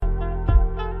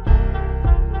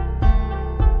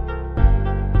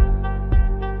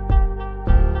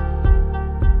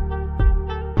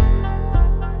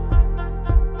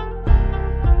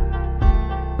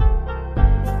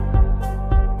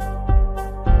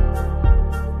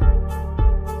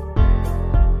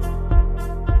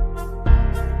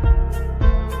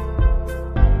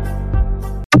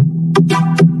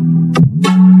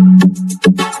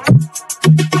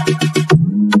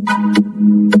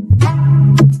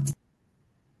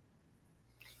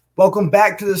Welcome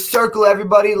back to the circle,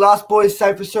 everybody. Lostboys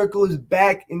Cypher Circle is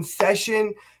back in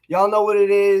session. Y'all know what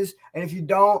it is. And if you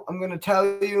don't, I'm going to tell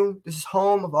you, this is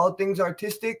home of all things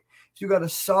artistic. If you got a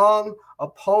song, a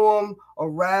poem, a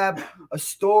rap, a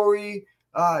story,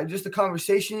 just a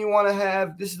conversation you want to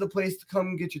have, this is the place to come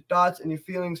and get your thoughts and your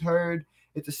feelings heard.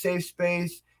 It's a safe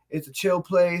space. It's a chill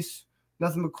place.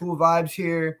 Nothing but cool vibes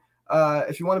here.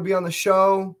 If you want to be on the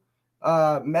show,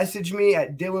 message me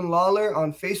at Dylan Lawler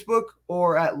on Facebook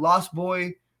or at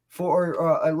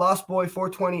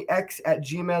Lostboy420x at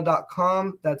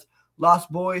gmail.com. That's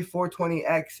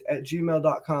Lostboy420x at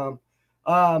gmail.com.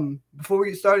 Before we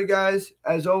get started, guys,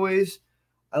 as always,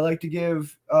 I like to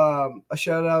give a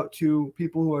shout out to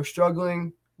people who are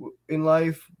struggling in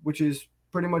life, which is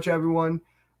pretty much everyone.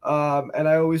 And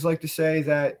I always like to say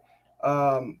that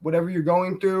whatever you're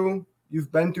going through,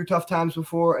 you've been through tough times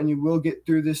before, and you will get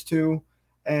through this too.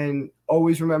 And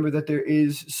always remember that there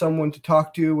is someone to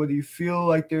talk to, whether you feel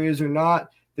like there is or not.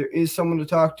 There is someone to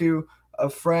talk to, a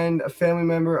friend, a family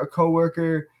member, a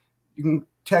coworker. You can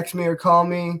text me or call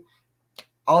me.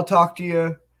 I'll talk to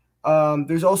you.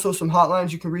 There's also some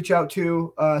hotlines you can reach out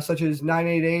to, such as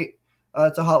 988.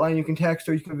 It's a hotline you can text,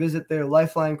 or you can visit their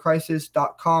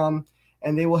lifelinecrisis.com,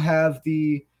 and they will have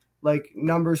the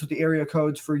numbers with the area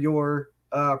codes for your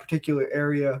particular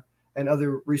area and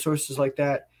other resources like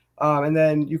that. And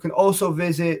then you can also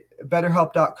visit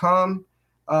betterhelp.com.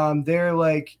 They're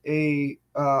like a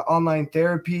online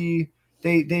therapy.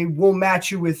 They will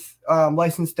match you with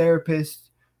licensed therapists.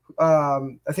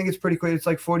 I think it's pretty quick. It's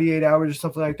like 48 hours or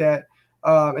something like that.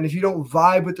 And if you don't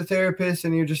vibe with the therapist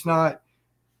and you're just not,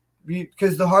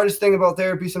 because the hardest thing about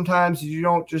therapy sometimes is you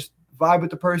don't just vibe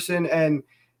with the person and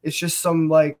it's just some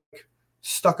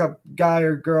stuck up guy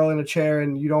or girl in a chair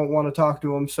and you don't want to talk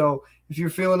to them. So if you're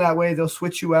feeling that way, they'll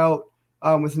switch you out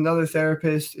with another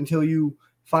therapist until you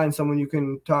find someone you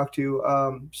can talk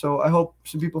to. So I hope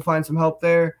some people find some help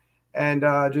there, and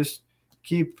just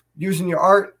keep using your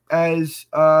art as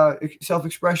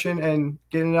self-expression and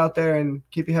getting it out there, and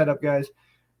keep your head up, guys.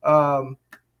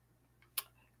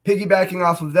 Piggybacking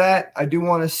off of that, I do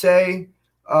want to say,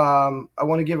 I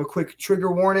want to give a quick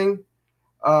trigger warning.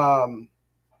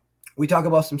 We talk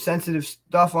about some sensitive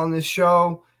stuff on this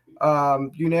show.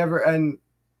 You never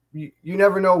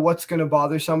know what's going to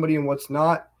bother somebody and what's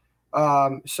not.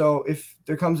 So if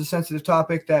there comes a sensitive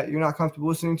topic that you're not comfortable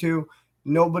listening to,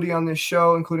 nobody on this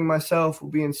show, including myself, will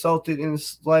be insulted in the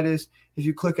slightest. If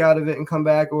you click out of it and come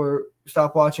back or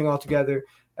stop watching altogether,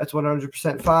 that's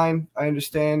 100% fine. I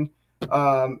understand.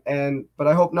 But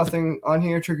I hope nothing on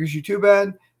here triggers you too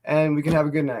bad, and we can have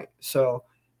a good night. So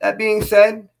that being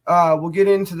said, we'll get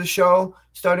into the show,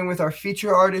 starting with our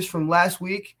feature artist from last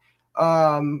week.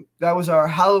 That was our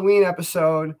Halloween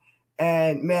episode,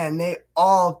 and man, they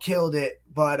all killed it.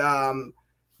 But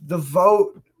the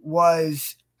vote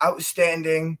was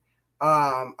outstanding.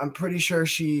 I'm pretty sure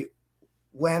she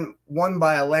won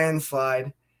by a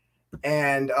landslide,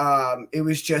 and it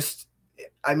was just,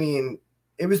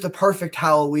 it was the perfect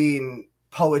Halloween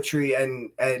poetry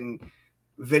and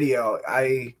video.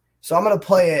 So I'm going to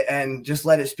play it and just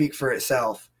let it speak for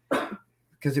itself,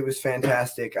 because it was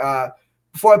fantastic.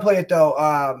 Before I play it,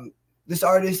 though, this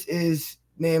artist is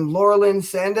named Laurelyn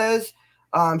Sandez.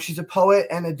 She's a poet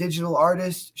and a digital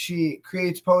artist. She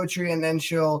creates poetry, and then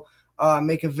she'll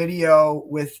make a video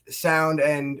with sound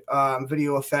and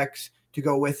video effects to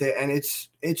go with it, and it's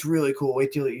really cool.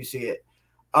 Wait till you see it.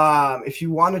 If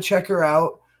you want to check her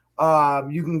out,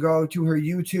 you can go to her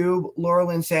YouTube,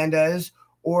 Laurelyn Sandez,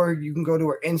 or you can go to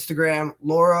her Instagram,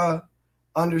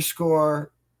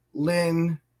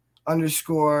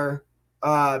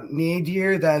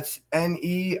 Laura_Lyn_Neider. That's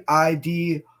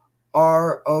NEIDROUER.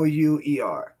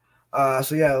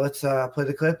 So yeah, let's play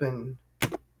the clip. And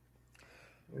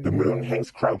the moon hangs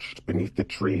crouched beneath the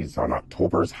trees on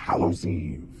October's Hallows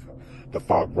Eve. The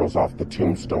fog rolls off the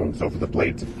tombstones over the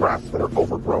blades of grass that are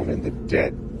overgrown, and the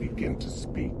dead begin to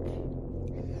speak.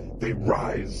 They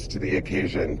rise to the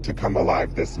occasion to come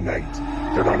alive this night.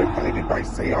 They're not invited by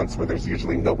seance where there's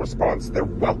usually no response. They're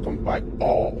welcomed by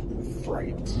all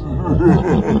fright.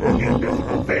 The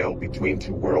invisible veil between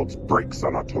two worlds breaks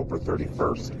on October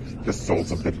 31st. The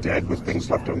souls of the dead with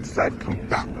things left unsaid come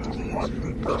back to haunt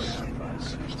the earth.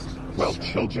 While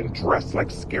children dress like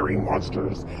scary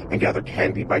monsters and gather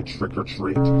candy by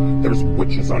trick-or-treat, there's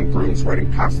witches on brooms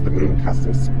riding past the moon,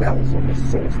 casting spells on the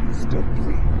souls that still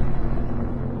bleed.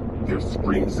 There's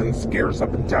screams and scares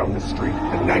up and down the street.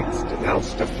 The night's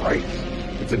denounced a fright.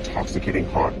 Its intoxicating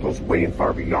haunt goes way and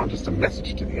far beyond just a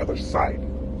message to the other side.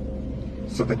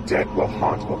 So the dead will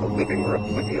haunt while the living are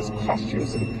oblivious,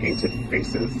 costumes and painted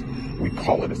faces. We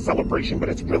call it a celebration, but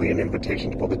it's really an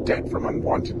invitation to pull the dead from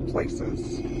unwanted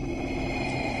places.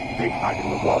 They hide in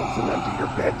the walls and under your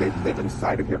bed. They live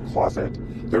inside of your closet.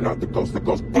 They're not the ghost that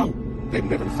goes boom. They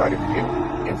live inside of you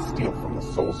and steal from the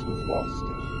souls who've lost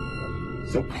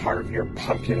it. So carve your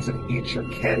pumpkins and eat your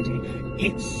candy.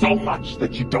 Eat so much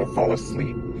that you don't fall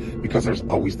asleep. Because there's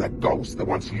always that ghost that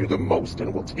wants you the most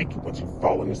and will take you once you've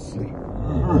fallen asleep.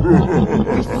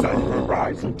 The sun will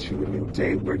rise into a new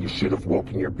day where you should have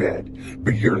woken your bed.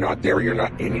 But you're not there, you're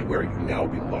not anywhere, you now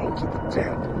belong to the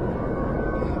dead.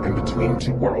 And between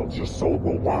two worlds your soul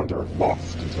will wander,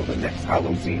 lost until the next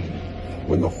Hallows Eve,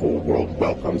 when the whole world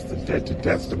welcomes the dead to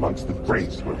dust amongst the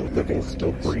graves where the living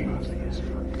still breathe.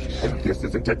 And this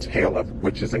isn't a tale of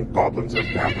witches and goblins or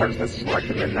vampires that strike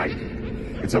in the night.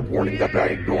 It's a warning that by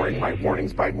ignoring my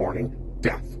warnings by morning,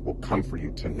 death will come for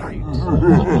you tonight.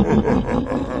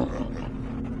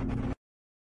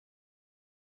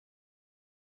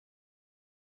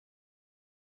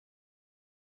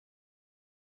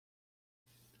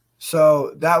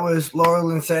 So that was Laura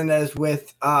Linsandez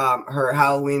with her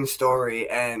Halloween story,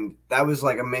 and that was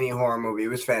like a mini horror movie. It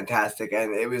was fantastic,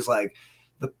 and it was like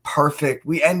the perfect.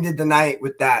 We ended the night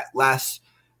with that last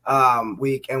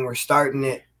week, and we're starting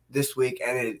it this week,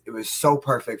 and it was so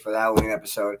perfect for the Halloween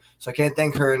episode. So I can't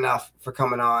thank her enough for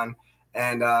coming on,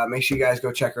 and make sure you guys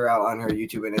go check her out on her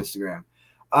YouTube and Instagram.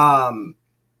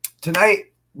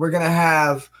 Tonight we're gonna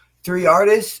have 3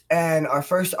 artists, and our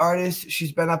first artist,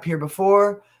 she's been up here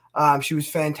before. She was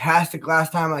fantastic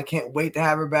last time. I can't wait to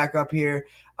have her back up here.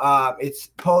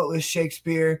 It's Poetless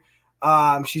Shakespeare.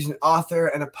 She's an author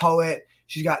and a poet.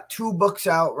 She's got 2 books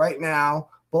out right now,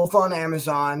 both on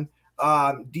Amazon,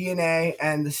 DNA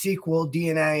and the sequel,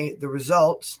 DNA, The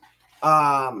Results.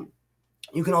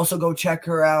 You can also go check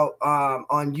her out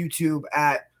on YouTube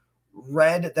at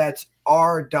Red, that's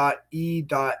R.E.D.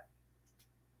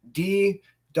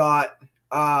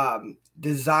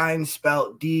 Design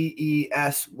spelled DESYGNZ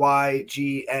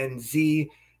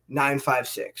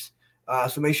 956.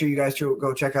 So make sure you guys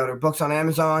go check out her books on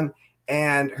Amazon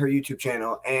and her YouTube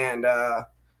channel. And I'll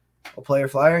play her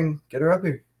flyer and get her up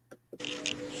here.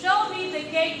 Show me the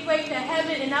gateway to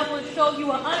heaven, and I will show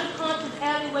you an unconscious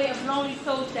alleyway of lonely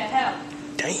souls to hell.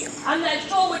 Damn. I'm not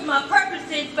sure what my purpose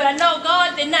is, but I know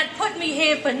God did not put me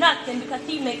here for nothing, because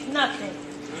he makes nothing.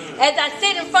 As I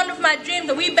sit in front of my dreams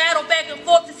and we battle back and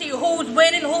forth to see who's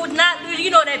winning, who's not, you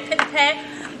know that pit-pat.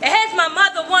 It has my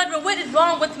mother wondering what is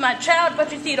wrong with my child,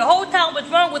 but you see, the whole time what's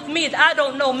wrong with me is I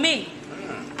don't know me.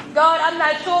 God, I'm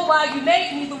not sure why you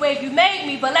made me the way you made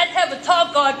me, but let's have a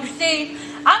talk, God, you see.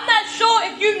 I'm not sure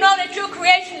if you know that your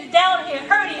creation is down here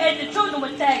hurting, as the children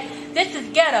would say. This is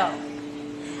ghetto.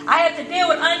 I have to deal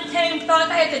with untamed thoughts.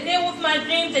 I have to deal with my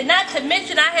dreams, and not to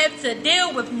mention I have to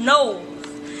deal with no's.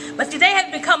 But see, they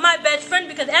have become my best friend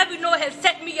because every no has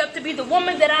set me up to be the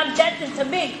woman that I'm destined to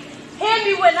be. Hear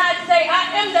me when I say I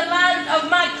am the lion of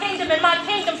my kingdom, and my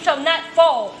kingdom shall not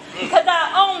fall, because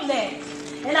I own that.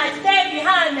 And I stand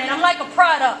behind that. I'm like a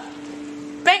product.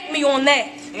 Bank me on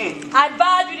that. I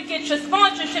advise you to get your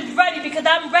sponsorships ready because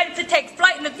I'm ready to take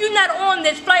flight. And if you're not on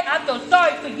this flight, I feel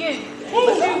sorry for you.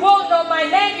 But you will know my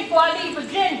name before I leave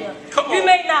Virginia. You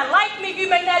may not like me, you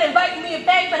may not invite me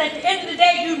back, but at the end of the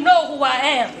day, you know who I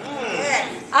am.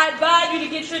 I advise you to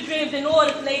get your dreams in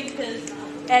order, ladies, because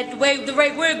at the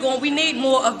rate we're going, we need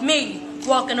more of me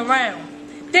walking around.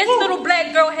 This little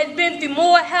black girl has been through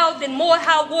more hell and more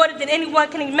hot water than anyone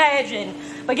can imagine.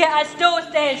 But yet I still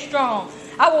stand strong.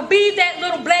 I will be that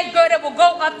little black girl that will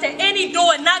go up to any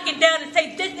door and knock it down and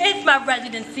say, this is my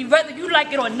residency, whether you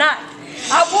like it or not.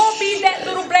 I won't be that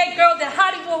little black girl that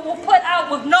Hollywood will put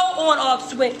out with no on-off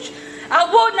switch. I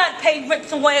will not pay rent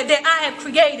somewhere that I have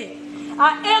created.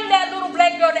 I am that little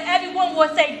black girl that everyone will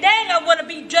say, dang, I want to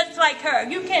be just like her.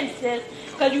 You can, sis,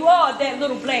 because you are that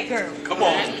little black girl. Come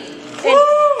on.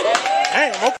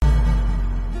 Damn, okay.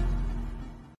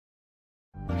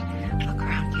 Look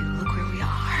around you. Look where we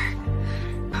are.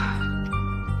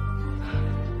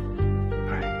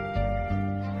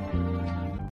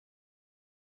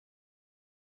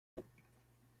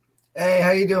 Hey,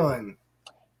 how you doing?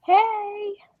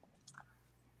 Hey,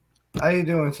 How you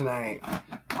doing tonight?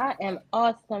 I am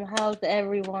awesome. How's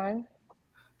everyone?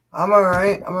 I'm all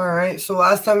right. So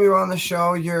last time you were on the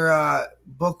show, your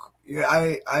book,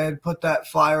 I had put that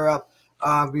flyer up.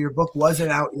 But your book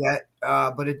wasn't out yet,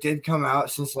 but it did come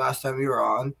out since last time you were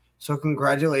on. So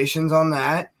congratulations on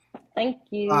that. Thank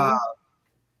you.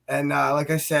 And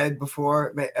like I said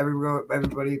before,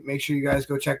 everybody, make sure you guys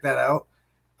go check that out.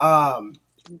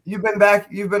 You've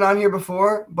been on here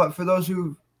before, but for those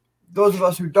who those of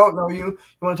us who don't know you, you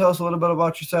want to tell us a little bit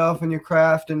about yourself and your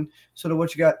craft and sort of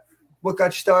what got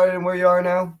you started and where you are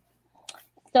now?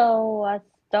 So I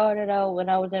started out when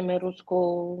I was in middle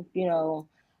school,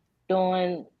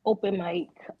 doing open mic.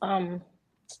 Um,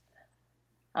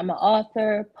 I'm an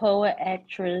author, poet,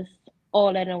 actress,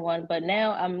 all that in one. But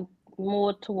now I'm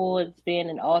more towards being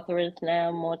an authoress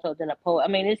now, more so than a poet. I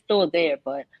mean, it's still there,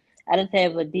 but I just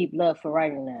have a deep love for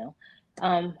writing now.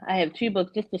 I have two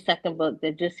books. This is the second book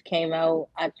that just came out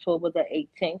October the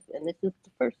 18th, and this is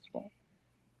the first one.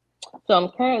 So I'm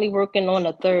currently working on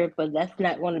a third, but that's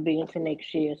not going to be until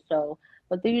next year. So,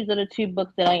 but these are the two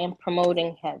books that I am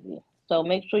promoting heavy. So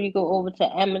make sure you go over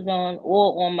to Amazon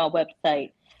or on my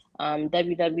website,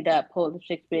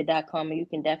 www.poetshakespeare.com, and you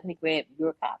can definitely grab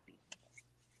your copy.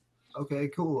 Okay,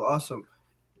 cool,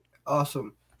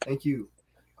 awesome. Thank you.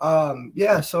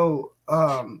 Yeah. So,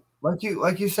 like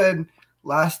you said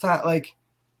last time, like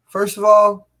first of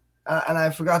all, and I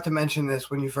forgot to mention this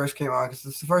when you first came on because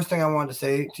it's the first thing I wanted to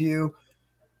say to you.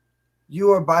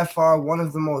 You are by far one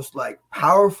of the most like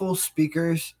powerful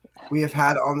speakers we have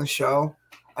had on the show,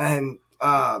 and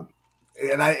I'm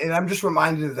just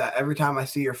reminded of that every time I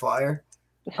see your flyer.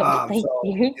 Thank So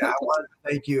you. yeah, I wanted to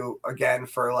thank you again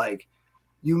for like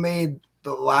you made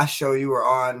the last show you were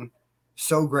on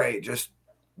so great, just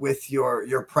with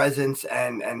your presence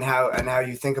and how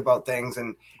you think about things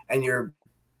and your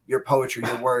poetry,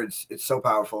 your words. It's so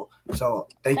powerful. So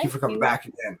thank you Thank for coming you. back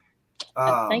again.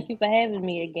 Thank you for having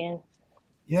me again.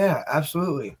 Yeah,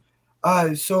 absolutely.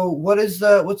 So what's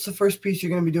the first piece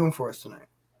you're going to be doing for us tonight?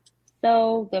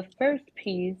 So the first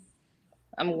piece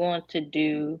I'm going to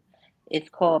do is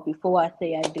called Before I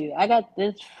Say I Do. I got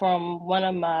this from one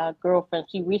of my girlfriends.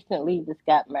 She recently just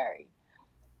got married.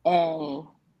 And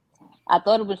I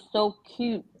thought it was so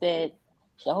cute that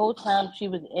the whole time she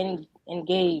was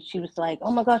engaged, she was like,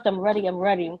 "Oh my gosh, I'm ready, I'm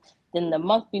ready." Then the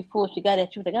month before she got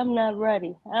it, she was like, "I'm not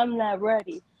ready, I'm not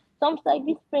ready." So I'm like,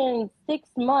 you spend 6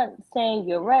 months saying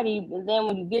you're ready, but then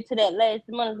when you get to that last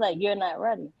month, it's like you're not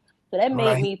ready. So that made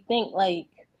Right. me think like,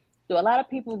 do a lot of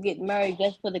people get married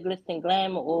just for the glitz and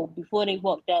glamour, or before they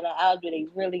walk down the aisle, do they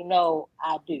really know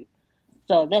I do?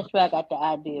 So that's where I got the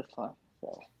idea from.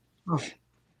 So Oh,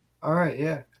 all right.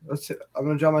 Yeah. I'm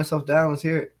going to jot myself down. Let's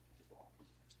hear it.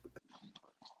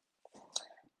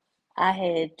 I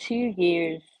had 2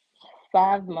 years,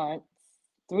 5 months,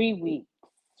 3 weeks,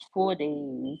 4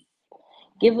 days,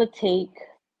 give or take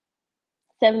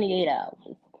 78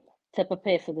 hours to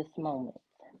prepare for this moment.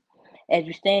 As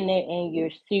you stand there in your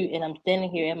suit and I'm standing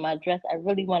here in my dress, I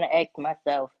really want to ask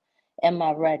myself, am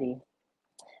I ready?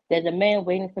 There's a man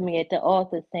waiting for me at the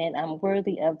altar saying I'm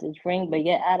worthy of this ring, but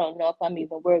yet I don't know if I'm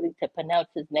even worthy to pronounce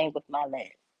his name with my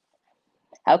last.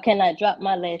 How can I drop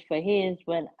my last for his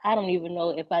when I don't even know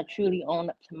if I truly own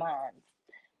up to mine?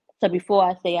 So before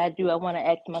I say I do, I want to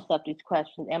ask myself these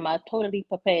questions. Am I totally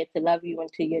prepared to love you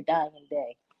until your dying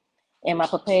day? Am I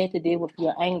prepared to deal with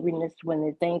your angriness when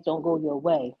the things don't go your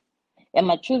way? Am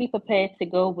I truly prepared to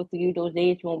go with you those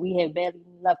days when we have barely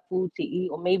enough food to eat,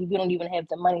 or maybe we don't even have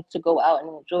the money to go out and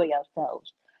enjoy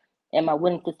ourselves? Am I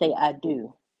willing to say I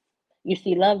do? You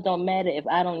see, love don't matter if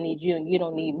I don't need you and you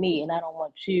don't need me, and I don't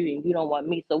want you and you don't want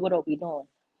me. So what are we doing?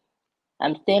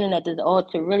 I'm standing at this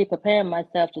altar really preparing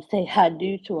myself to say I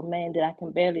do to a man that I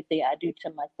can barely say I do to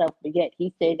myself, but yet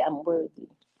he said I'm worthy.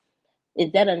 Is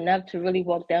that enough to really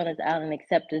walk down this aisle and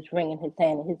accept this ring in his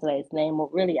hand and his last name? Or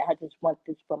really, I just want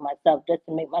this for myself, just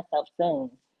to make myself sing.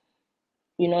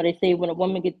 You know, they say when a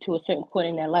woman gets to a certain point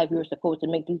in their life, you're supposed to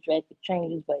make these drastic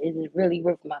changes, but is it really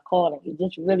worth my calling? Is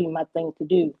this really my thing to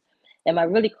do? Am I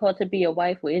really called to be a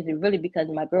wife, or is it really because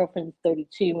my girlfriend is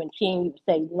 32 and she ain't even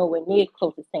say nowhere near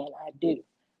close to saying I do?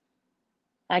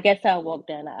 I guess I'll walk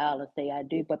down the aisle and say I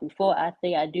do, but before I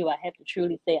say I do, I have to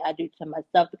truly say I do to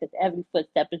myself because every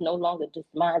footstep is no longer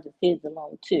just mine, it's his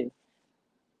alone too.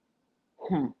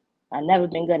 I've never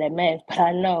been good at math, but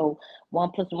I know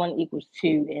 1 plus 1 equals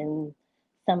 2, and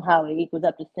somehow it equals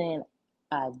up to saying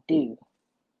I do.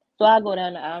 So I go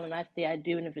down the aisle and I say I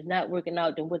do, and if it's not working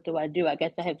out, then what do? I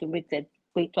guess I have to wait till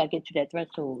I get to that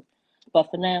threshold.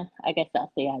 But for now, I guess I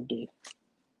say I do.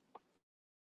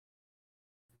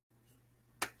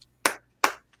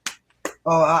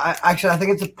 Oh, I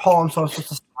think it's a poem, so I'm supposed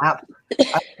to snap.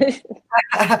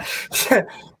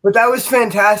 But that was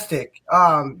fantastic.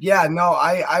 Yeah, no,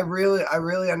 I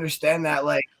really understand that.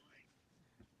 Like,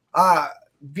 I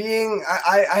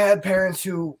had parents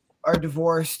who are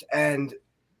divorced, and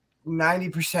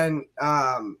 90%,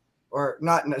 or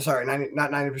not, sorry, 90, not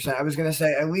 90%. I was gonna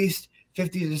say at least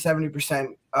 50 to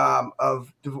 70%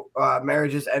 of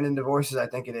marriages end in divorces. I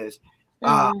think it is,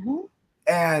 Mm-hmm.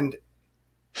 and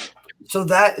So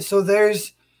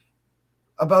there's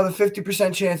about a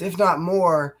 50% chance, if not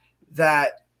more,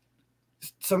 that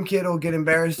some kid will get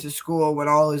embarrassed at school when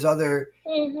all the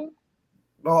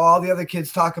other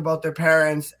kids talk about their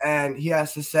parents, and he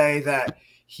has to say that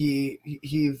he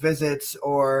visits,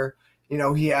 or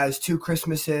he has 2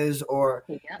 Christmases, or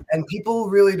and people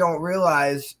really don't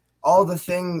realize all the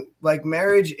thing, like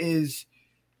marriage is,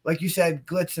 like you said,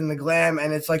 glitz and the glam,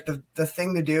 and it's like the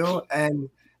thing to do. And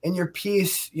in your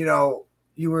piece, you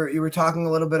were talking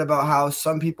a little bit about how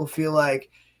some people feel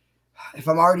like, if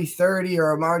I'm already 30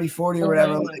 or I'm already 40 or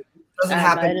whatever, like, it doesn't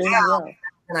happen now. It's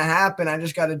gonna happen. I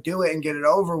just got to do it and get it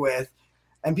over with.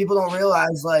 And people don't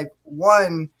realize, like,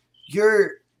 one,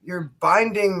 you're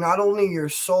binding not only your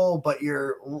soul but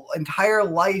your entire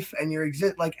life and your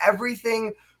like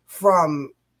everything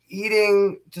from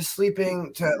eating to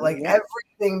sleeping to like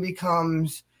everything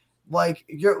becomes like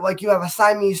you have a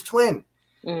Siamese twin.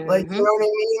 Like, you know what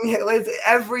I mean? Like,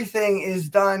 everything is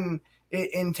done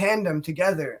in tandem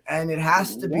together, and it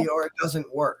has to be, or it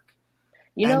doesn't work.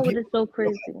 You know what is so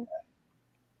crazy?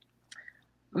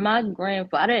 My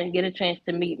grandfather, I didn't get a chance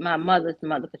to meet my mother's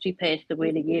mother because she passed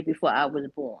away the year before I was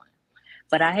born.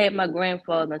 But I had my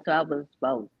grandfather until I was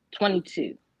about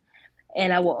 22.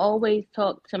 And I will always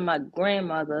talk to my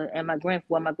grandmother and my great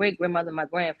grandmother and my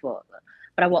grandfather.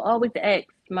 But I will always ask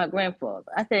my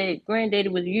grandfather. I said, "Granddaddy,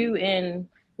 was you and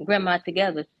grandma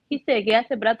together?" He said, "Yeah." I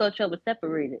said, "But I thought y'all was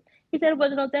separated." He said, "It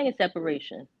wasn't no thing in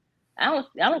separation. I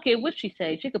don't care what she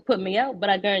says. She could put me out, but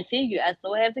I guarantee you, I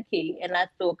still have the key and I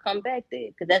still come back there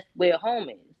because that's where home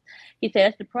is." He said,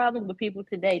 "That's the problem with people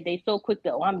today. They so quick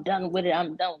to, oh, I'm done with it.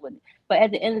 I'm done with it." But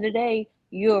at the end of the day,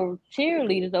 your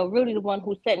cheerleaders are really the one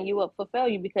who's setting you up for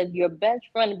failure because your best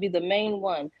friend would be the main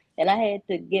one. And I had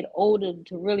to get older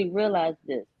to really realize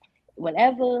this.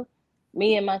 Whenever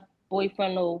me and my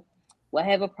boyfriend will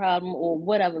have a problem or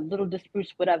whatever, little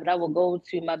disputes, whatever, I will go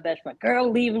to my best friend. "Girl,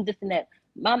 leave him," this and that.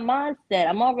 My mindset,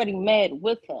 I'm already mad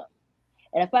with him.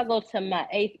 And if I go to my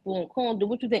ace boon coon, do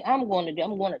what you think I'm going to do?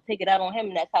 I'm going to take it out on him.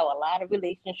 And that's how a lot of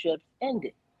relationships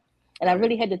ended. And I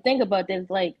really had to think about this.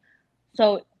 Like,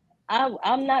 so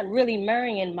I'm not really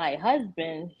marrying my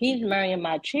husband. He's marrying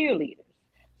my cheerleaders.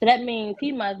 So that means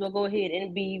he might as well go ahead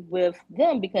and be with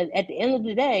them because at the end of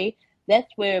the day,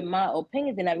 that's where my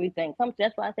opinions and everything comes.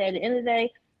 That's why I say at the end of the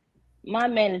day, my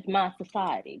man is my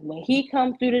society. When he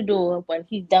comes through the door, when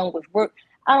he's done with work,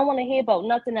 I don't want to hear about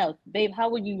nothing else. Babe,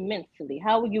 how are you mentally?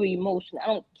 How are you emotionally? I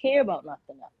don't care about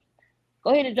nothing else.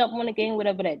 Go ahead and jump on the game,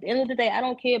 whatever that. At the end of the day, I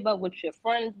don't care about what your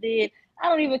friends did. I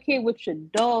don't even care what your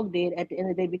dog did at the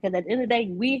end of the day, because at the end of the day,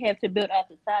 we have to build our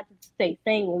society to stay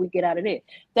sane when we get out of there.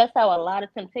 That's how a lot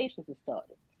of temptations are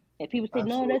started. And people say,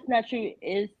 no, that's not true.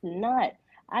 It's not.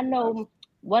 I know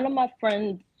one of my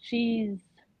friends, she's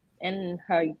in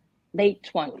her late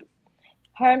 20s.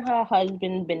 Her and her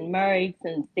husband been married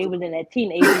since they was in their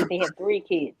teenagers. They have 3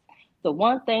 kids. The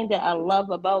one thing that I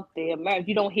love about their marriage,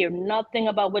 you don't hear nothing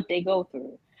about what they go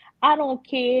through. I don't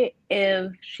care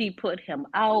if she put him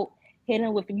out, hit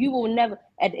him with, you will never,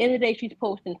 at the end of the day, she's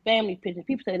posting family pictures.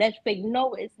 People say that's fake.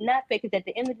 No, it's not fake, because at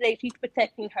the end of the day, she's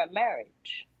protecting her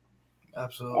marriage.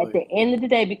 Absolutely. At the end of the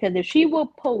day, because if she will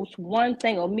post one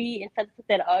thing, or me and such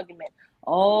that argument,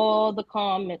 all the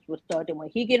comments will start. And when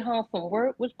he get home from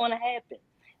work, what's going to happen?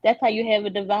 That's how you have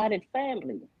a divided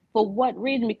family. For what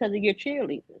reason? Because of your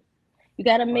cheerleaders. You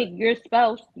got to make your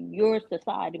spouse your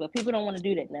society, but people don't want to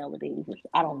do that nowadays.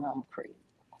 I don't know. I'm crazy.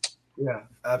 Yeah,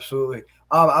 absolutely.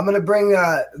 I'm going to bring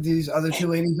these other 2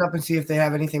 ladies up and see if they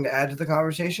have anything to add to the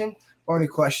conversation or any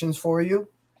questions for you.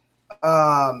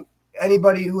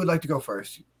 Anybody who would like to go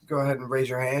first, go ahead and raise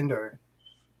your hand. Or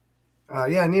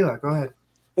yeah, Neela, go ahead.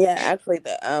 Yeah, actually,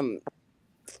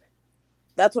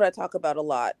 that's what I talk about a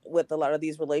lot with a lot of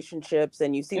these relationships,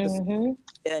 and you see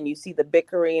the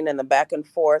bickering and the back and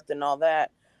forth and all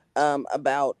that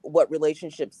about what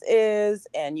relationships is,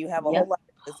 and you have a whole lot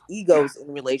of egos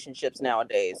in relationships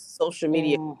nowadays. Social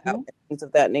media, things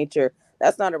of that nature.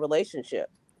 That's not a relationship.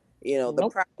 The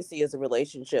privacy is a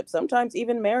relationship. Sometimes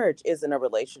even marriage isn't a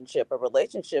relationship. A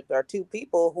relationship are 2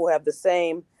 people who have the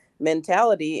same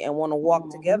mentality and want to walk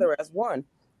together as one.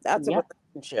 That's a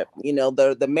relationship.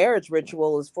 The marriage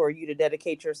ritual is for you to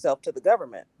dedicate yourself to the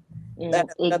government. That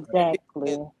has nothing to do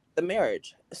with the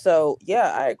marriage. So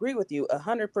yeah, I agree with you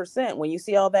 100%. When you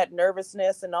see all that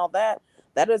nervousness and all that,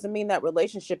 that doesn't mean that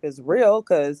relationship is real,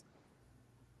 because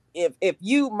if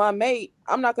you my mate,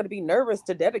 I'm not going to be nervous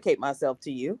to dedicate myself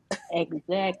to you.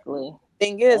 Exactly.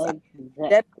 Thing is, I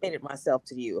dedicated myself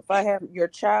to you. If I have your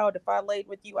child, if I laid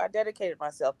with you, I dedicated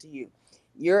myself to you.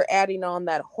 You're adding on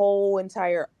that whole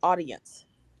entire audience.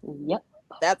 Yep.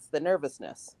 That's the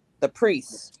nervousness. The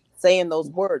priest saying those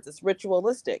words. It's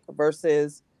ritualistic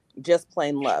versus just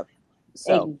plain love.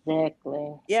 So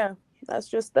exactly. yeah,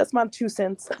 that's my 2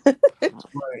 cents. Right.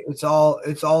 It's all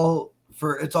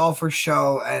for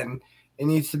show, and it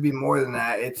needs to be more than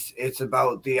that. It's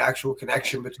about the actual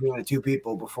connection between the two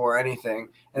people before anything.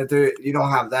 And if you don't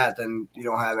have that, then you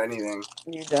don't have anything.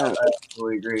 You don't. I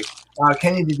absolutely agree.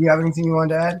 Kenny, did you have anything you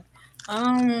wanted to add?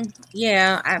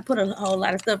 Yeah, I put a whole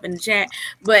lot of stuff in the chat,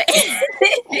 but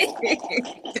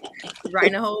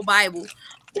writing a whole Bible.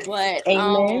 But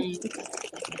Amen.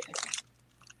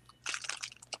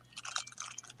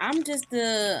 I'm just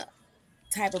the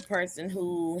type of person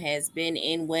who has been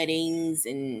in weddings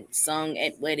and sung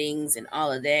at weddings and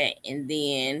all of that, and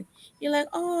then you're like,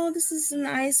 oh, this is a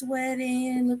nice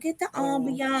wedding, look at the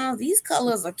ambiance, these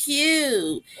colors are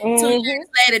cute. 2 years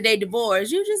later they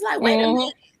divorce. You just like, wait a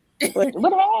minute,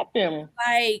 what happened?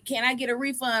 Like, can I get a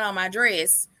refund on my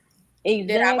dress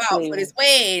exactly. that I bought for this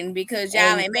wedding because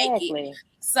y'all ain't make it?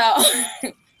 So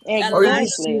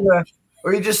exactly.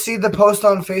 Or you just see the post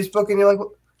on Facebook and you're like,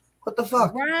 what the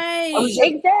fuck? Right.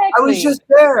 I was just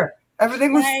there.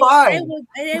 Everything was fine.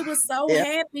 They was so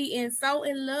happy and so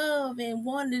in love and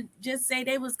wanted to just say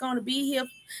they was going to be here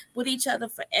with each other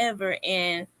forever.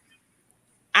 And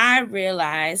I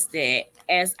realized that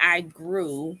as I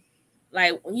grew,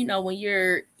 like, you know, when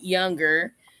you're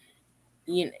younger,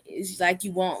 you know, it's like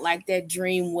you want like that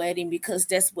dream wedding because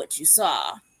that's what you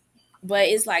saw. But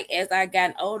it's like as I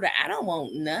got older, I don't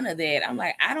want none of that. I'm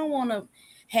like, I don't want to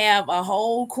have a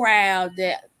whole crowd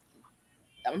that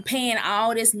I'm paying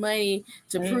all this money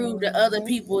to prove to other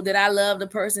people that I love the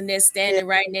person that's standing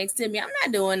right next to me. I'm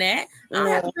not doing that. I don't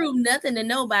have to prove nothing to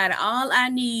nobody. All I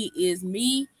need is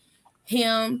me,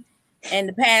 him, and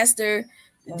the pastor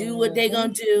to do what they gonna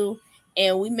do.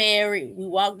 And we married. We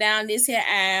walk down this here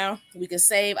aisle. We can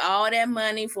save all that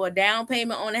money for a down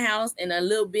payment on the house and a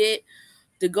little bit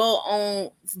to go on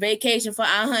vacation for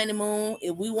our honeymoon.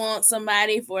 If we want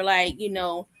somebody for, like, you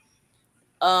know,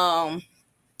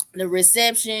 the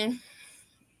reception,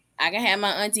 I can have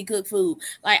my auntie cook food.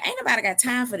 Like, ain't nobody got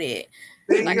time for that.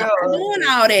 Like, I'm not doing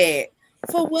all that.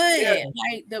 For what? Yeah.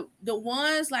 Like the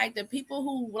ones, like the people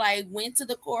who like went to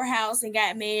the courthouse and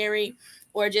got married,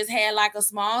 or just had like a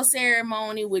small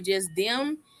ceremony with just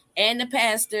them and the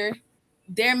pastor.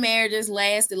 Their marriages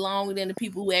lasted longer than the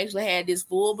people who actually had this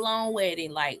full-blown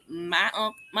wedding. Like my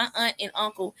aunt and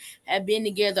uncle have been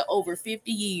together over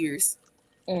 50 years.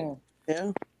 Yeah.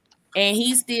 And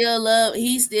he still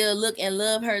look and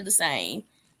love her the same.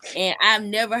 And I've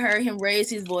never heard him raise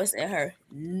his voice at her.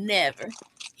 Never.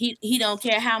 He don't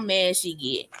care how mad she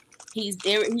get. He's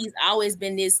always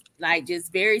been this, like,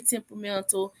 just very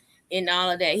temperamental and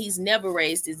all of that. He's never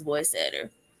raised his voice at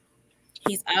her.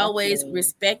 He's always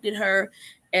respected her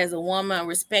as a woman,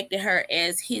 respected her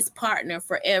as his partner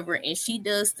forever, and she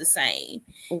does the same.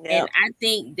 Yep. And I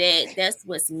think that that's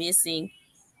what's missing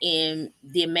in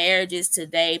the marriages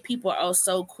today. People are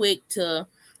so quick to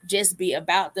just be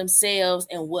about themselves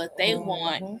and what they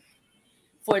want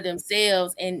for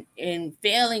themselves, and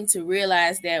failing to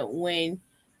realize that when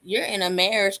you're in a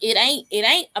marriage, it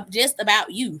ain't just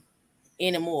about you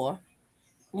anymore.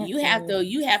 You have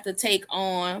to take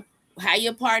on how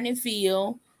your partner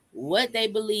feel, what they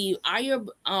believe. Do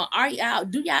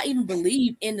y'all even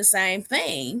believe in the same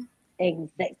thing?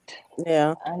 Exact.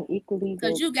 Yeah. Unequally.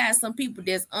 Because you got some people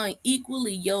that's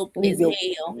unequally yoked as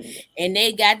hell, and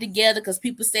they got together because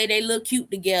people say they look cute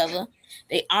together.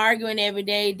 They arguing every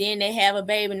day, then they have a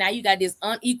baby. Now you got this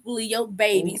unequally yoked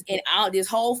babies, and all this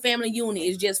whole family unit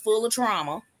is just full of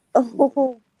trauma.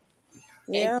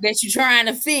 Yeah. That you're trying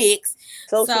to fix.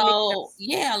 So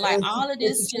yeah, like all of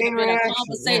this should have been a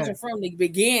conversation from the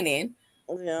beginning.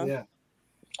 Yeah.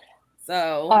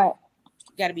 So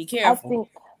got to be careful.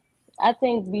 I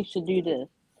think we should do this.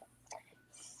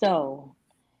 So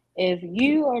if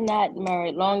you are not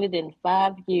married longer than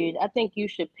 5 years, I think you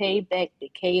should pay back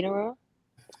the caterer,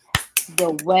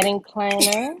 the wedding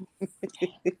planner,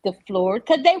 the floor,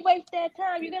 because they waste their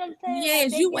time. You get what I'm saying?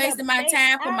 Yes, you wasted my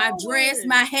time for my dress,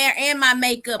 my hair, and my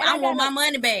makeup. And I want my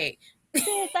money back.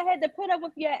 Sis, I had to put up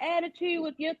with your attitude,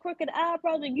 with your crooked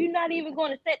eyebrows, and you're not even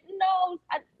going to say,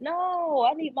 no,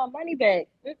 I need my money back.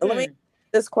 Let me ask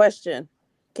this question.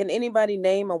 Can anybody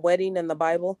name a wedding in the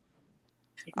Bible?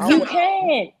 You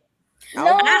can't.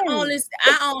 No. I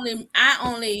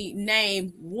only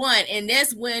name one, and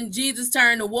that's when Jesus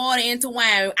turned the water into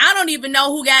wine. I don't even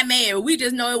know who got married. We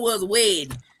just know it was a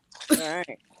wedding. All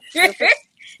right. That's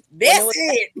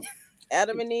it.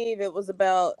 Adam and Eve, it was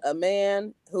about a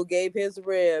man who gave his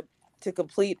rib to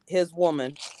complete his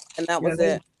woman, and that was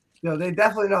it. No, they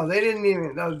definitely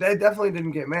They definitely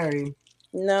didn't get married.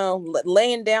 No,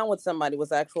 laying down with somebody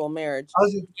was actual marriage.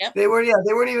 They weren't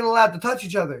even allowed to touch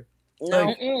each other.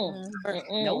 No, Like,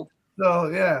 Nope. So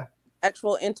yeah,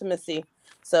 actual intimacy.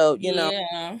 So you know,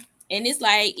 and it's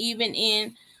like even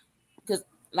in, because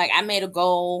like I made a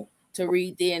goal to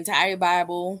read the entire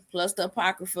Bible plus the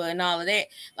Apocrypha and all of that.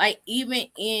 Like even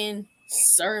in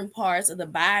certain parts of the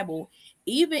Bible,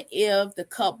 even if the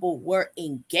couple were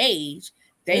engaged,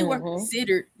 they were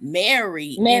considered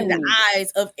married in the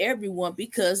eyes of everyone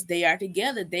because they are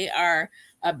together. They are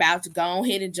about to go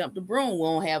ahead and jump the broom. We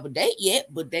won't have a date yet,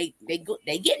 but they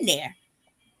getting there.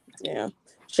 Yeah.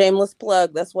 Shameless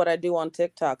plug. That's what I do on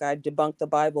TikTok. I debunk the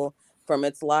Bible from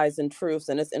its lies and truths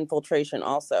and its infiltration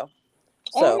also.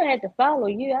 So I'm gonna have to follow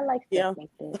you. I like stuff like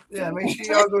that. Yeah, make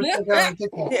sure y'all go check out on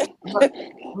TikTok.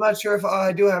 I'm not sure if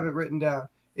I do have it written down.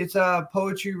 It's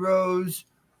Poetry Rose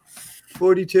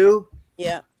 42.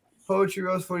 Yeah. Poetry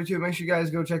Rose 42. Make sure you guys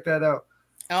go check that out.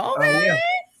 Okay.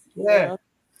 Yeah.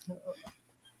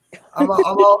 I'm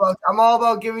all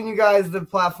about giving you guys the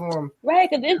platform. Right,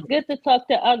 because it's good to talk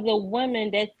to other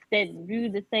women that view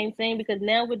the same thing, because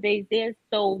nowadays they're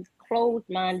so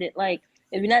closed-minded. Like,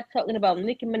 if you're not talking about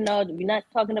Nicki Minaj, if you're not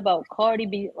talking about Cardi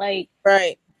B, like,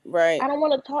 right. I don't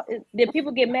want to talk. Then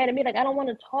people get mad at me, like, I don't want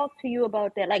to talk to you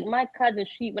about that. Like, my cousin,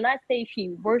 when I say she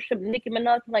worshiped Nicki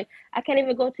Minaj, like, I can't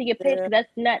even go to your page because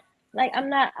that's not, like, I'm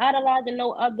not idolizing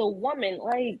no other woman.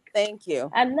 Like, thank you.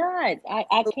 I'm not.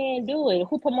 I can't do it.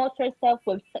 Who promotes herself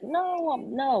with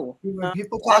no. When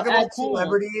people talk about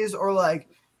celebrities or like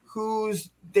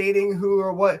who's dating who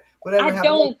or whatever. I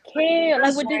don't care.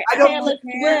 Like with this Taylor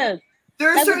Swift.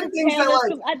 There are certain things that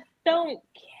like I don't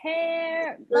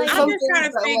care. Like, I'm just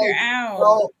trying to figure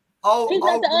out. She's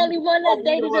not the only one that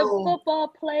dated a football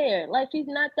player. Like, she's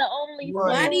not the only one.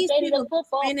 Why these people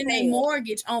spending their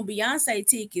mortgage on Beyonce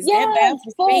tickets? Yes,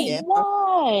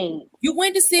 why? You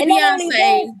went to see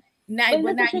Beyonce,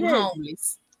 but now you're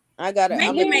homeless. I got it.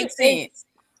 Make it make sense.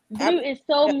 Blue is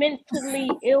so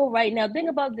mentally ill right now. Think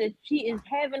about this. She is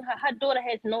having her daughter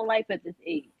has no life at this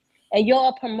age, and y'all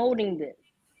are promoting this.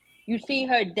 You see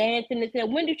her dancing and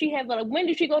saying, when did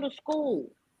she go to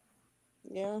school?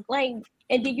 Yeah. Like,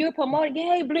 and then you're promoting,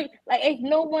 hey, Blue. Like, if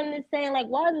no one is saying, like,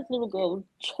 why is this little girl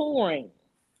touring?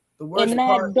 The worst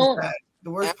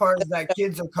part is that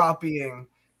kids are copying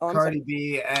Cardi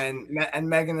B and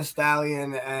Megan Thee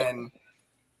Stallion, and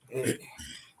then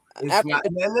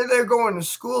they're going to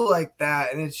school like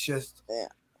that, and it's just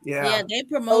yeah. They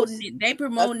promoting it. They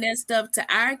promoting that stuff to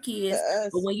our kids,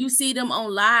 but when you see them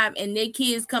on live and their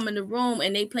kids come in the room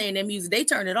and they playing their music, they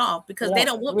turn it off because they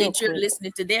don't want their children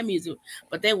listening to their music,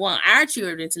 but they want our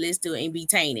children to listen to it and be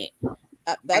tainted.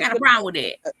 I got a problem with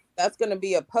that. That's going to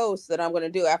be a post that I'm going to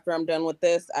do after I'm done with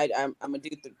this. I'm going to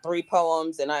do 3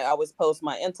 poems, and I always post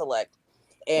my intellect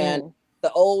and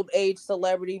the old age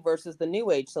celebrity versus the new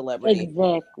age celebrity.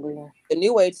 Exactly. The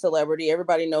new age celebrity,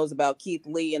 everybody knows about Keith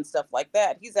Lee and stuff like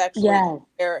that. He's actually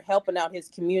there helping out his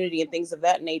community and things of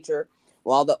that nature.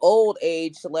 While the old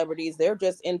age celebrities, they're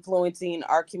just influencing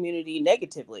our community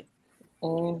negatively.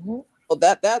 Mm-hmm. Well,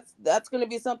 that's going to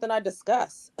be something I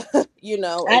discuss. You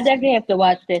know, I definitely have to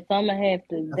watch this. So I'm gonna have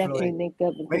to definitely link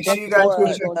up. Make sure you guys go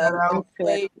check that out.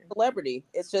 Celebrity.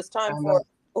 It's just time for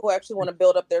people who actually want to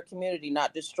build up their community,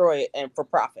 not destroy it and for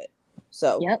profit.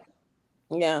 So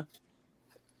yeah.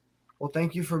 Well,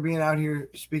 thank you for being out here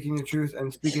speaking the truth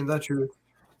and speaking the truth.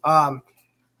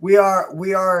 We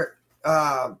are.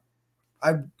 I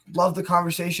love the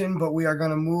conversation, but we are going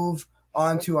to move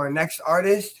on to our next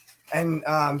artist and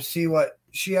see what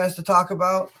she has to talk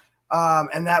about.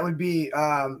 And that would be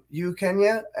you,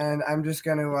 Kenya. And I'm just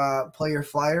going to play your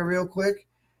flyer real quick,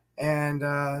 and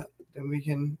then we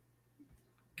can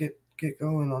get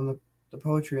going on the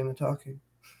poetry and the talking.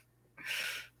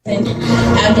 And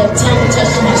I got time to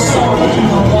touch my soul on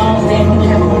my walls, they don't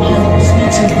have no animals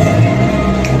to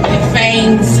and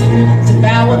fangs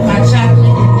devoured my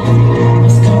chocolate and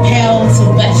was compelled to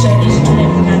bless your instrument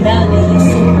with my melodies,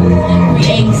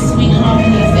 creating sweet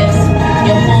harmonies as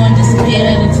your horn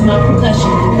disappeared into my percussion,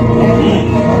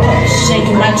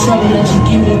 shaking my trouble as you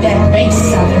give me that bass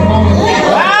sound moan.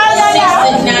 6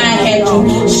 and 9 had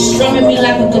you strumming me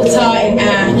like a guitar, and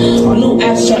I blew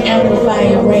out your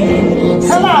amplifier ring.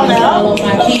 Come on now. All of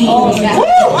my keys.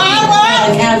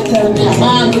 After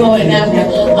encore and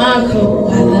after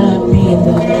encore, I love being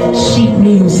the sheet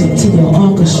music to your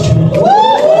orchestra.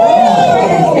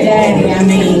 Daddy,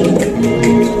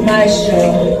 maestro,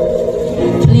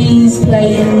 please play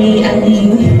in me. I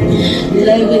need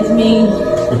lay with me,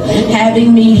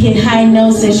 having me hit high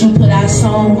notes as you put our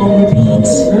song on repeat,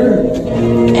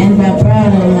 and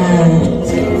vibrato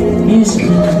lines,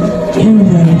 musical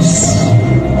universe.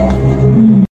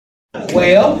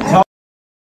 Kyle.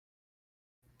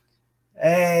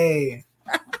 Hey.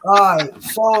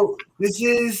 So this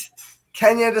is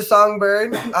Kenya the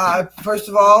Songbird. First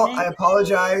of all, I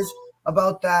apologize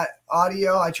about that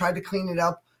audio. I tried to clean it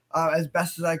up as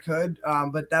best as I could,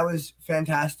 but that was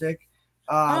fantastic.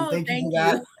 Thank you for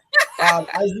that.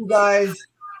 As you guys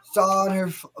saw on her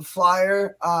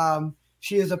flyer,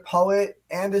 she is a poet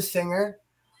and a singer.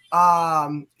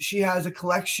 She has a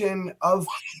collection of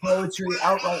poetry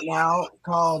out right now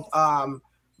called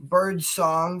Bird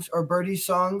Songs or Birdie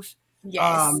Songs.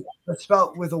 Yes. It's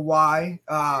spelled with a Y,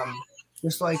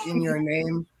 just like in your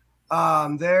name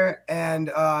there. And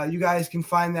you guys can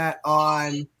find that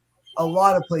on a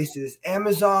lot of places: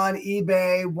 Amazon,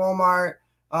 eBay, Walmart,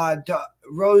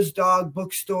 Rose Dog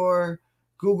Bookstore,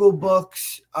 Google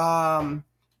Books, and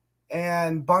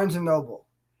Barnes and Noble.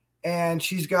 And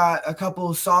she's got a couple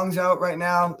of songs out right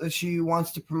now that she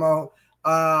wants to promote.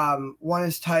 One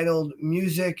is titled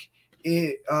 "Music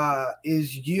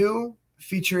Is You,"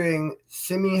 featuring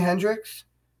Simi Hendrix.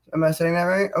 Am I saying that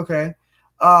right? Okay.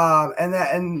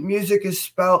 And music is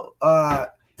spelled MUSIQ,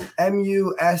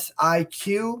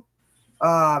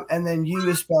 and then U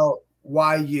is spelled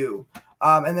YU.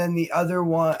 And then the other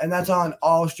one, and that's on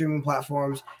all streaming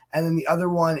platforms. And then the other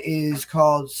one is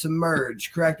called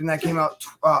Submerge, correct? And that came out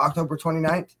October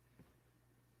 29th?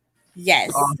 Yes.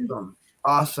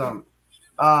 Awesome.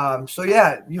 So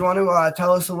yeah, you want to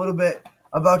tell us a little bit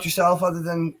about yourself other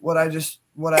than what I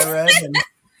read and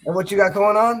what you got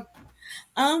going on?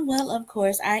 Well, of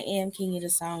course, I am Kenya the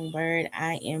Songbird.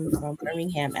 I am from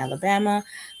Birmingham, Alabama.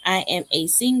 I am a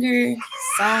singer,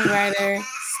 songwriter,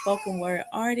 spoken word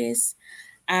artist.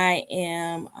 I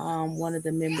am one of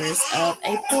the members of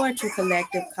a poetry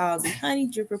collective called the Honey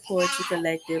Dripper Poetry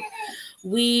Collective.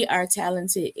 We are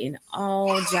talented in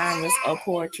all genres of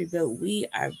poetry, but we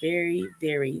are very,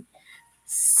 very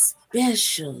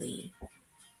specially,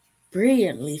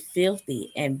 brilliantly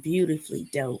filthy and beautifully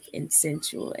dope and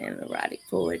sensual and erotic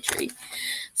poetry.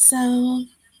 So,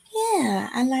 yeah,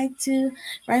 I like to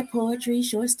write poetry,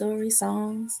 short stories,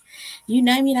 songs. You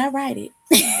name it, I write it.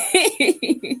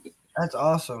 That's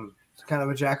awesome. It's kind of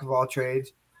a jack of all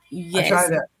trades. Yes.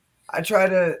 I try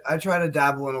to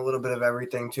dabble in a little bit of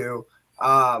everything too.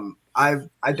 I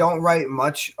don't write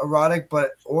much erotic,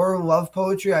 or love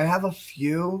poetry. I have a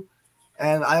few,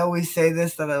 and I always say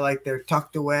this that they're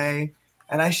tucked away.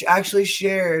 And I actually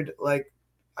shared, I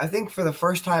think for the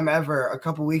first time ever a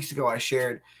couple weeks ago, I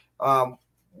shared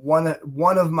one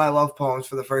of my love poems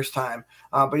for the first time.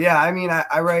 But yeah, I mean,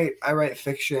 I write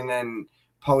fiction and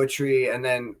poetry and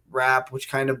then rap, which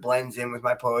kind of blends in with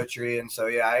my poetry. And so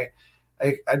yeah,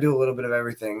 I do a little bit of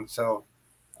everything. So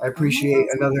I appreciate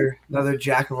another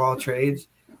jack of all trades.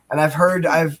 And I've heard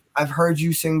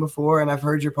you sing before, and I've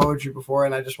heard your poetry before,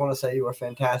 and I just want to say you are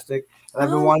fantastic. And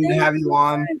I've been wanting to have you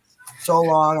on so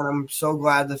long, and I'm so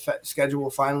glad the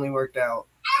schedule finally worked out.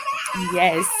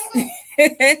 Yes,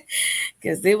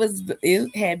 because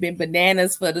it had been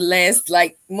bananas for the last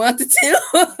month or two.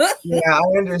 Yeah,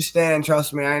 I understand.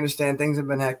 Trust me, I understand. Things have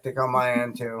been hectic on my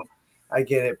end too. I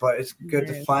get it, but it's good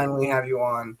to finally have you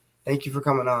on. Thank you for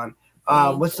coming on.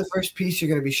 What's the first piece you're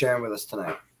going to be sharing with us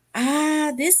tonight?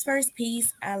 This first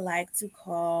piece I like to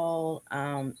call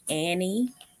Annie,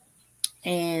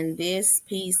 and this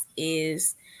piece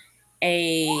is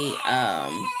a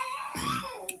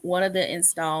one of the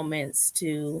installments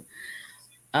to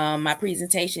my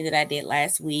presentation that I did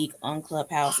last week on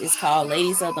Clubhouse. It's called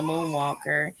Ladies of the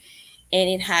Moonwalker, and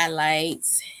it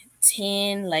highlights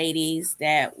 10 ladies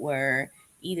that were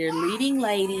either leading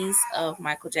ladies of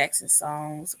Michael Jackson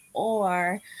songs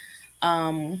or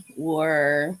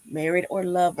were married or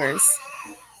lovers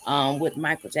with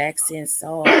Michael Jackson.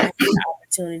 So I had the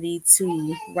opportunity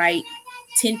to write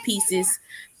 10 pieces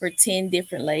for 10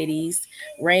 different ladies,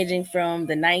 ranging from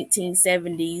the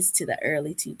 1970s to the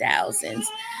early 2000s.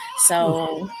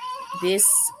 So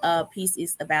this piece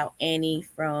is about Annie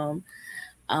from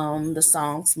the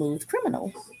song Smooth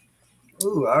Criminal.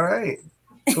 Ooh, all right.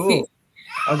 Cool.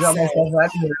 I'll drop myself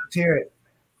back here. Let's hear it.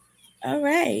 All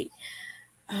right.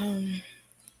 Let me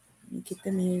get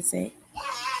the music.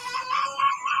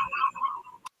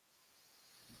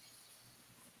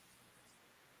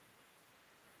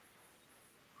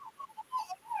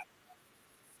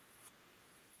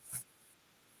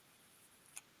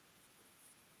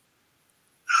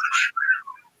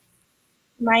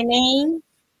 My name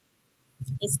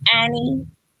is Annie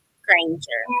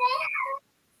Granger.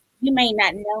 You may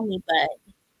not know me, but,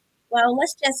 well,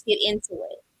 let's just get into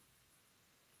it.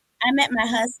 I met my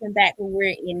husband back when we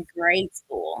were in grade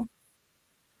school.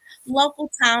 Local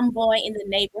tomboy in the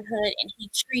neighborhood, and he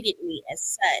treated me as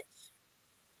such.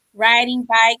 Riding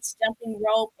bikes, jumping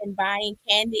rope, and buying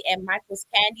candy at Michael's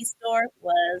candy store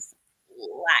was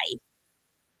life.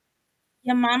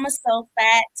 Your mama's so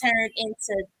fat turned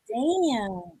into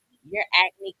damn. Your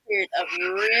acne cleared up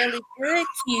really good,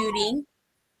 cutie.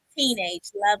 Teenage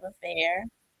love affair.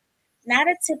 Not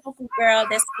a typical girl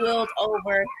that squealed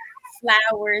over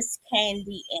flowers,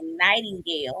 candy, and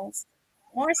nightingales.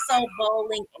 More so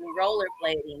bowling and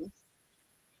rollerblading.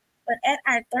 But at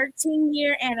our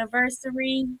 13-year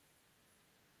anniversary,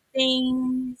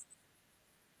 things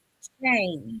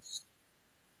changed.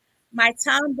 My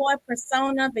tomboy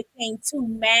persona became too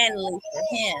manly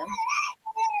for him.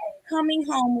 Coming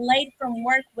home late from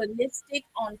work with lipstick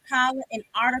on collar and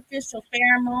artificial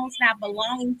pheromones not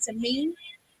belonging to me.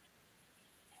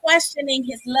 Questioning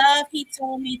his love, he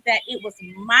told me that it was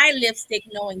my lipstick,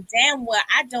 knowing damn well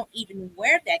I don't even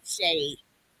wear that shade.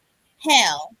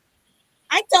 Hell,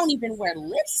 I don't even wear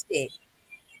lipstick.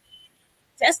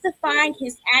 Justifying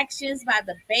his actions by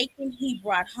the bacon he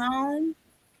brought home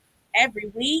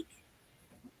every week.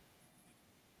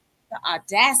 The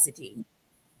audacity.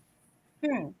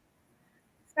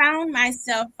 Found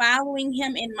myself following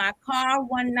him in my car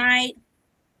one night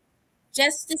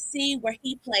just to see where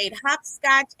he played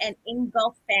hopscotch and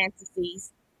engulfed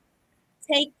fantasies,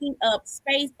 taking up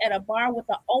space at a bar with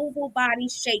an oval body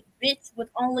shaped bitch with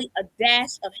only a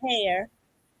dash of hair,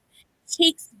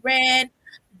 cheeks red,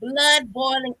 blood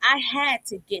boiling. I had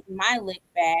to get my lick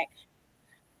back.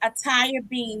 Attire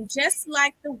being just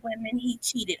like the women he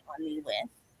cheated on me with,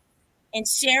 and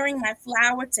sharing my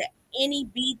flower to any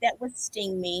bee that would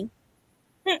sting me.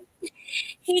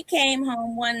 He came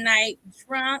home one night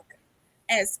drunk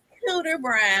as Cooter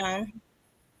Brown,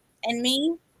 and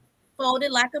me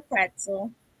folded like a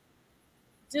pretzel.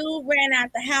 Dude ran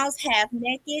out the house half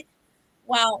naked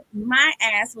while my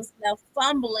ass was left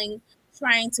fumbling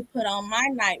trying to put on my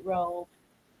night robe.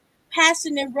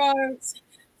 Passionate words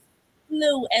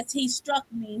flew as he struck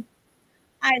me.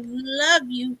 I love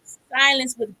you.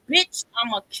 Silence with bitch,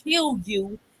 I'ma kill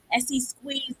you as he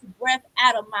squeezed the breath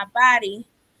out of my body.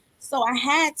 So I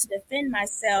had to defend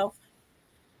myself,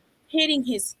 hitting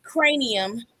his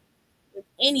cranium with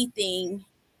anything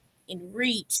in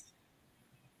reach.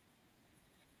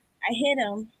 I hit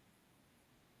him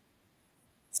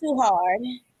too hard.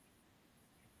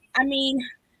 I mean,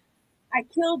 I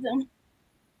killed him,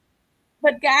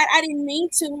 but God, I didn't mean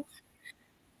to.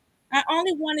 I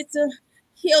only wanted to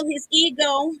kill his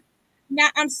ego. Now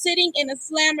I'm sitting in a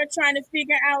slammer trying to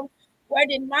figure out where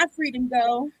did my freedom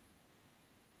go.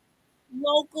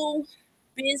 Local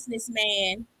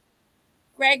businessman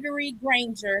Gregory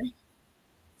Granger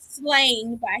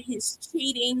slain by his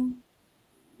cheating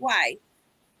wife.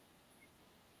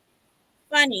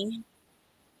 Funny,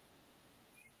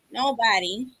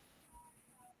 nobody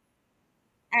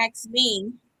asked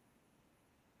me,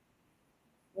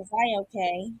 was I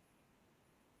okay?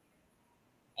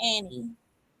 Annie.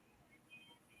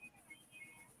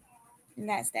 And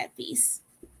that's that piece.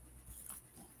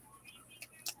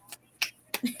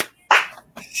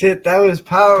 Shit, that was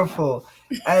powerful.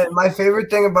 And my favorite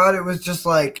thing about it was just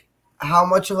like how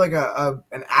much of like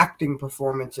an acting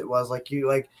performance it was. Like you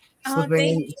like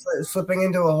slipping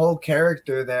into a whole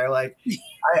character there. Like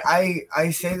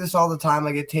I say this all the time.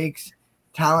 Like it takes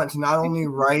talent to not only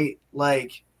write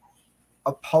like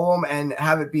a poem and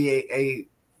have it be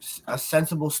a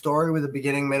sensible story with a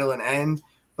beginning, middle, and end,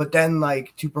 but then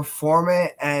like to perform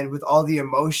it and with all the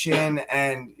emotion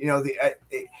and you know the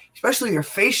especially your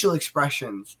facial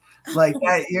expressions like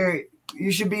that. You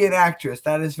should be an actress.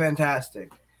 That is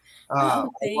fantastic. I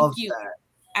love that.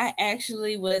 I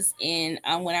actually was in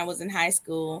when I was in high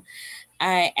school.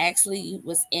 I actually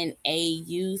was in a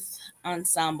youth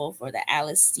ensemble for the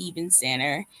Alice Stevens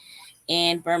Center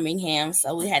in Birmingham.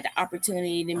 So we had the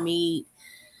opportunity to meet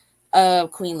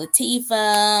Queen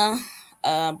Latifah,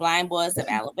 Blind Boys of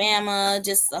Alabama,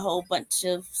 just a whole bunch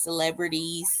of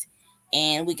celebrities,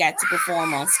 and we got to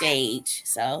perform on stage.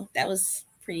 So that was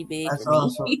pretty big That's for me.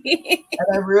 awesome.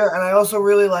 And I also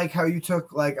really like how you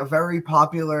took like a very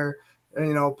popular,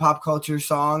 pop culture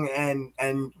song and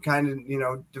kind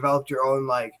of developed your own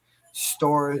like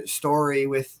story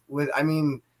with I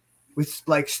mean with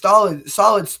like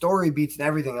solid story beats and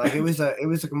everything. Like it was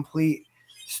a complete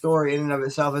story in and of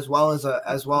itself as well as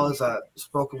a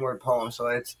spoken word poem. So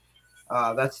it's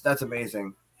that's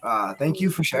amazing. Thank you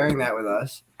for sharing that with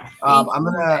us. I'm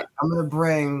gonna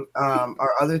bring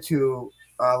our other two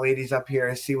ladies up here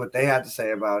and see what they had to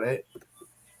say about it.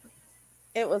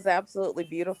 It was absolutely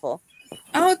beautiful.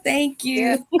 Oh, thank you.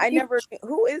 Yeah, I never.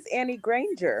 Who is Annie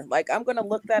Granger? Like, I'm gonna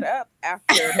look that up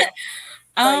after.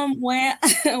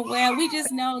 Well, we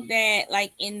just know that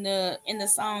like in the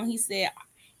song he said,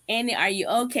 Annie, are you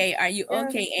okay? Are you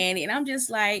okay, Annie? And I'm just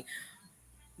like,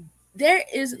 there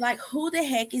is like, who the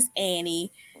heck is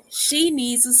Annie? She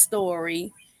needs a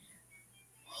story.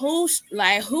 Who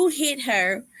hit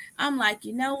her? I'm like,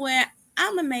 you know what?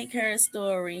 I'm gonna make her a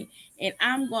story, and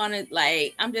I'm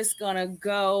just gonna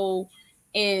go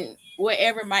in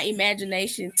wherever my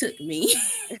imagination took me.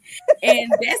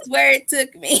 And that's where it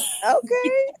took me.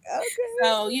 Okay.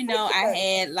 So, I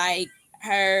had like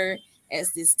her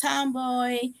as this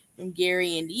tomboy from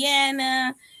Gary,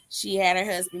 Indiana. She had her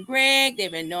husband Greg.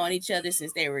 They've been knowing each other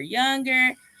since they were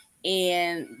younger,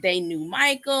 and they knew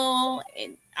Michael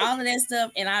and all of that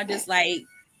stuff. And I just like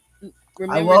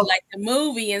remember like the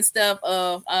movie and stuff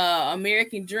of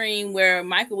American Dream, where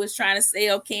Michael was trying to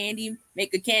sell candy,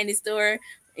 make a candy store, and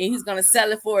he's gonna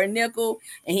sell it for a nickel,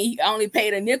 and he only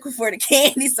paid a nickel for the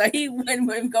candy, so he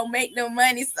wouldn't go make no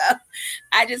money. So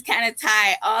I just kind of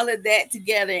tied all of that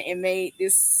together and made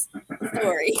this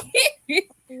story.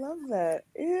 Love that.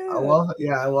 Yeah.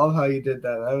 I love how you did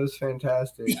that. That was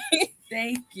fantastic.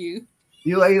 Thank you.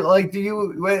 You do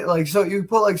you wait like so you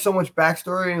put like so much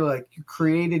backstory, like you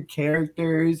created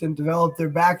characters and developed their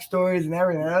backstories and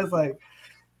everything.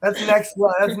 That's next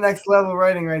level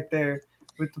writing right there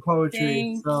with the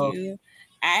poetry. Thank you.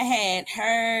 I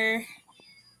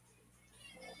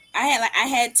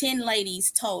had 10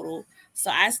 ladies total.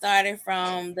 So I started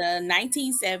from the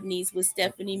 1970s with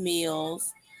Stephanie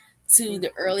Mills to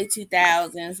the early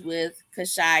 2000s with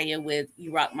Kashaya with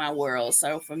You Rock My World.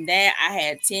 So from that, I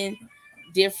had 10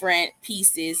 different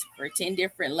pieces for 10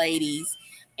 different ladies.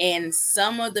 And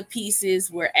some of the pieces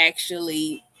were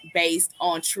actually based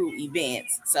on true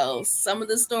events. So some of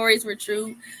the stories were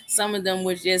true. Some of them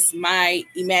were just my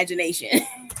imagination.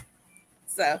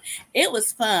 So it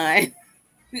was fun.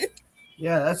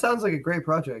 Yeah, that sounds like a great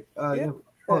project. You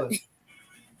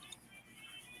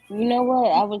know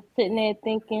what? I was sitting there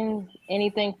thinking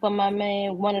anything for my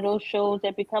man, one of those shows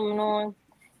that be coming on.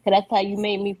 Cause that's how you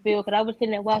made me feel. Cause I was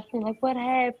sitting there watching, like, what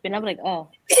happened? I'm like, oh.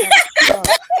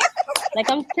 Like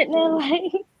I'm sitting there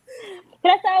like,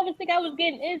 that's how I was thinking I was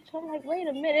getting itched. I'm like, wait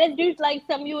a minute. That's just like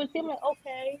something you would see. I'm like,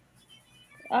 okay.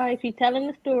 All right, she's telling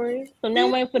the story. So now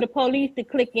I'm waiting for the police to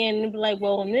click in and be like,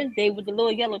 well, on this day with the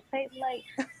little yellow tape, like,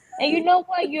 and you know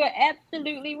what? You're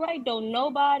absolutely right. Don't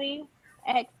nobody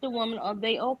ask the woman, are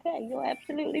they okay? You're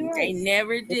absolutely right. They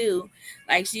never do.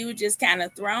 Like she was just kind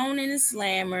of thrown in a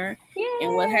slammer. Yeah.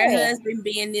 And with her husband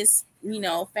being this,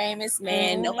 famous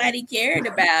man, nobody cared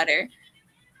about her.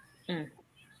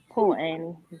 Poor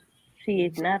Annie. She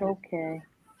is not okay.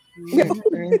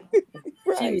 Right.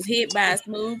 She was hit by a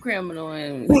smooth criminal.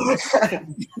 And he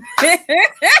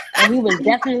was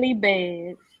definitely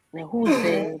bad. Now who's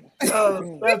bad?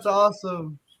 Oh, that's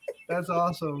awesome. That's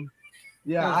awesome.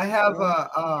 Yeah, I have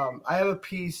a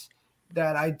piece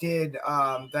that I did.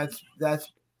 That's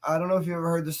I don't know if you ever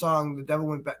heard the song "The Devil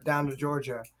Went Down to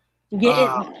Georgia."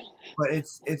 Yeah, but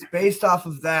it's based off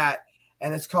of that,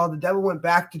 and it's called "The Devil Went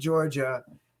Back to Georgia,"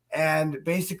 and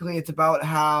basically it's about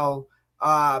how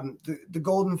the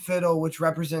golden fiddle, which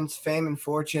represents fame and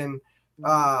fortune,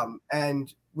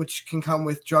 and which can come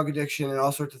with drug addiction and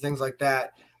all sorts of things like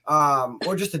that,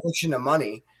 or just addiction to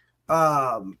money.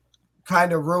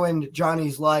 Kind of ruined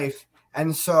Johnny's life,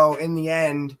 and so in the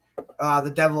end,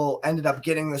 the devil ended up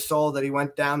getting the soul that he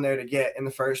went down there to get in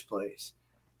the first place.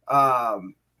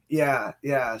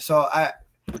 Yeah. So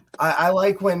I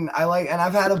like and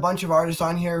I've had a bunch of artists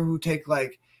on here who take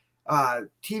like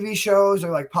TV shows or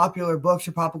like popular books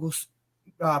or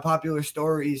popular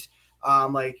stories,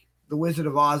 like The Wizard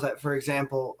of Oz, for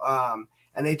example,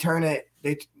 and they turn it.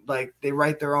 They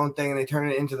write their own thing and they turn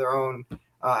it into their own.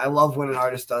 I love when an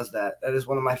artist does that. That is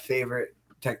one of my favorite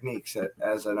techniques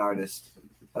as an artist.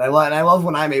 And I love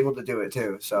when I'm able to do it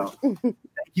too. So thank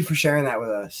you for sharing that with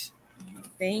us.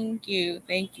 Thank you.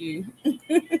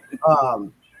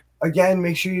 Again,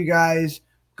 make sure you guys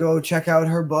go check out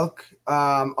her book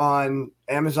on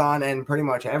Amazon and pretty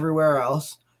much everywhere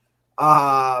else.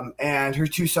 And her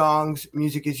 2 songs,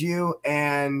 Music Is You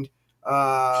and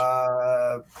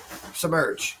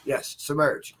Submerge. Yes,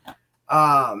 Submerge.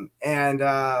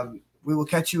 We will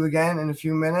catch you again in a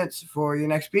few minutes for your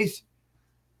next piece.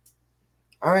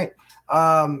 All right.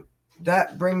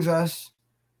 That brings us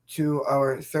to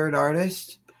our third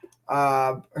artist.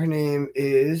 Her name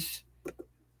is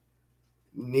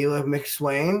Neela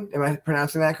McSwain. Am I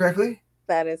pronouncing that correctly?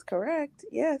 That is correct.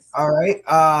 Yes. All right.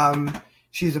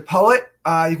 She's a poet.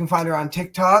 You can find her on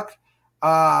TikTok,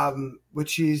 which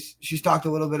she's talked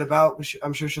a little bit about.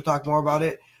 I'm sure she'll talk more about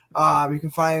it. You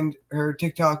can find her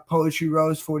TikTok Poetry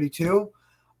Rose 42.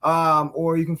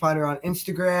 or you can find her on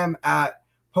Instagram at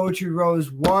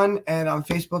PoetryRose1 and on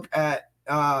Facebook at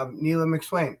Neela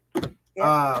McSwain.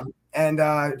 Yep.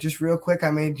 And just real quick,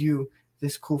 I made you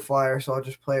this cool flyer, so I'll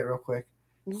just play it real quick.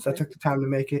 Okay. So I took the time to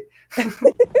make it.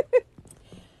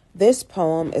 This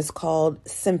poem is called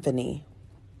Symphony.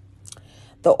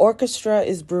 The orchestra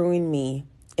is brewing me.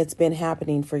 It's been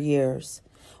happening for years.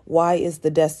 Why is the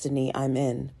destiny I'm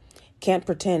in? Can't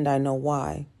pretend I know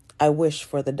why. I wish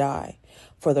for the die,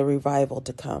 for the revival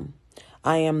to come.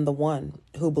 I am the one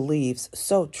who believes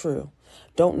so true.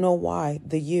 Don't know why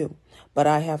the you, but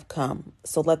I have come.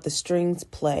 So let the strings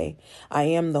play. I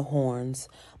am the horns.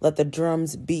 Let the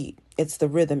drums beat. It's the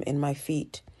rhythm in my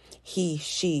feet. He,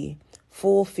 she,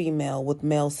 full female with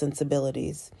male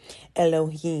sensibilities.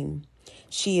 Elohim.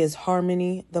 She is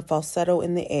harmony, the falsetto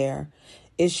in the air.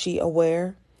 Is she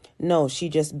aware? No, she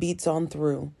just beats on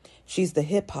through. She's the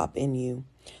hip-hop in you.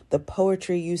 The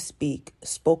poetry you speak,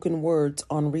 spoken words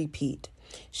on repeat.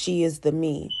 She is the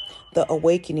me. The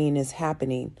awakening is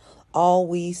happening. All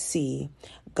we see,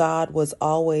 God was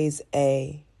always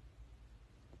a...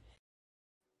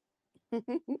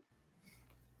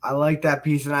 I like that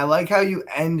piece, and I like how you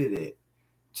ended it,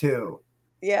 too.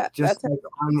 Yeah. Just like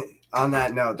on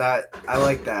that note, that I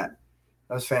like that.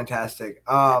 That was fantastic.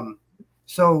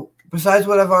 So besides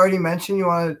what I've already mentioned,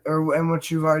 and what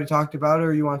you've already talked about,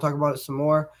 or you want to talk about it some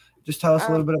more, just tell us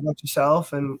a little bit about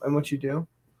yourself and what you do.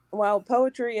 Well,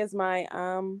 poetry is my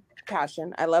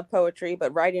passion. I love poetry,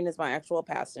 but writing is my actual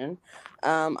passion.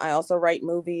 I also write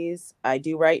movies. I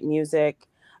do write music.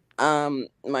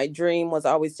 My dream was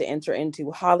always to enter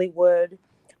into Hollywood.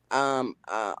 On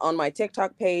my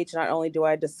TikTok page, not only do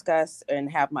I discuss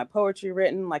and have my poetry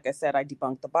written, like I said, I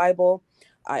debunk the Bible.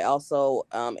 I also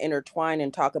intertwine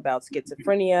and talk about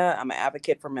schizophrenia. I'm an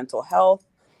advocate for mental health.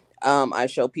 I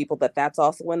show people that that's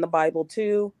also in the Bible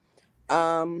too.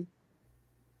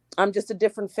 I'm just a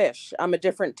different fish. I'm a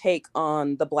different take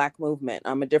on the Black movement.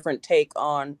 I'm a different take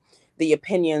on the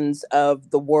opinions of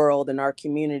the world and our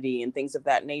community and things of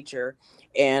that nature.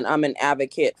 And I'm an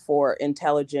advocate for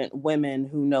intelligent women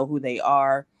who know who they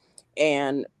are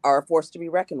and are a force to be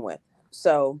reckoned with.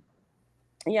 So,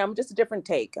 yeah, I'm just a different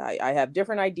take. I have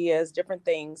different ideas, different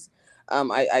things.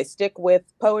 I stick with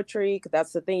poetry because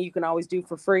that's the thing you can always do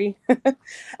for free.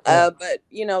 But,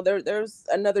 there's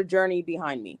another journey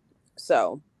behind me.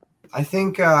 So I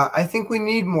think we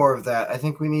need more of that. I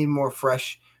think we need more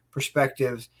fresh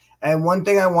perspectives. And one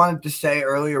thing I wanted to say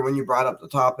earlier when you brought up the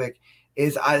topic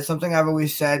is something I've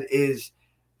always said is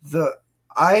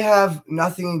I have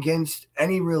nothing against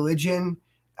any religion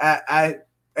and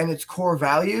its core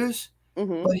values.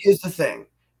 Mm-hmm. But here's the thing.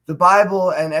 The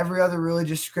Bible and every other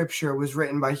religious scripture was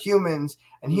written by humans,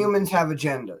 and humans have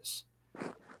agendas.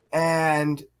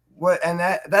 And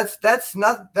that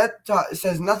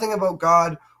says nothing about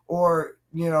God or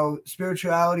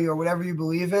spirituality or whatever you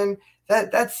believe in.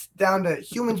 That's down to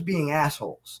humans being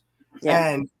assholes.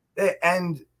 Yeah.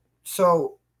 And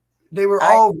so they were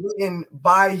all written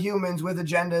by humans with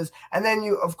agendas. And then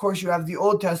you have the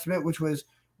Old Testament, which was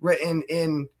written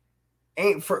in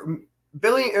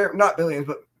not billions,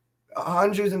 but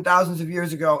hundreds and thousands of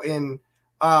years ago in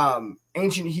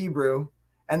ancient Hebrew,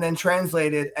 and then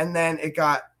translated, and then it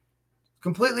got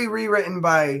completely rewritten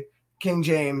by King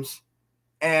James,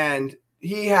 and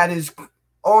he had his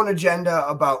own agenda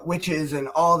about witches and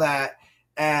all that.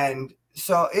 And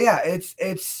so it's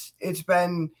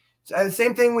been the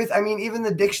same thing with, even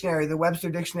the dictionary, the Webster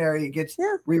dictionary gets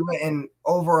rewritten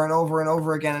over and over and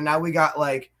over again, and now we got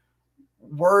like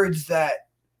words that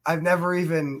I've never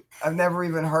even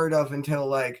heard of until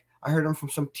like I heard them from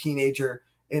some teenager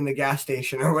in the gas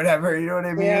station or whatever, you know what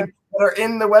I mean? Yeah. That are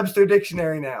in the Webster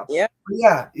dictionary now. Yeah.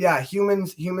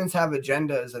 Humans have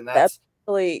agendas, and that's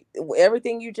really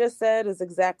everything you just said is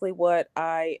exactly what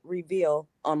I reveal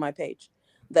on my page.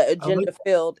 The agenda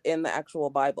filled in the actual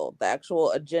Bible, the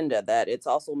actual agenda, that it's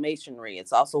also masonry,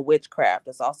 it's also witchcraft,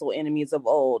 it's also enemies of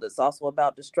old, it's also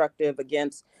about destructive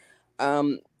against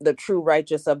the true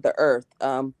righteous of the earth.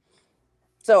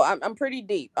 So I'm pretty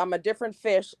deep. I'm a different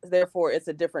fish, therefore it's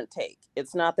a different take.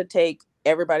 It's not the take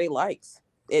everybody likes.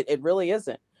 It really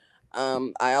isn't.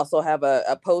 I also have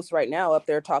a post right now up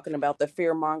there talking about the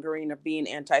fear mongering of being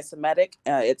anti-Semitic.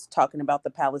 It's talking about the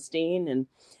Palestine and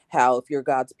how if you're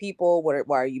God's people,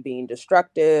 why are you being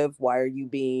destructive? Why are you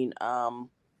being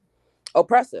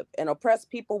oppressive? And oppressed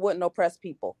people wouldn't oppress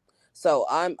people. So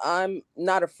I'm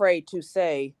not afraid to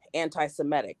say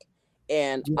anti-Semitic.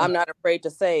 And I'm not afraid to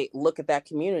say, look at that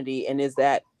community, and is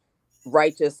that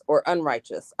righteous or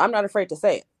unrighteous? I'm not afraid to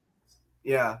say it.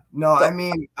 Yeah. No,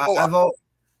 so,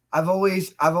 I've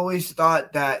always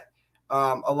thought that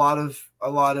a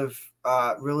lot of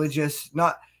religious,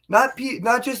 not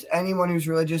just anyone who's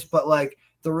religious, but like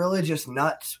the religious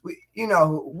nuts.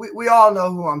 We all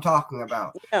know who I'm talking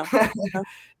about. Yeah.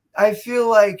 I feel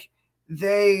like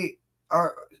they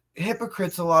are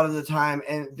hypocrites a lot of the time,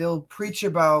 and they'll preach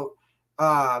about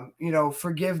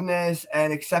forgiveness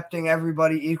and accepting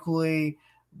everybody equally,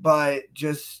 but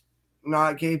just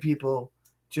not gay people,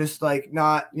 just like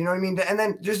not, you know what I mean? And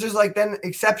then there's just like then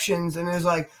exceptions, and there's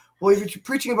like, well, if you're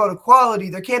preaching about equality,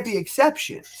 there can't be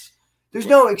exceptions. There's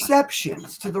no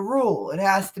exceptions to the rule. It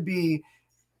has to be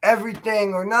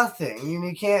everything or nothing.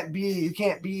 You can't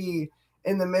be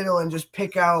in the middle and just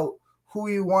pick out who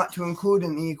you want to include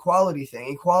in the equality thing.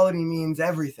 Equality means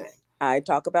everything. I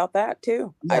talk about that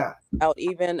too. Yeah.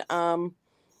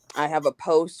 I have a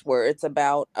post where it's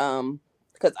about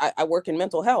because I work in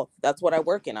mental health. That's what I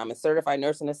work in. I'm a certified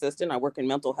nursing assistant. I work in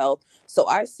mental health. So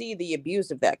I see the abuse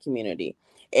of that community.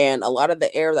 And a lot of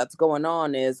the air that's going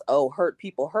on is, oh, hurt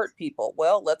people hurt people.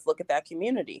 Well, let's look at that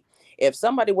community. If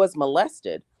somebody was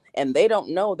molested and they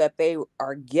don't know that they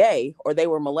are gay, or they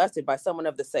were molested by someone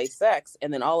of the same sex,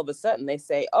 and then all of a sudden they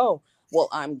say, oh, well,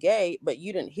 I'm gay, but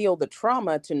you didn't heal the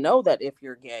trauma to know that if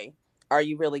you're gay, are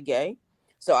you really gay?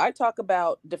 So I talk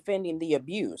about defending the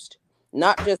abused,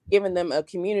 not just giving them a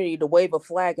community to wave a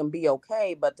flag and be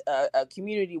okay, but a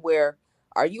community where,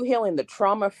 are you healing the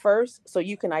trauma first so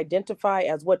you can identify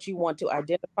as what you want to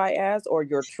identify as, or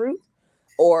your truth?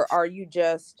 Or are you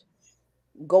just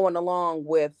going along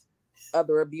with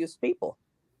other abused people?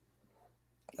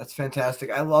 That's fantastic.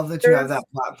 I love that you have that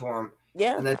platform.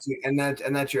 Yeah. And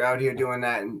that you're out here doing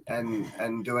that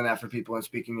and doing that for people and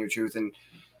speaking your truth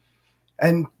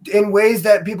and in ways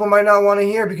that people might not want to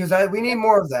hear, because we need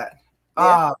more of that.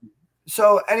 Yeah.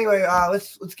 So anyway,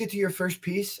 let's get to your first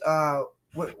piece.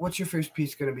 What's your first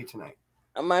piece going to be tonight?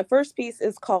 My first piece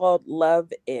is called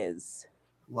Love Is.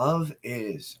 Love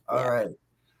Is. All right.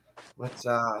 Let's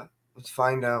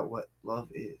find out what love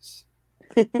is.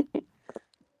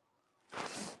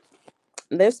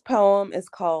 This poem is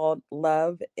called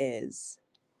Love Is.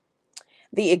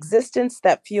 The existence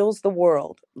that fuels the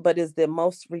world, but is the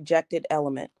most rejected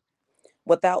element.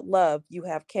 Without love, you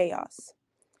have chaos.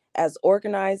 As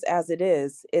organized as it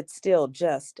is, it's still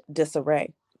just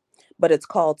disarray. But it's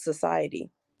called society.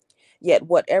 Yet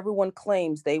what everyone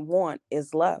claims they want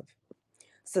is love.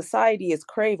 Society is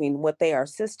craving what they are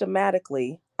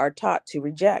taught to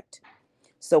reject.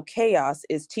 So chaos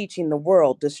is teaching the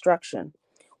world destruction,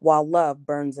 while love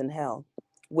burns in hell,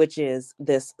 which is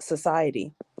this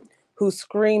society, who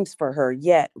screams for her,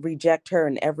 yet reject her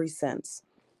in every sense.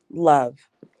 Love,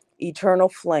 eternal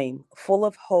flame, full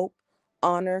of hope,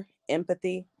 honor,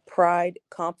 empathy, pride,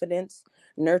 confidence,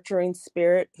 nurturing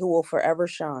spirit who will forever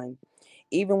shine.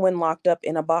 Even when locked up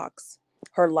in a box,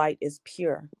 her light is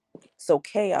pure. So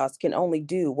chaos can only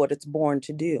do what it's born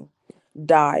to do,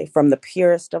 die from the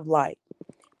purest of light.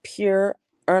 Pure,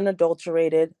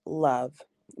 unadulterated love,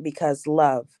 because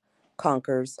love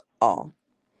conquers all.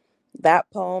 That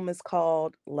poem is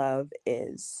called Love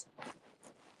Is.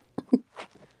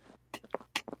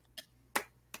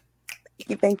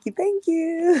 Thank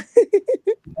you.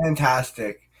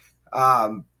 Fantastic.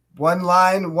 One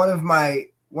line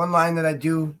that I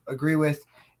do agree with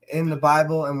in the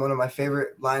Bible, and one of my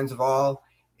favorite lines of all,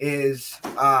 is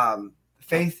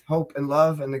faith, hope, and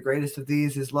love, and the greatest of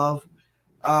these is love.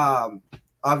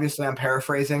 Obviously I'm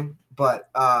paraphrasing, but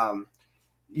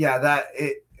yeah, that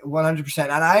it 100%.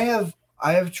 And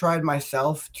I have tried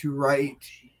myself to write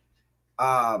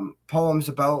poems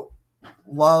about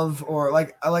love, or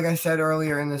like I said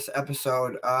earlier in this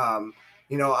episode,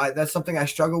 that's something I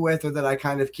struggle with, or that I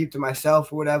kind of keep to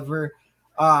myself or whatever.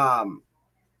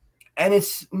 And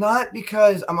it's not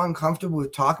because I'm uncomfortable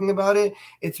with talking about it.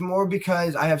 It's more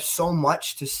because I have so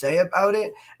much to say about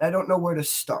it, and I don't know where to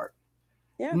start.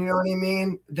 Yeah. You know what I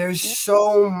mean? There's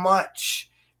so much,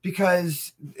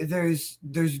 because there's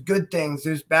good things,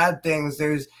 there's bad things,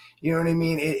 there's, you know what I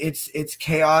mean? It's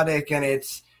chaotic, and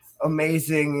it's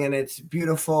amazing, and it's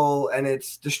beautiful, and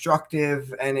it's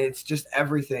destructive, and it's just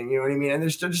everything, you know what I mean? And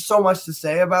there's just so much to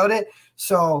say about it.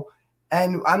 So,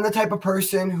 and I'm the type of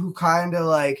person who kind of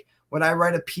like, when I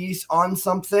write a piece on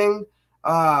something,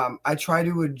 I try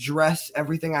to address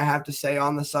everything I have to say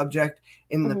on the subject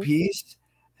in the piece.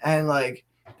 And like,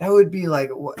 that would be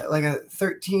like a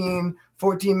 13,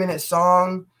 14-minute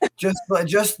song, just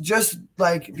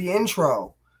like the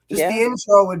intro. The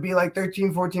intro would be like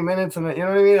 13, 14 minutes, and you know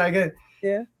what I mean? I get,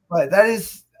 but that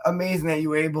is amazing that you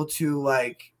were able to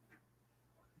like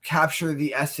capture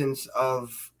the essence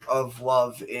of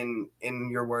love in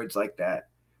your words like that.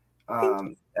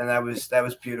 And that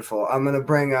was beautiful. I'm gonna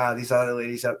bring these other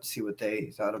ladies up to see what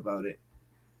they thought about it.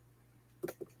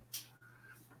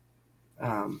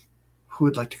 Who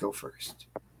would like to go first?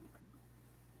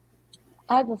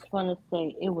 I just want to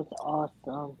say it was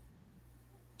awesome.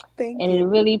 Thank And you. it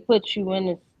really puts you in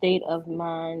a state of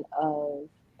mind of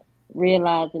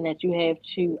realizing that you have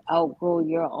to outgrow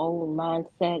your own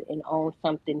mindset and own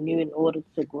something new in order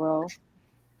to grow.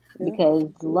 Yeah. Because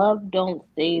love don't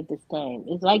stay the same.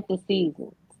 It's like the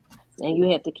seasons. And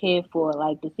you have to care for it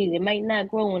like the season. It might not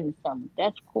grow in the summer.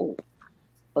 That's cool.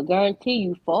 But guarantee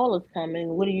you fall is coming.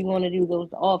 What are you going to do those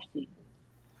off seasons?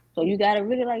 So you gotta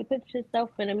really like put yourself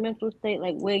in a mental state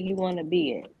like where you want to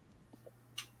be at.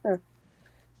 Sure.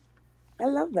 I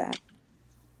love that.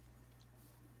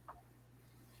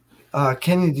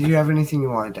 Kenny, do you have anything you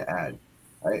wanted to add?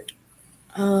 Right.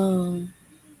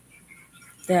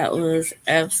 That was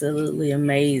absolutely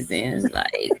amazing.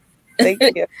 Like, Thank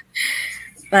you.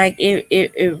 like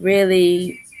it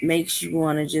really makes you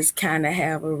want to just kind of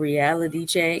have a reality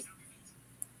check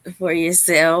for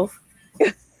yourself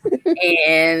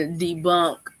and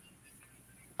debunk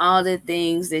all the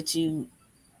things that you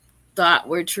thought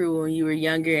were true when you were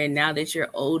younger, and now that you're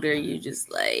older, you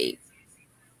just like,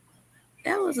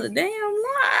 that was a damn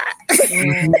lie.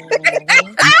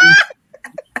 Mm-hmm.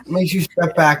 Makes you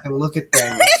step back and look at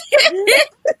things.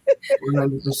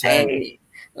 100%. Hey,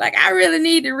 like I really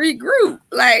need to regroup.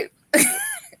 Like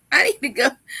I need to go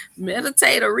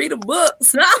meditate or read a book.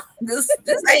 No, this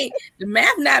ain't the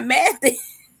math, not math.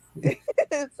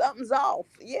 Something's off.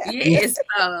 Yeah. Yes,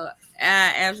 I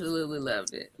absolutely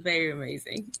loved it. Very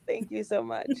amazing. Thank you so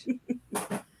much.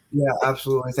 Yeah,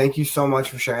 absolutely. Thank you so much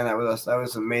for sharing that with us. That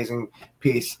was an amazing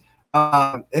piece.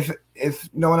 If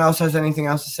no one else has anything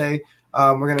else to say,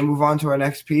 we're gonna move on to our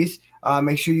next piece.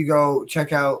 Make sure you go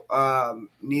check out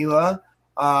Neela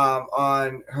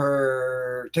on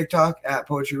her TikTok at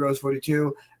Poetry Rose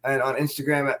 42 and on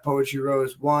Instagram at Poetry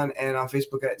Rose 1 and on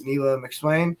Facebook at Neela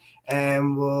McSwain.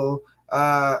 And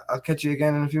I'll catch you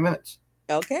again in a few minutes.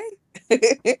 Okay.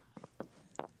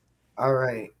 All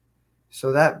right.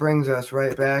 So that brings us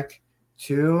right back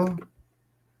to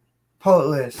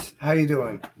Poetless. How you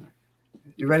doing?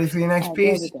 You ready for your next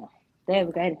piece? There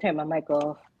we go. I had to turn my mic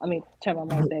off. Turn my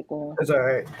mic back on. That's all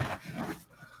right.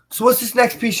 So what's this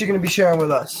next piece you're going to be sharing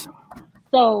with us?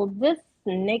 So this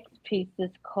next piece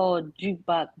is called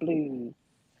Jukebox Blues.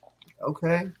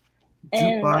 Okay.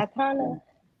 And I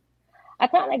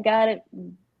kind of got it,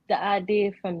 the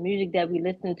idea from music that we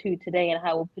listen to today and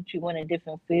how it will put you in a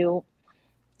different field.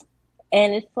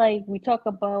 And it's like we talk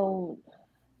about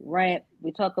rap,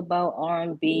 we talk about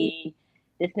R&B,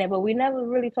 this and that, but we never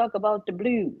really talk about the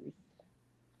blues.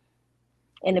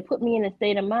 And it put me in a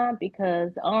state of mind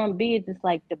because R&B is just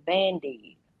like the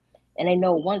Band-Aid. And they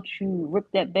know once you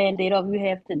rip that Band-Aid off, you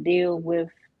have to deal with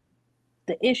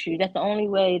the issue. That's the only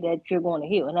way that you're going to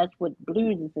heal. And that's what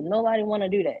blues is. And nobody want to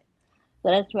do that. So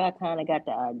that's where I kind of got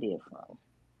the idea from.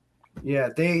 Yeah,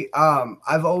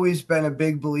 I've always been a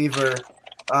big believer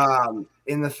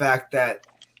in the fact that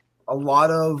a lot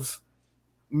of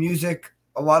music,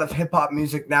 a lot of hip hop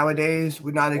music nowadays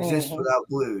would not exist without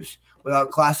blues,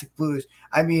 without classic blues.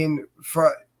 I mean,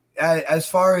 as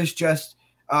far as just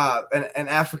an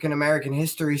African American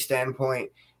history standpoint,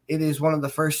 it is one of the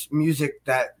first music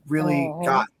that really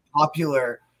got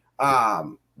popular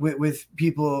with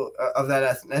people of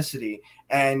that ethnicity.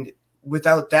 And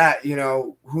without that,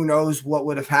 who knows what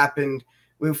would have happened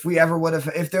if we ever would have,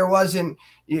 if there wasn't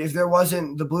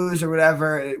the blues or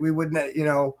whatever, we wouldn't,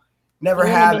 never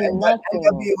have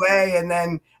NWA. And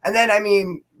then, I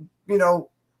mean,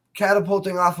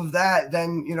 catapulting off of that,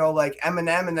 then, like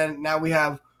Eminem. And then now we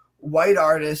have white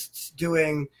artists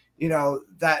doing,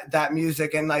 that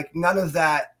music. And like, none of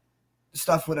that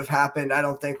stuff would have happened, I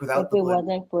don't think, without the blues. If it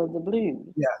wasn't for the blues.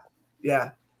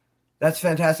 Yeah. That's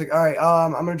fantastic. All right.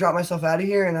 I'm going to drop myself out of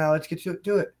here and let's get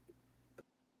to it.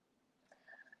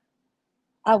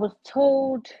 I was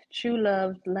told true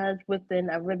love lies within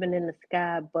a ribbon in the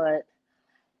sky, but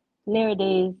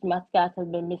nowadays my skies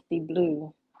have been misty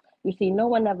blue. You see, no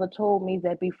one ever told me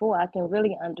that before I can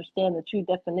really understand the true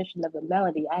definition of a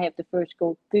melody, I have to first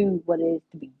go through what it is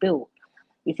to be built.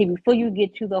 You see, before you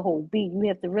get to the whole beat, you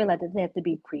have to realize it has to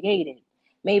be created.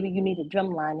 Maybe you need a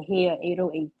drum line here,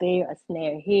 808 there, a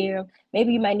snare here.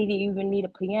 Maybe you might even need a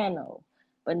piano.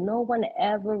 But no one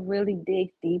ever really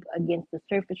digs deep against the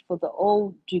surface for the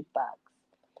old jukebox.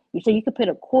 You say you could put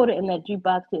a quarter in that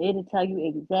jukebox and it'll tell you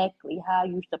exactly how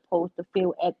you're supposed to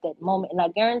feel at that moment. And I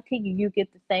guarantee you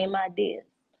get the same ideas.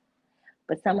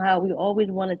 But somehow we always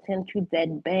want to tend to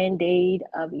that band-aid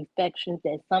of affections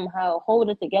that somehow hold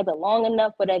us together long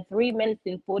enough for that 3 minutes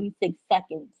and 46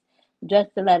 seconds just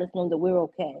to let us know that we're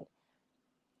okay.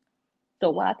 So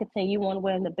why continue on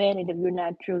wearing the band-aid if you're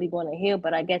not truly going to heal?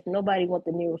 But I guess nobody wants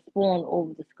the Neosporin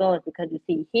over the scars, because you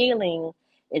see, healing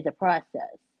is a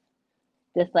process,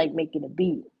 just like making a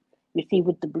beat. You see,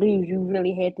 with the blues, you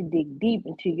really had to dig deep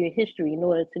into your history in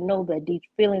order to know that these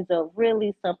feelings are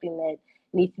really something that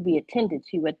needs to be attended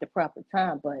to at the proper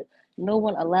time. But no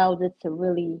one allows it to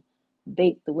really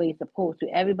bake the way it's supposed to.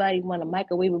 Everybody want a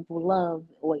microwavable love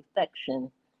or affection.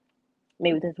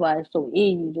 Maybe that's why it's so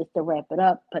easy just to wrap it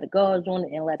up, put a gauze on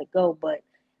it, and let it go. But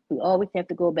we always have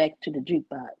to go back to the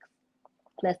jukebox.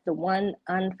 That's the one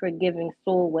unforgiving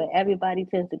soul where everybody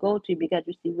tends to go to, because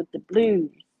you see, with the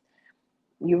blues,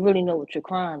 you really know what you're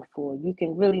crying for. You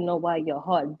can really know why your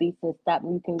heart beats and stops.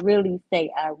 You can really say,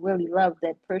 I really love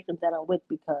that person that I'm with,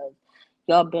 because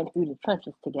y'all been through the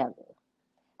trenches together.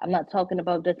 I'm not talking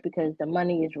about just because the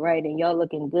money is right and y'all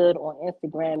looking good on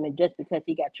Instagram and just because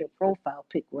he got your profile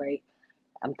pic right.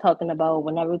 I'm talking about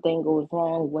when everything goes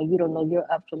wrong, when you don't know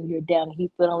you're up from you're down, he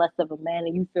feeling less of a man,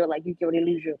 and you feel like you can already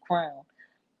lose your crown.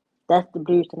 That's the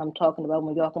blues that I'm talking about,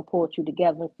 when y'all can pull two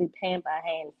together and sit hand by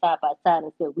hand, side by side,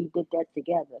 and say, we did that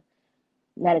together.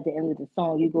 Not at the end of the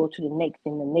song, you go to the next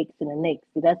and the next and the next.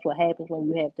 See, that's what happens when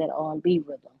you have that R&B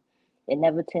rhythm. It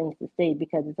never tends to stay,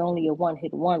 because it's only a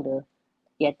one-hit wonder.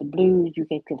 Yet the blues, you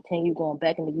can continue going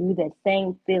back and you that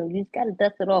same feeling. You just got to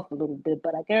dust it off a little bit,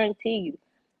 but I guarantee you,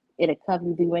 it'll cover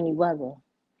you through any weather.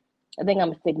 I think I'm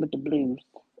going to stick with the blues.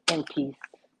 In peace.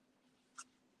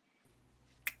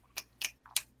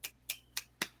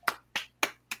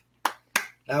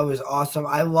 That was awesome.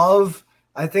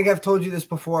 I think I've told you this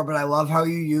before, but I love how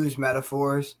you use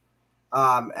metaphors,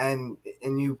 and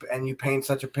you paint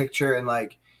such a picture and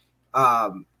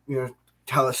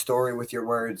tell a story with your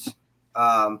words.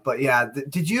 But yeah,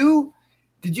 did you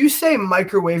say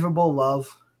microwavable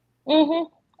love?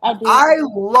 I did. I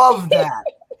love that.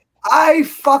 I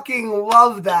fucking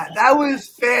love that. That was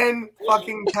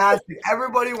fan-fucking-tastic.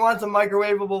 Everybody wants a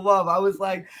microwavable love. I was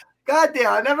like, God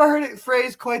damn, I never heard it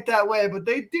phrased quite that way, but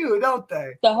they do, don't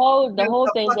they? The whole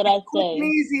thing that I quick say. and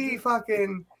easy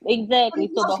fucking.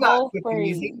 Exactly. So the whole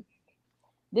phrase. Easy.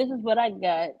 This is what I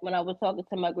got when I was talking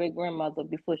to my great grandmother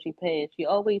before she passed. She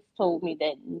always told me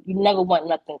that you never want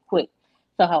nothing quick.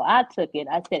 So how I took it,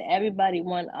 I said everybody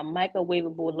want a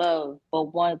microwavable love,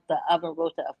 but want the oven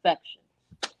roasted affection.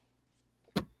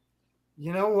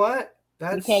 You know what?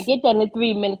 You can't get that in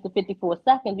 3 minutes and 54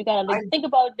 seconds. You gotta think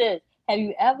about this. Have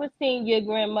you ever seen your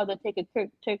grandmother take a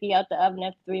turkey out the oven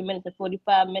after 3 minutes and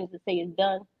 45 minutes and say it's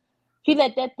done? She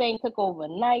let that thing cook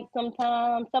overnight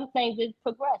sometimes. Some things just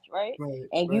progress, right?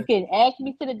 And you can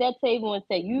actually sit at that table and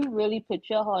say, you really put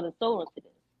your heart and soul into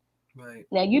this. Right.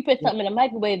 Now, you put something in the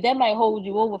microwave, that might hold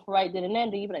you over for right then and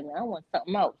then. You be like, I want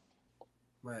something else.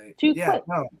 Right. Too quick.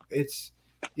 No, it's,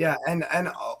 and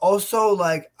also,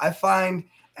 like, I find,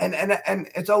 and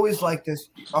it's always like this,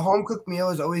 a home cooked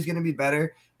meal is always going to be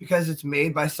better because it's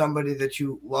made by somebody that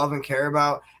you love and care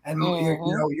about, and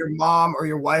your mom or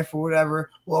your wife or whatever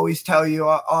will always tell you,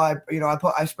 I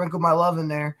sprinkle my love in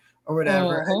there or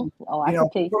whatever. And,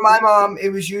 for my mom, it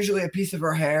was usually a piece of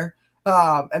her hair,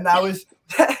 and that was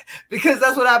because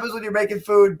that's what happens when you're making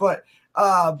food. But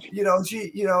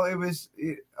it was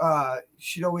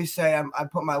she'd always say, I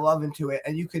put my love into it,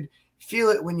 and you could feel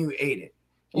it when you ate it.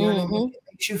 You know what I mean? It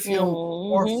makes you feel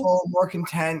more full, more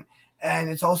content.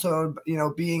 And it's also,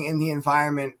 being in the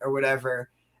environment or whatever.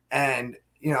 And,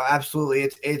 absolutely.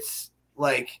 It's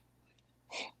like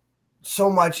so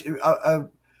much a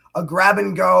grab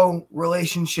and go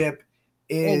relationship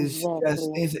is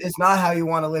it's not how you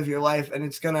want to live your life. And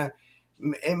it's going to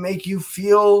make you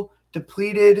feel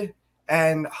depleted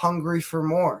and hungry for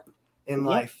more in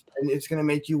life. And it's going to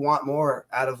make you want more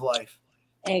out of life.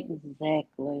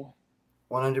 Exactly.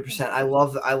 100%. I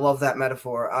love that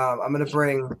metaphor. I'm going to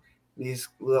bring these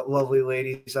lovely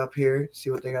ladies up here,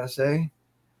 see what they got to say.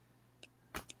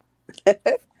 I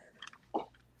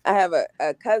have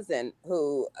a cousin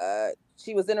who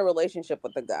she was in a relationship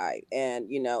with a guy, and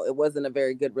it wasn't a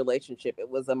very good relationship. It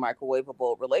was a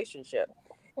microwavable relationship.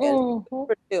 And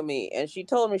to me, and she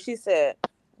told me, she said,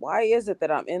 why is it that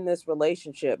I'm in this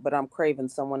relationship but I'm craving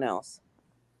someone else?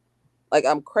 Like,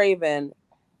 I'm craving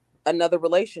another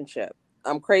relationship.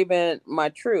 I'm craving my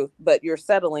truth, but you're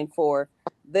settling for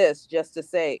this just to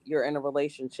say you're in a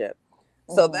relationship.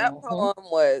 So that poem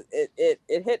was, it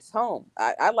hits home.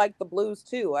 I like the blues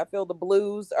too. I feel the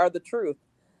blues are the truth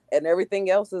and everything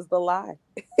else is the lie.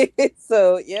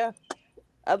 So yeah,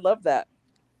 I love that.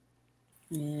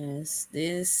 Yes,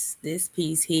 this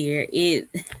piece here, it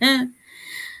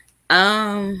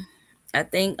I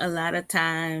think a lot of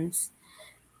times,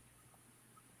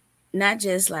 not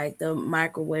just like the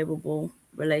microwavable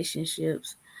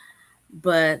relationships,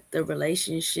 but the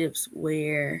relationships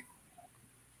where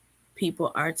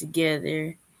people are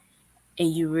together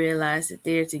and you realize that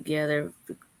they're together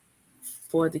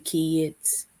for the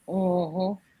kids.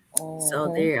 So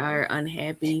they are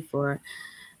unhappy for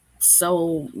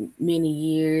so many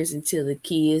years until the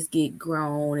kids get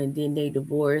grown, and then they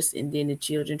divorce, and then the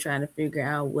children trying to figure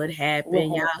out what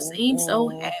happened. Y'all seem so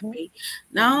happy.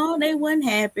 No, they wasn't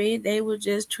happy. They were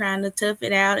just trying to tough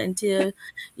it out until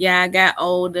y'all got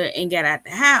older and got out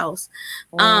the house.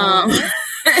 And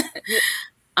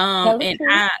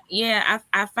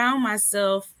I found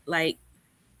myself like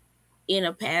in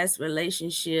a past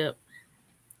relationship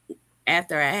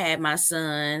after I had my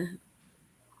son.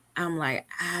 I'm like,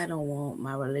 I don't want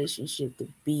my relationship to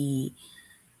be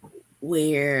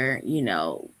where,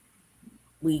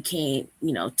 we can't,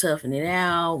 toughen it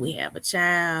out. We have a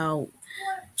child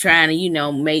trying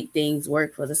to, make things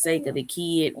work for the sake of the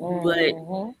kid. But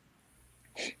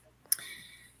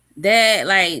that,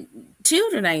 like,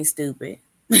 children ain't stupid.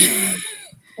 They're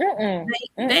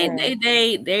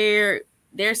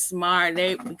smart.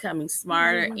 They're becoming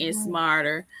smarter and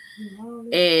smarter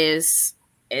as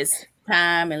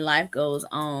time and life goes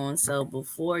on. So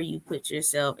before you put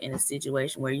yourself in a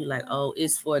situation where you're like, oh,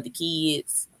 it's for the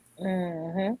kids,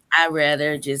 I'd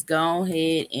rather just go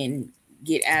ahead and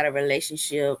get out of a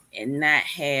relationship and not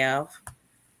have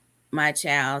my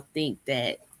child think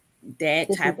that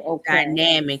type of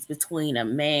dynamics between a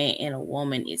man and a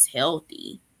woman is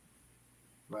healthy.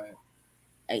 Right.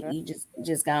 You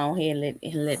just go ahead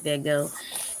and let that go.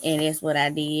 And that's what I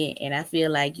did. And I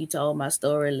feel like you told my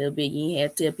story a little bit. You didn't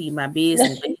have to tell people my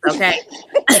business, but it's okay.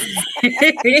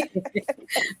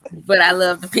 But I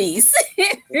love the piece.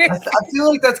 I feel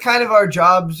like that's kind of our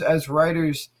jobs as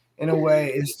writers in a way,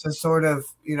 is to sort of,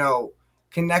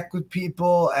 connect with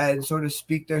people and sort of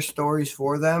speak their stories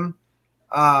for them.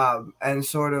 And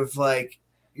sort of like,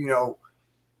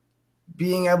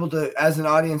 being able to, as an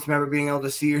audience member, being able to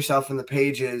see yourself in the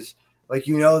pages, like,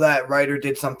 that writer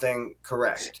did something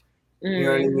correct. You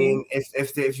know what I mean?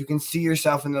 If you can see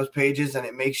yourself in those pages and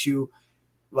it makes you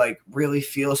like really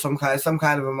feel some kind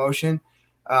of emotion,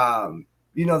 the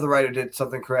writer did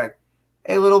something correct.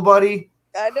 Hey, little buddy.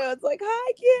 I know, it's like,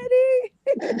 hi, kitty.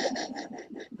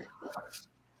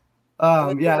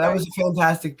 Yeah, that was a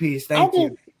fantastic piece. Thank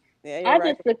you. Yeah, I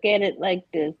just look at it like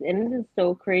this, and this is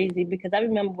so crazy because I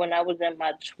remember when I was in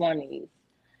my 20s,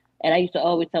 and I used to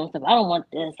always tell myself, I don't want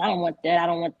this, I don't want that, I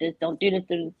don't want this, don't do this,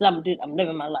 I'm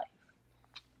living my life.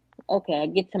 Okay, I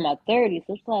get to my 30s,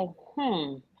 it's like,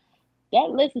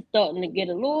 that list is starting to get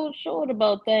a little short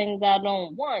about things I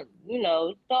don't want,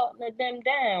 starting to dim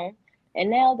down.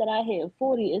 And now that I hit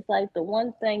 40, it's like the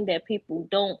one thing that people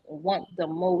don't want the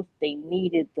most, they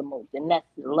need it the most, and that's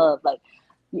love. Like,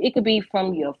 it could be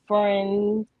from your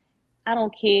friend, I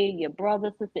don't care, your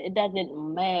brother, sister, it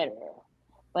doesn't matter.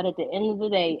 But at the end of the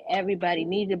day, everybody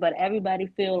needs it. But everybody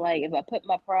feel like if I put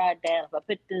my pride down, if I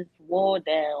put this wall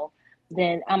down,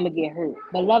 then I'm gonna get hurt.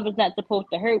 But love is not supposed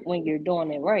to hurt when you're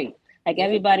doing it right. Like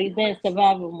everybody's in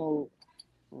survival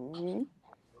mode.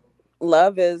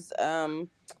 Love is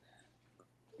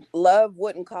love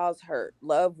wouldn't cause hurt.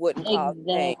 Love wouldn't cause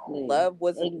pain. Love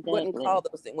wouldn't call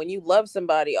those things. When you love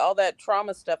somebody, all that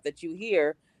trauma stuff that you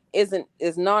hear is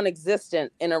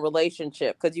non-existent in a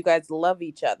relationship because you guys love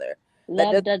each other.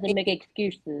 Love doesn't make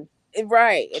excuses.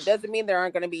 Right. It doesn't mean there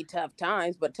aren't going to be tough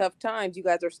times, but tough times, you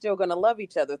guys are still going to love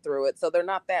each other through it. So they're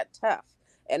not that tough.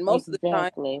 And most of the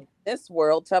time in this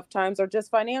world, tough times are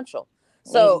just financial.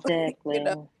 So, when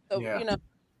those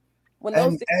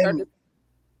things are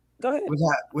go ahead.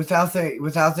 With how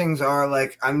things are,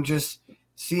 like, I'm just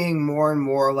seeing more and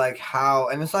more like how,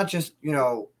 and it's not just,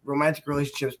 romantic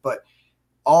relationships, but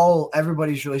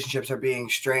everybody's relationships are being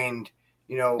strained,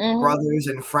 brothers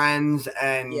and friends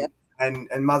and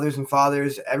mothers and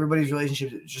fathers, everybody's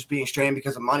relationship is just being strained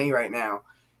because of money right now,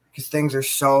 because things are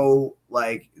so,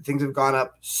 like, things have gone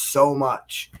up so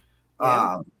much.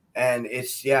 And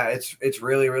it's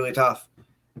really, really tough.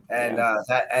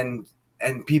 And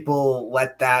and people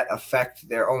let that affect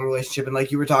their own relationship. And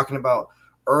like you were talking about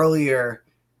earlier,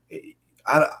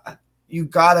 you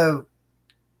gotta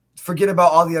forget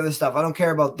about all the other stuff. I don't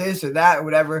care about this or that or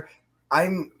whatever. I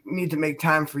need to make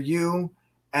time for you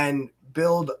and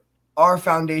build our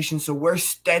foundation so we're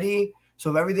steady. So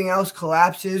if everything else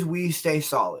collapses, we stay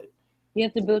solid. You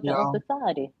have to build your own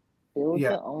society. Build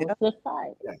Yeah. your own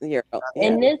society. Yeah.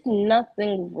 And there's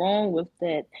nothing wrong with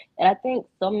that. And I think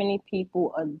so many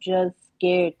people are just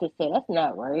scared to say that's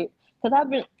not right. Because I've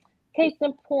been, case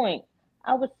in point,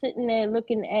 I was sitting there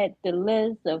looking at the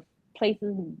list of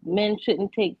places men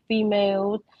shouldn't take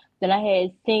females. Then I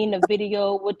had seen a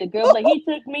video with the girl like he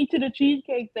took me to the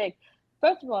Cheesecake Factory.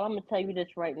 First of all, I'm gonna tell you this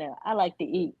right now. I like to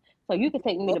eat. So you can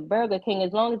take me to Burger King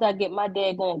as long as I get my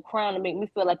daggone crown to make me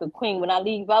feel like a queen when I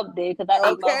leave out there because I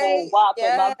ate my whole Whopper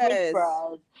and my French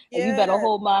fries. And you better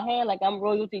hold my hand like I'm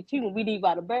royalty too when we leave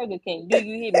out of Burger King. Do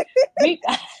you hear me?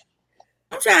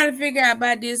 I'm trying to figure out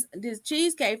about this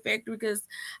Cheesecake Factory because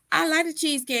I like the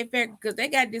Cheesecake Factory because they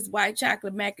got this white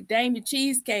chocolate macadamia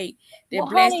cheesecake that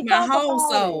blessed honey, my whole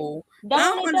soul. I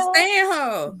don't understand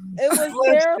her. It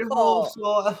was terrible.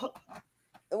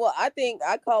 Well, I think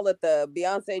I call it the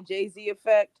Beyonce Jay-Z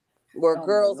effect, where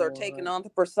girls are taking on the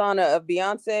persona of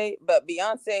Beyonce, but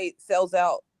Beyonce sells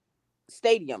out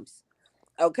stadiums.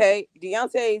 Okay,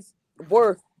 Beyonce's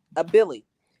worth a billy.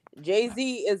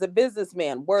 Jay-Z is a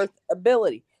businessman worth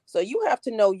ability. So you have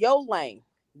to know your lane,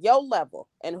 your level,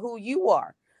 and who you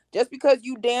are. Just because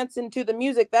you dance into the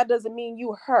music, that doesn't mean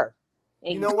you her.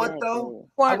 You know what though?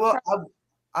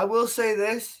 I will say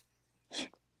this: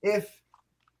 if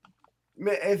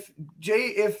Beyonce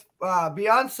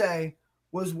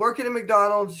was working at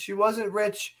McDonald's, she wasn't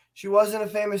rich, she wasn't a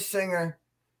famous singer,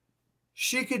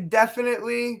 she could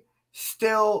definitely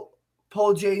still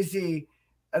pull Jay-Z,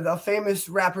 a famous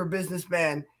rapper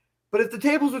businessman. But if the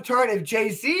tables were turned, if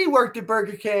Jay-Z worked at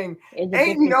Burger King,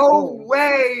 ain't no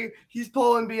way he's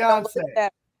pulling Beyonce.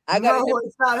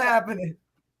 It's not happening.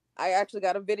 I actually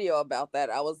got a video about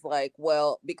that. I was like,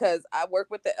 well, because I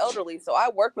work with the elderly, so I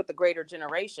work with the greater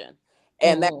generation.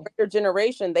 And that greater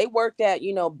generation, they worked at,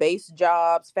 base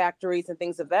jobs, factories, and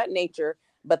things of that nature.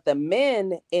 But the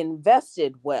men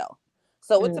invested well.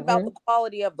 So it's about the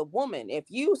quality of the woman. If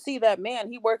you see that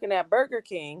man, he working at Burger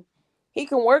King, he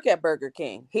can work at Burger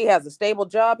King. He has a stable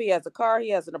job. He has a car. He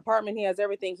has an apartment. He has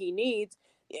everything he needs.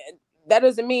 That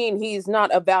doesn't mean he's not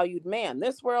a valued man.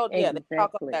 This world, they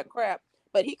talk all that crap,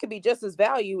 but he could be just as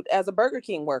valued as a Burger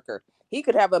King worker. He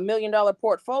could have $1 million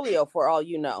portfolio for all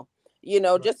you know.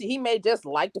 Just he may just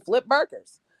like to flip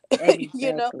burgers.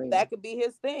 That could be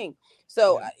his thing.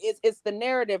 So it's the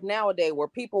narrative nowadays where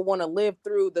people want to live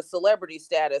through the celebrity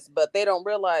status, but they don't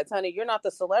realize, honey, you're not the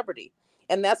celebrity.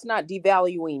 And that's not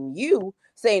devaluing you,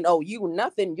 saying, oh, you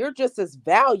nothing. You're just as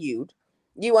valued.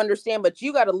 You understand? But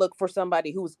you got to look for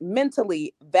somebody who's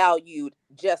mentally valued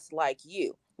just like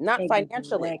you, not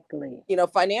financially.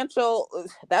 Financial,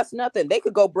 that's nothing. They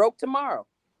could go broke tomorrow.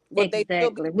 Would they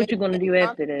still be what you gonna do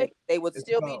after that? They would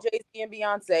still be Jay-Z and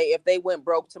Beyonce if they went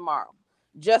broke tomorrow.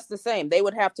 Just the same. They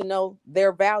would have to know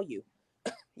their value.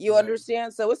 You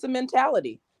understand? So it's a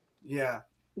mentality. Yeah.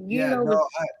 I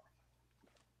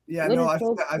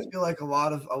feel like a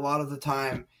lot of the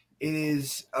time it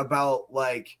is about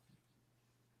like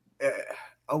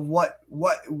what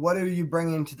are you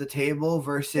bringing to the table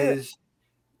versus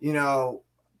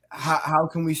how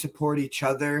can we support each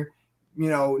other,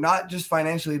 not just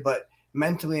financially but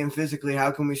mentally and physically.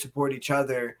 How can we support each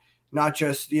other, not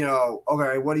just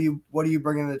okay, what are you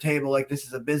bringing to the table, like this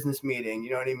is a business meeting, you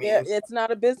know what I mean? Yeah, it's not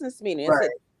a business meeting. It's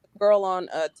a girl on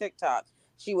TikTok.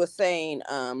 She was saying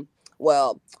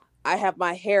well, I have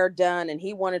my hair done and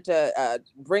he wanted to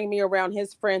bring me around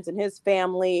his friends and his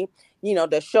family,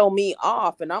 to show me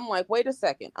off. And I'm like, wait a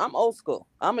second, I'm old school.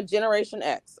 I'm a Generation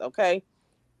X. Okay.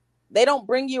 They don't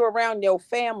bring you around your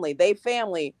family, they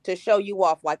family to show you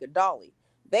off like a dolly.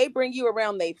 They bring you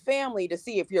around their family to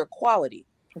see if you're quality.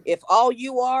 If all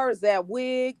you are is that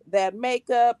wig, that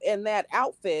makeup, and that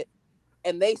outfit,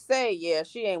 and they say, yeah,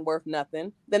 she ain't worth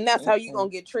nothing, then that's how you gonna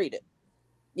get treated.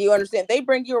 You understand? They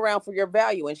bring you around for your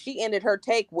value. And she ended her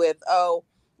take with, oh,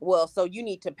 well, so you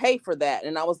need to pay for that.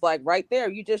 And I was like, right there,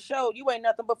 you just showed you ain't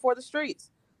nothing before the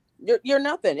streets. You're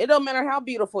nothing. It don't matter how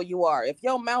beautiful you are. If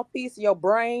your mouthpiece, your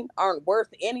brain aren't worth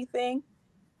anything,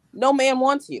 no man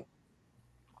wants you.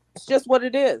 It's just what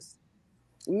it is.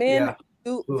 Men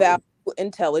do value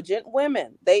intelligent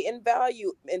women. They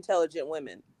value intelligent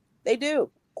women. They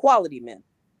do. Quality men.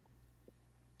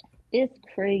 It's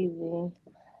crazy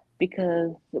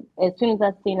because as soon as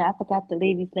I seen it, I forgot the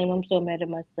lady's name. I'm so mad at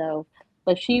myself.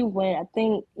 But she went, I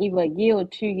think, either a year or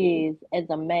 2 years as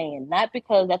a man. Not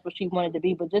because that's what she wanted to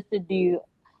be, but just to do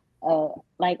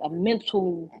like a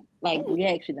mental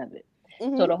reaction of it.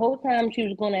 So the whole time she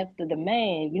was going after the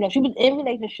man, she was in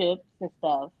relationships and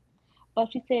stuff.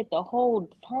 But she said the whole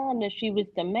time that she was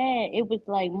the man, it was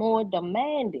like more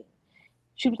demanding.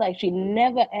 She was like, she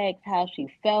never asked how she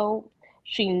felt.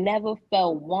 She never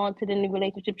felt wanted in the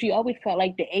relationship. She always felt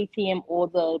like the ATM or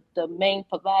the main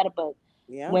provider. But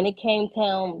when it came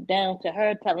down to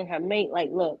her telling her mate, like,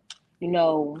 look,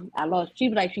 I lost. She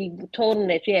was like, she told him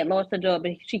that she had lost her job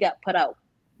and she got put out.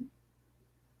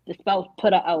 The spouse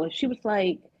put her out, and she was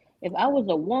like, if I was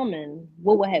a woman,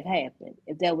 what would have happened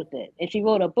if that was it? And she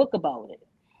wrote a book about it.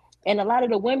 And a lot of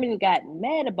the women got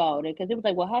mad about it because it was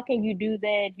like, well, how can you do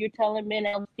that? You're telling men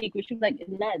our secrets. She was like,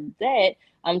 it's not that.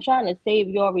 I'm trying to save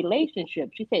your relationship.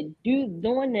 She said,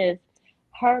 doing this,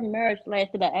 her marriage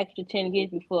lasted an extra 10 years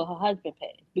before her husband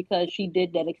passed because she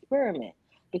did that experiment.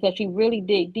 Because she really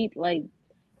dig deep. Like,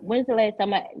 when's the last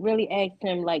time I really asked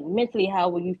him, like, mentally, how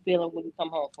were you feeling when you come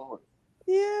home from work?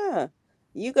 Yeah.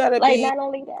 You got to like, be. Not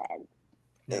only that,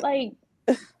 like,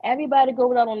 everybody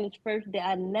goes out on this first date.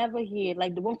 I never hear,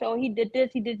 like, the woman say, oh, he did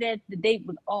this, he did that. The date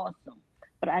was awesome.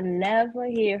 But I never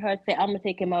hear her say, I'm going to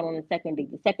take him out on the second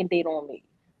date. The second date on me.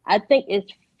 I think it's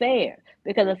fair.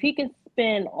 Because if he can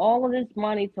spend all of this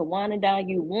money to wind it down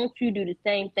you, won't you do the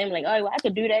same thing? Like, oh, well, I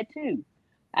could do that too.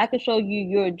 I could show you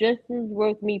you're just as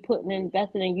worth me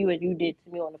investing in you as you did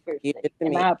to me on the first date.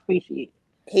 And I appreciate it.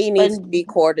 He needs to be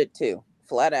courted too,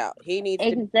 flat out. He needs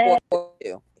to be courted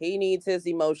too. He needs his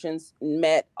emotions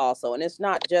met also. And it's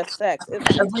not just sex.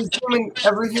 It's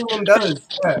every human does.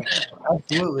 Yeah,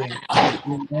 absolutely. Just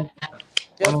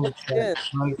what it is.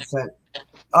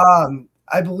 100%.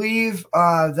 I believe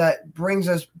that brings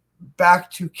us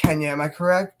back to Kenya. Am I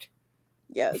correct?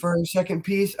 Yes. For a second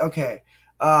piece? Okay.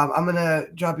 I'm going to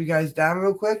drop you guys down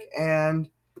real quick. And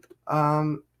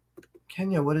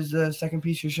Kenya, what is the second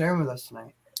piece you're sharing with us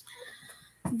tonight?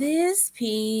 This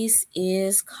piece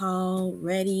is called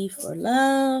Ready for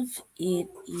Love. It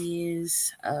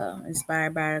is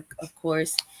inspired by, of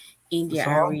course, India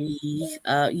Arie.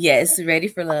 Yes, Ready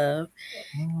for Love.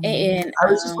 And I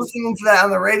was just listening to that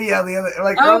on the radio the other,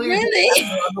 earlier really?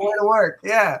 on the way to work.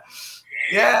 Yeah.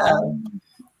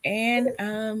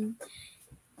 And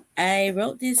I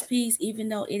wrote this piece, even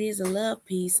though it is a love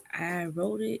piece, I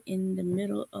wrote it in the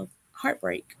middle of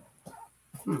heartbreak.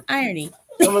 Irony.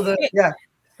 Some of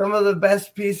the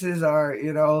best pieces are,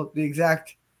 the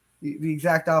exact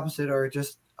opposite or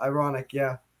just ironic.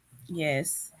 Yeah.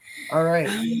 Yes. All right.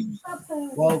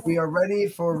 Well, we are ready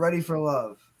for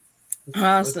love.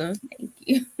 Awesome. Thank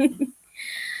you.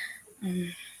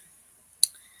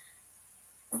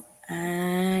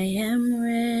 I am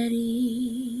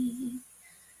ready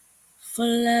for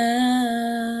love.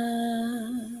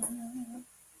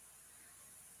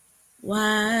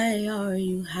 Why are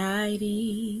you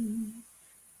hiding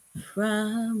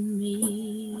from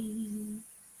me?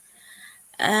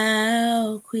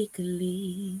 I'll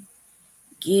quickly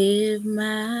give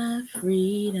my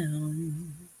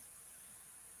freedom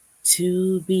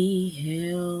to be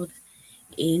held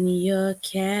in your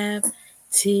captivity.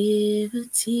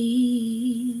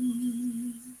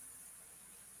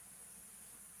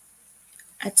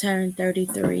 I turned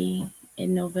 33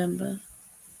 in November.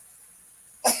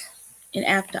 And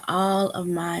after all of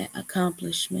my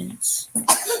accomplishments,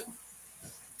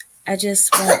 I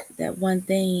just want that one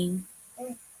thing: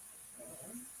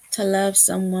 to love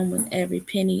someone with every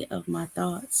penny of my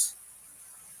thoughts.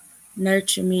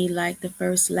 Nurture me like the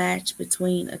first latch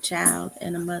between a child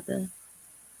and a mother.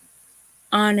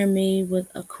 Honor me with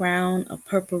a crown of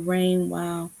purple rain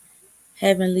while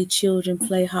heavenly children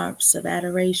play harps of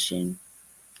adoration.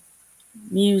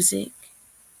 Music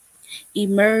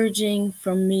emerging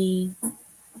from me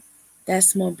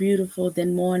that's more beautiful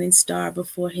than morning star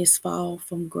before his fall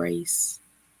from grace.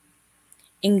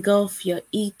 Engulf your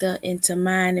ether into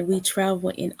mine, and we travel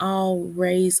in all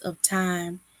rays of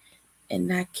time and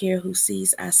not care who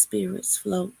sees our spirits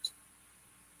float.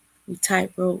 We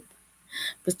tightrope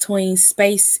between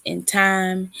space and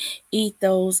time,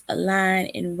 ethos align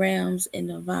in realms in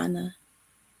nirvana.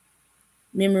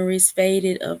 Memories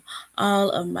faded of all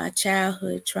of my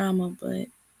childhood trauma, but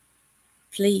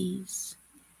please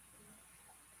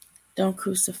don't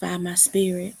crucify my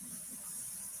spirit,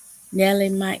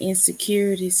 nailing my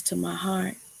insecurities to my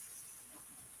heart.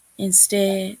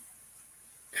 Instead,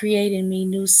 creating me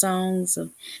new songs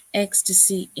of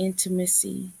ecstasy,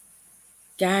 intimacy,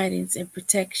 guidance, and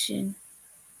protection.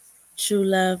 True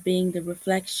love being the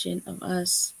reflection of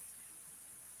us.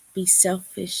 Be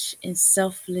selfish and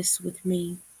selfless with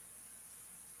me.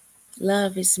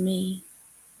 Love is me,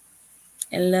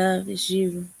 and love is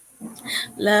you.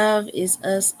 Love is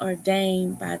us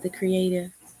ordained by the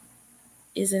Creator.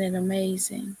 Isn't it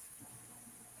amazing?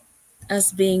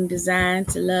 Us being designed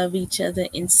to love each other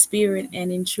in spirit and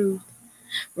in truth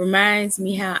reminds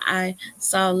me how I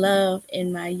saw love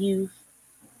in my youth.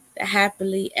 The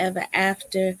happily ever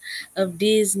after of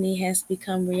Disney has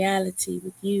become reality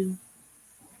with you.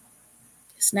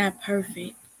 It's not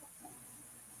perfect,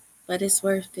 but it's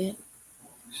worth it.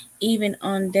 Even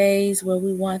on days where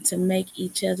we want to make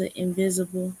each other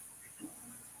invisible,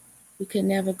 we could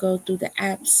never go through the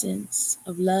absence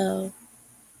of love,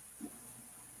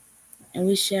 and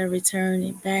we shall return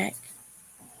it back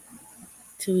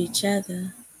to each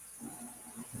other.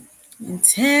 And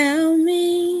tell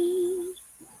me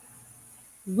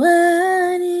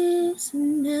what is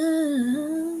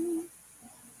enough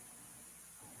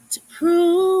to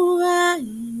prove I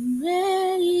am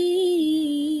ready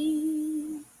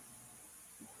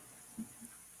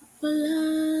for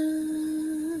love.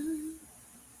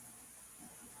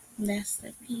 That's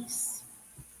the piece.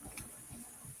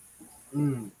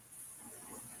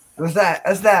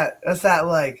 That's that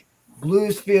like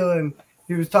blues feeling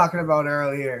he was talking about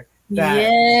earlier.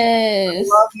 Yes. I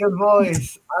love your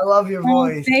voice. I love your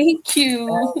voice. Thank you.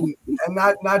 And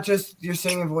not just your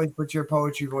singing voice, but your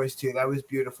poetry voice too. That was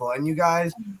beautiful. And you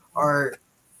guys are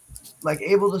like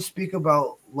able to speak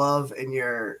about love in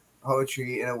your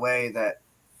poetry in a way that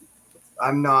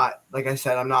I'm not, like I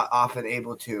said, I'm not often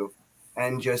able to,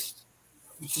 and just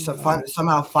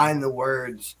somehow find the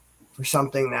words for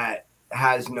something that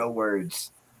has no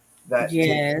words that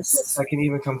can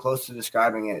even come close to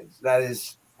describing it. That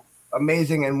is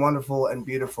amazing and wonderful and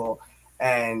beautiful,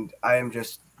 and I am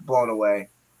just blown away.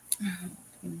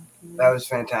 That was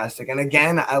fantastic. And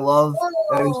again, I love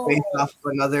that it was based off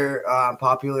of another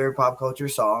popular pop culture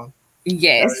song.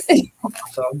 Yes.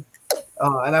 Awesome.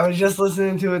 And I was just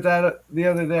listening to it the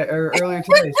other day or earlier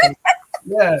today. So,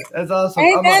 yeah, that's awesome.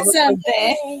 Ain't that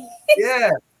something?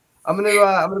 Yeah, I'm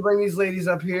gonna bring these ladies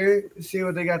up here, see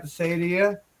what they got to say to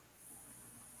you.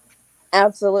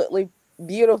 Absolutely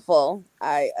beautiful.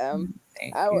 I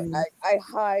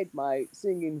hide my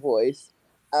singing voice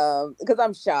because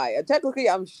I'm shy. Technically,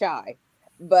 I'm shy,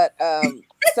 but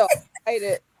so I hide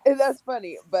it. And that's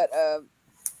funny, but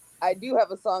I do have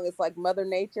a song. It's like Mother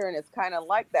Nature, and it's kind of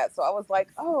like that. So I was like,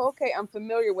 oh, okay, I'm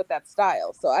familiar with that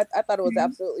style. So I thought it was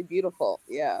absolutely beautiful.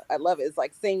 Yeah, I love it. It's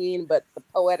like singing, but the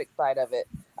poetic side of it.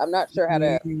 I'm not sure how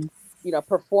to,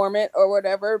 perform it or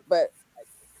whatever, but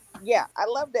yeah, I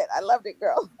loved it. I loved it,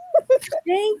 girl.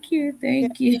 Thank you.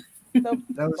 That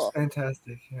was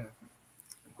fantastic. Yeah.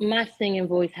 My singing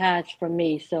voice hides from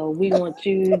me, so we on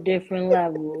two different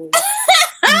levels.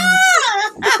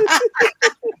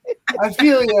 I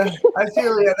feel you.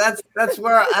 That's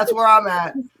where I'm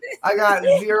at. I got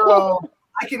zero.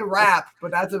 I can rap,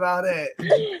 but that's about it.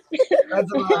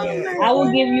 I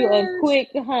will give you a quick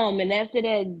hum, and after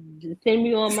that, just send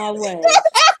me on my way.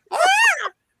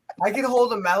 I can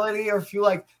hold a melody, or if you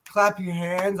like clap your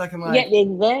hands, I can like. Yeah,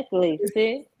 exactly.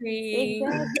 See?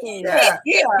 Exactly. Yeah.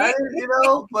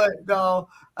 But no,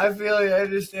 I feel you. I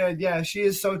understand. Yeah, she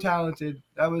is so talented.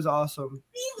 That was awesome.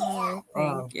 Thank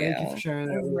you for sharing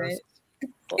that with us.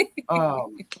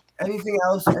 Anything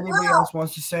else? Anybody else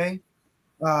wants to say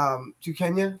to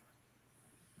Kenya?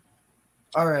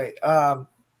 All right. That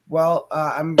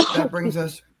brings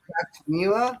us back to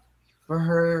Mila for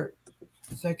her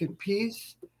second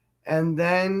piece, and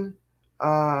then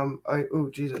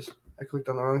Jesus, I clicked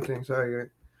on the wrong thing. Sorry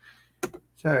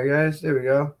guys. There we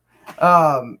go.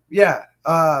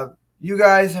 You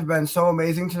guys have been so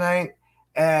amazing tonight,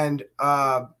 and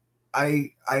I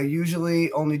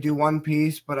usually only do one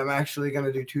piece, but I'm actually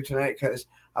gonna do two tonight because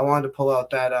I wanted to pull out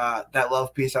that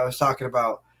love piece I was talking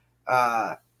about.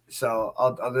 So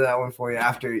I'll do that one for you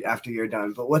after you're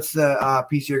done. But what's the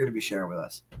piece you're gonna be sharing with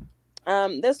us?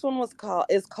 This one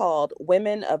is called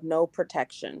 "Women of No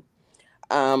Protection."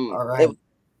 All right. It was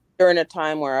during a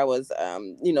time where I was,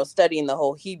 studying the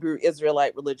whole Hebrew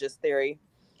Israelite religious theory,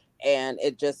 and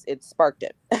it sparked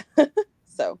it.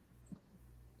 So.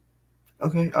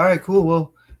 Okay. All right. Cool.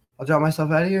 Well, I'll drop myself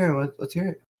out of here and let's hear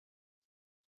it.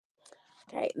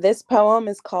 Okay. This poem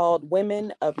is called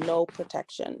 "Women of No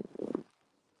Protection."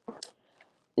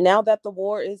 Now that the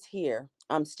war is here,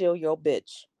 I'm still your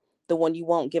bitch. The one you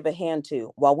won't give a hand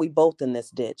to while we both in this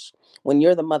ditch. When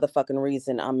you're the motherfucking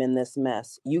reason I'm in this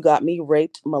mess. You got me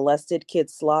raped, molested,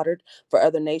 kids slaughtered for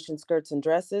other nations' skirts and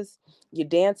dresses. You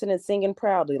dancing and singing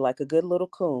proudly like a good little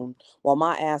coon while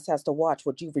my ass has to watch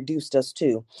what you've reduced us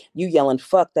to. You yelling,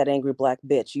 fuck that angry black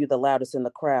bitch. You the loudest in the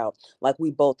crowd. Like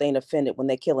we both ain't offended when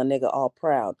they kill a nigga all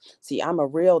proud. See, I'm a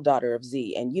real daughter of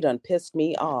Z and you done pissed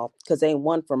me off. Cause ain't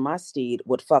one from my steed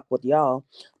would fuck with y'all.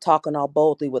 Talking all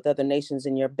boldly with other nations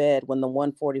in your bed. dead when the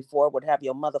 144 would have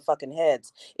your motherfucking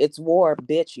heads. It's war,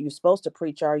 bitch. You're supposed to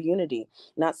preach our unity,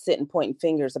 not sit and pointing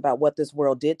fingers about what this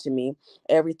world did to me.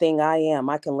 Everything I am,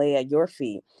 I can lay at your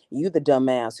feet. You the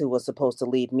dumbass who was supposed to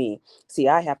lead me. See,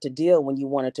 I have to deal when you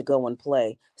wanted to go and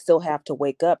play. Still have to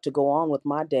wake up to go on with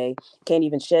my day. Can't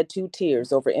even shed 2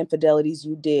 tears over infidelities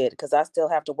you did, because I still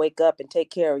have to wake up and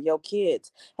take care of your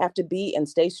kids. Have to be and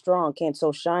stay strong. Can't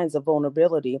show signs of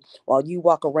vulnerability while you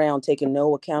walk around taking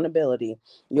no accountability.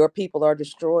 Your people are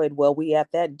destroyed. Well, we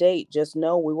at that date. Just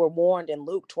know we were warned in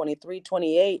Luke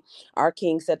 23:28. Our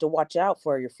king said to watch out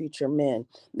for your future men.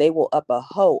 They will up a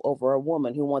hoe over a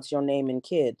woman who wants your name and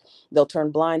kid. They'll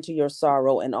turn blind to your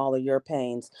sorrow and all of your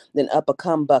pains, then up a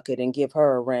cum bucket and give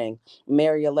her a ring.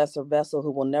 Marry a lesser vessel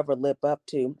who will never live up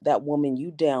to that woman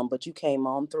you down, but you came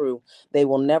on through. They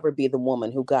will never be the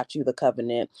woman who got you the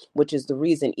covenant, which is the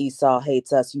reason Esau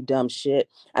hates us, you dumb shit.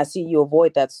 I see you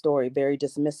avoid that story, very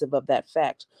dismissive of that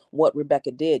fact. What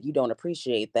Rebecca did, you don't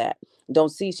appreciate that. Don't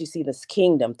see she see this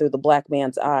kingdom through the black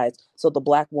man's eyes. So the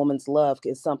black woman's love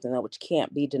is something that which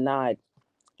can't be denied.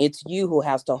 It's you who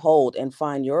has to hold and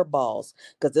find your balls,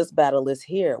 because this battle is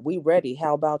here. We ready.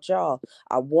 How about y'all?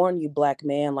 I warn you, black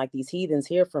man, like these heathens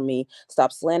hear from me.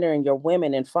 Stop slandering your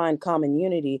women and find common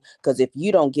unity, because if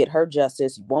you don't get her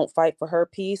justice, you won't fight for her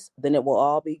peace, then it will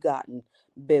all be gotten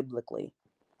biblically.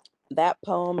 That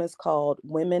poem is called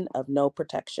Women of No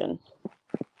Protection.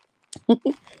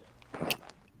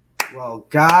 Well,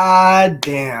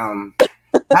 goddamn.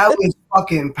 That was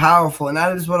fucking powerful, and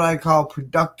that is what I call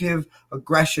productive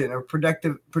aggression or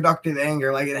productive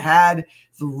anger. Like, it had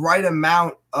the right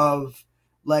amount of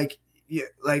like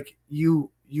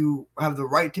you have the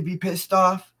right to be pissed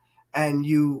off, and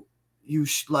you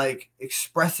like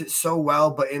express it so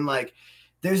well. But in like,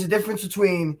 there's a difference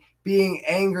between being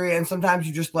angry and sometimes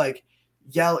you just like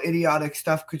yell idiotic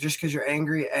stuff just because you're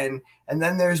angry, and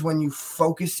then there's when you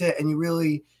focus it and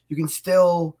you can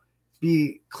still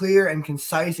be clear and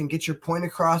concise and get your point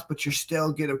across, but you're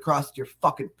still get across that you're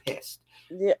fucking pissed.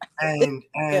 Yeah. And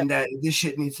yeah. This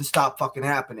shit needs to stop fucking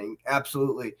happening.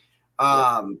 Absolutely.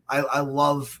 I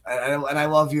love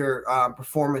your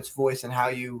performance voice and how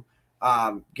you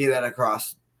get that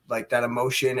across, like that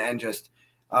emotion, and just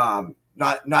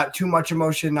not too much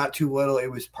emotion, not too little. It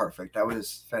was perfect. That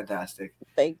was fantastic.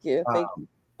 Thank you. Thank you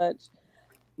so much.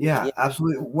 Yeah,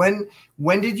 absolutely.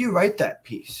 When did you write that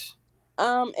piece?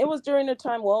 It was during the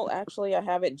time, well, actually I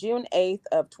have it June 8th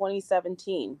of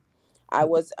 2017. I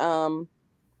was I don't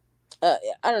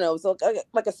know, it was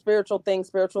like a spiritual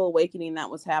awakening that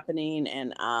was happening,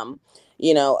 and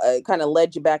it kind of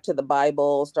led you back to the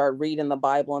Bible, start reading the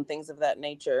Bible and things of that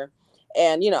nature.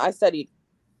 And I study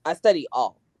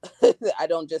all. I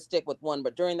don't just stick with one,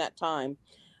 but during that time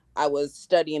I was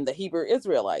studying the Hebrew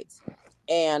Israelites.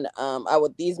 And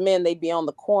these men, they'd be on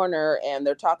the corner and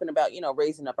they're talking about,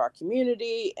 raising up our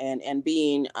community and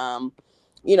being,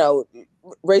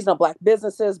 raising up black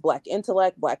businesses, black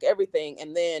intellect, black everything.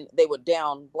 And then they would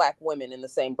down black women in the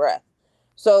same breath.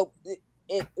 So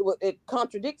it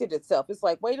contradicted itself. It's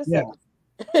like, wait a second.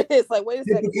 It's like, wait a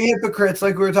second. Hypocrites,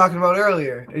 like we were talking about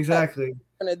earlier. Exactly.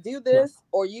 You're going to do this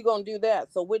or you going to do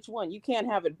that. So which one? You can't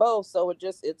have it both. So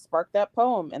it sparked that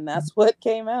poem, and that's what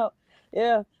came out.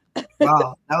 Yeah.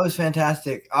 Wow, that was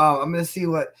fantastic. I'm gonna see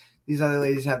what these other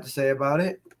ladies have to say about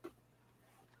it.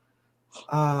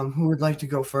 Who would like to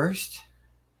go first?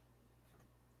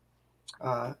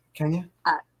 Kenya?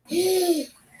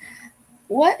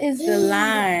 What is the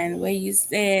line where you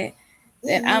said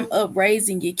that I'm up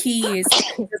raising your kids?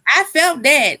 I felt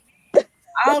that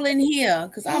all in here,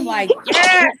 because I'm like,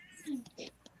 yes,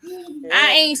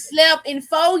 I ain't slept in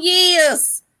 4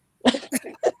 years.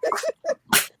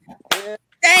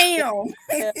 Damn.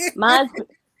 Mine's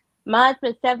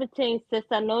been 17 since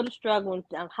I know the struggle.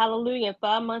 Hallelujah. In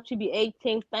 5 months, you'll be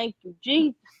 18. Thank you,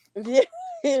 Jesus.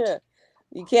 Yeah.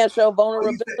 You can't show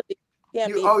vulnerability.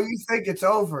 You think it's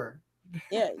over.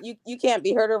 Yeah, you can't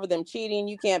be hurt over them cheating.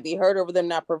 You can't be hurt over them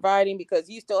not providing, because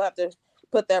you still have to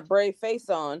put that brave face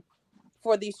on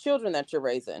for these children that you're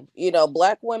raising.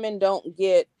 Black women don't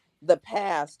get the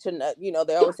pass to,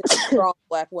 they always say strong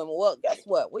black women. Well, guess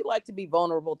what? We like to be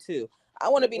vulnerable too. I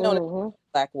want to be known as a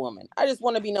black woman. I just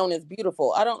want to be known as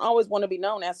beautiful. I don't always want to be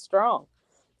known as strong.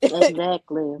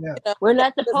 Exactly. Yeah. We're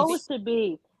not supposed to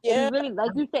be. Yeah. If you really,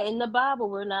 like you said in the Bible,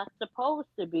 we're not supposed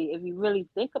to be. If you really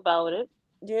think about it.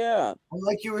 Yeah.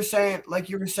 Like you were saying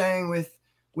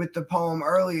with the poem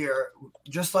earlier,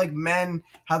 just like men,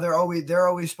 how they're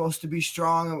always supposed to be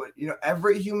strong.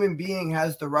 Every human being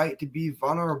has the right to be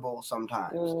vulnerable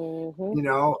sometimes.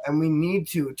 And we need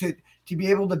to be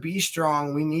able to be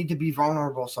strong. We need to be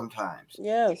vulnerable sometimes.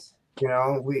 Yes.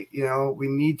 We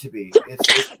need to be.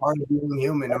 It's part of being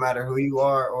human, no matter who you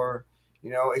are, or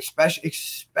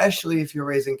especially if you're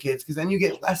raising kids, because then you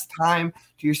get less time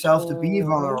to yourself to be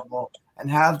vulnerable and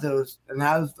have those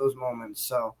moments.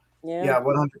 So yeah,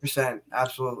 100%,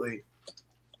 absolutely.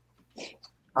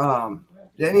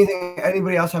 Did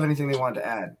anybody else have anything they wanted to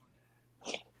add?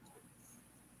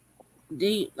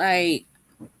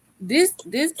 This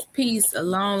piece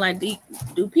alone, like,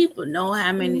 do people know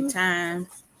how many times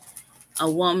a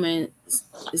woman,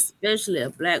 especially a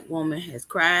Black woman, has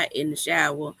cried in the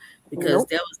shower because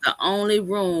that was the only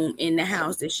room in the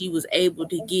house that she was able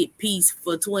to get peace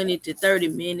for 20 to 30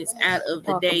 minutes out of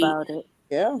the day. About it.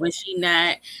 Yeah. When she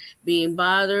not being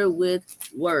bothered with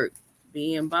work,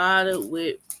 being bothered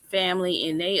with family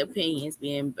and their opinions,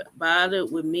 being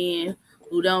bothered with men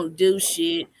who don't do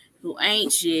shit, who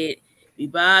ain't shit, be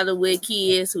bothered with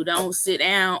kids who don't sit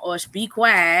down or be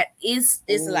quiet. It's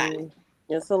a lot.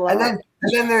 It's a lot. And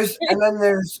then there's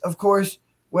of course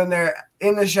when they're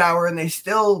in the shower and they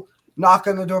still knock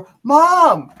on the door.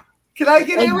 Mom, can I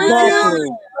get in with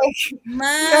you? Mom,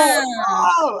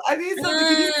 I need something.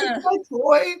 Can you take my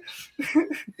toy?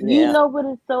 You know what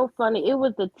is so funny? It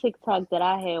was the TikTok that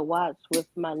I had watched with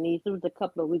my niece. It was a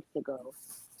couple of weeks ago.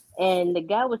 And the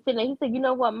guy was sitting there. He said, "You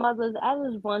know what, mothers? I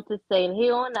just want to say, and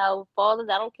here on out, fathers,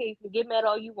 I don't care. You can get mad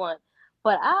all you want.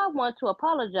 But I want to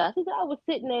apologize." He said, "I was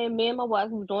sitting there, and me and my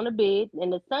wife was on the bed,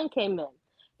 and the sun came in."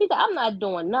 He said, "I'm not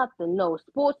doing nothing. No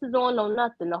sports is on, no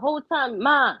nothing. The whole time,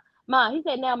 Ma. He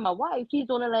said, now my wife, she's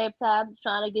on the laptop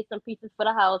trying to get some pieces for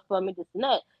the house for me, this and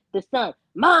that. The son,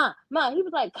 Ma. He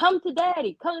was like, come to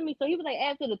daddy, come to me." So he was like,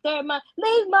 after the third month,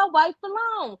 leave my wife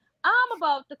alone. I'm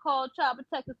about to call Child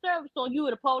Protective Service on you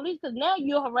or the police because now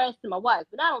you're harassing my wife,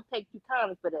 and I don't take you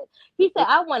kindly for that. He said,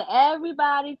 "I want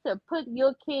everybody to put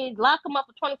your kids, lock them up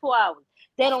for 24 hours.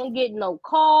 They don't get no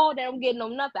call. They don't get no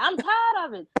nothing. I'm tired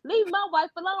of it. Leave my wife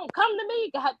alone. Come to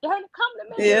me. Come to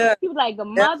me." Yeah. He was like,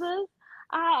 mothers,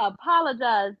 I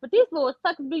apologize, but these little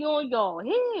suckers be on y'all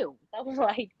heels. I was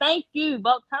like, thank you.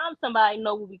 About time somebody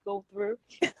know what we go through.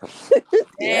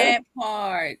 That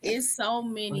part. It's so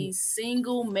many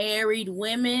single married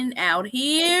women out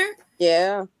here.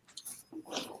 Yeah.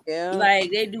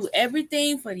 Like, they do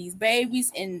everything for these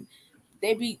babies, and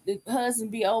the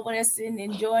husband be over there sitting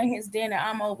enjoying his dinner.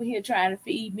 I'm over here trying to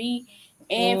feed me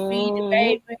and feed the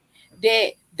baby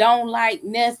that don't like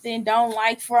nothing, don't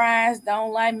like fries,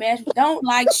 don't like mashed, don't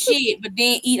like shit, but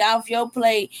then eat off your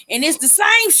plate, and it's the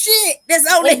same shit that's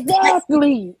on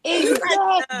exactly. But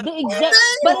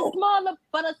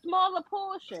a smaller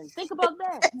portion. Think about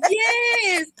that.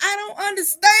 Yes, I don't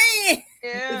understand.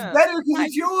 Yeah. It's better because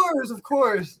it's yours, of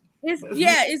course.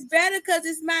 It's better because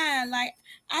it's mine. Like,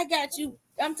 I got you.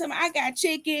 I'm telling you, I got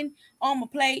chicken on my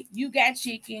plate. You got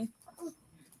chicken.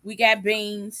 We got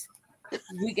beans.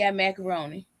 We got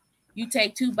macaroni. You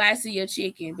take 2 bites of your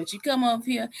chicken, but you come up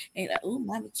here and like, "Oh,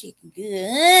 mommy, chicken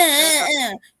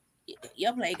good."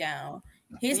 Your plate gone.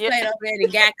 His plate over there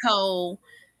that got cold.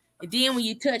 And then when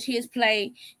you touch his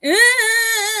plate,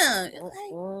 like,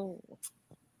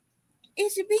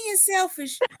 is you being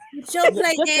selfish with your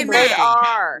plate and mine? They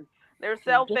are. They're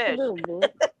selfish. Just a little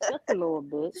bit. Just a little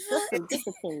bit. Just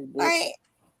a teeny bit. Like,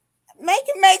 make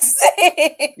it make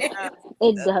sense. Yeah.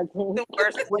 It doesn't. The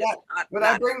worst when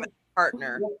I bring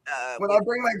partner. When I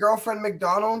bring my girlfriend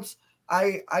McDonald's,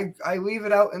 I leave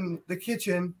it out in the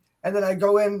kitchen, and then I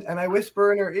go in and I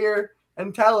whisper in her ear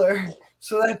and tell her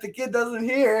so that the kid doesn't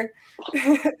hear.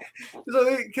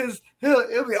 So because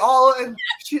he'll be all, and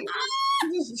she'll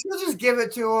just give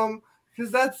it to him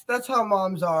because that's how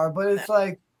moms are. But it's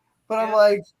like, I'm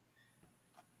like,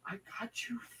 I got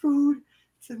you food.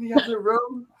 It's in the other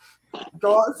room.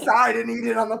 Go outside and eat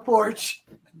it on the porch.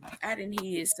 I didn't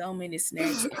hear so many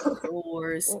snacks in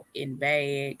drawers, in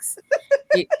bags.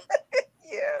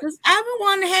 Because I've been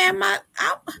wanting to have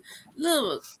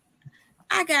look.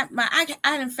 I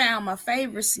done found my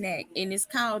favorite snack, and it's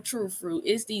called True Fruit.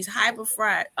 It's these hyper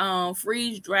fried,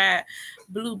 freeze dried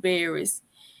blueberries,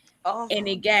 and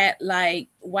it got like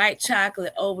white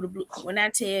chocolate over the blue. When I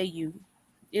tell you,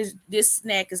 this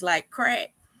snack is like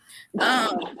crack. That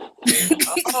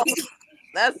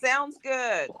sounds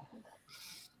good.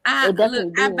 I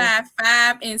buy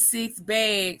 5 and 6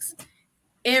 bags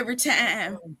every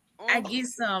time I get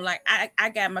some. Like, I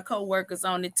got my coworkers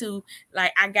on it too.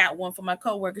 Like, I got one for my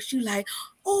coworker. She like,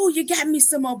 "Oh, you got me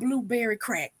some more blueberry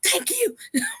crack. Thank you."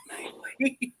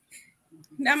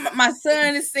 Now my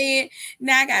son is saying,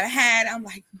 now I gotta hide. I'm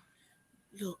like,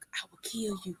 look, I will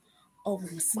kill you over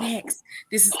my snacks.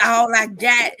 This is all I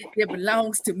got that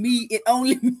belongs to me and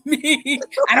only me.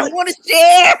 I don't want to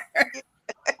share.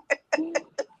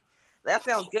 That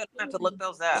sounds good. I have to look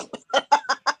those up.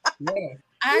 Yeah.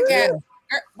 I got.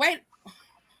 Wait.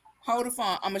 Hold the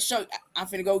phone. I'm gonna show you. I'm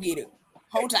finna go get it.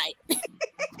 Hold tight.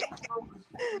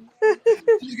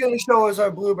 She's gonna show us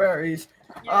our blueberries.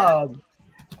 Yeah.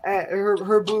 And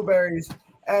her blueberries.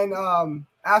 And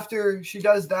after she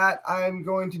does that, I'm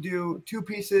going to do 2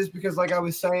 pieces because, like I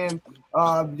was saying,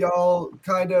 y'all you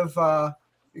kind of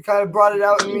brought it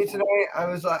out in me tonight.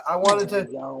 I wanted to,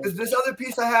 because this other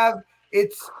piece I have,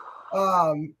 it's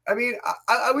I mean,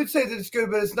 I would say that it's good,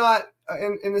 but it's not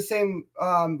in the same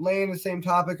lane, the same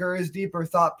topic, or as deep or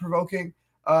thought provoking.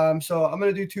 So I'm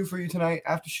gonna do 2 for you tonight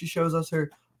after she shows us her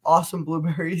awesome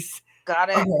blueberries. Got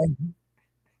it. Okay.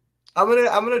 I'm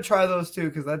gonna try those too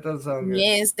because that does sound good.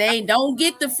 Yes, they don't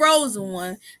get the frozen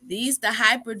one. These the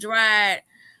hyper dried,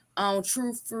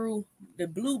 true fruit, the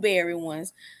blueberry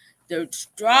ones. The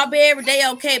strawberry they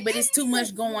okay, but it's too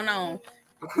much going on.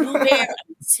 The blueberry,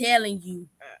 I'm telling you,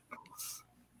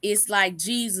 it's like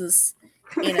Jesus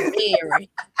in a berry.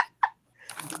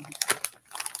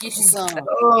 Get you some.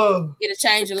 Oh, It'll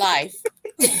change your life.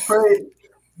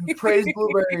 praise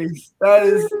blueberries. That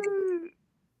is.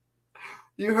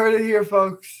 You heard it here,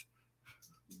 folks.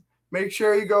 Make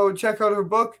sure you go check out her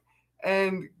book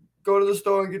and go to the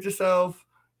store and get yourself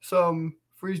some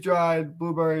freeze-dried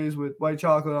blueberries with white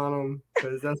chocolate on them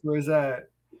because that's where it's at.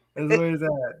 That's where it's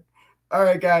at. All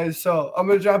right, guys. So I'm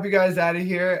going to drop you guys out of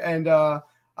here, and I'm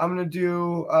going to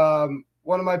do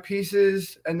one of my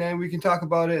pieces, and then we can talk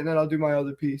about it, and then I'll do my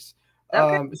other piece.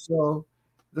 Okay. So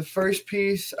the first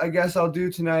piece I guess I'll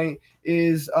do tonight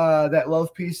is that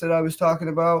love piece that I was talking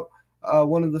about.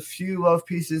 One of the few love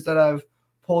pieces that I've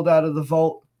pulled out of the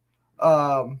vault.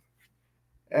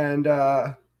 And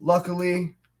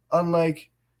luckily,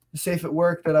 unlike the safe at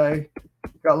work that I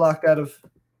got locked out of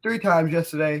 3 times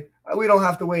yesterday, we don't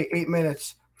have to wait 8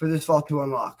 minutes for this vault to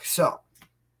unlock. So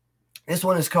this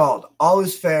one is called All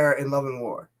Is Fair in Love and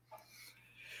War.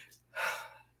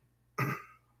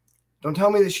 Don't tell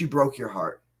me that she broke your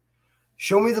heart.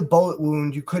 Show me the bullet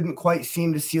wound you couldn't quite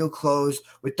seem to seal closed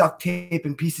with duct tape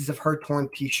and pieces of her torn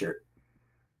t-shirt.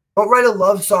 Don't write a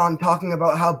love song talking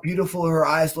about how beautiful her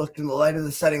eyes looked in the light of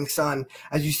the setting sun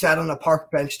as you sat on a park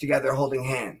bench together holding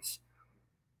hands.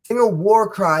 Sing a war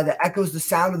cry that echoes the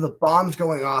sound of the bombs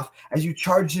going off as you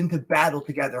charged into battle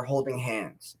together holding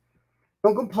hands.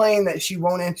 Don't complain that she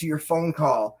won't answer your phone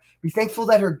call. Be thankful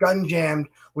that her gun jammed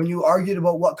when you argued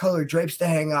about what color drapes to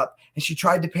hang up and she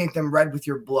tried to paint them red with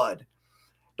your blood.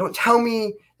 Don't tell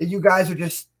me that you guys are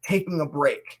just taking a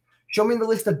break. Show me the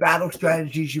list of battle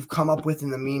strategies you've come up with in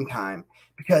the meantime,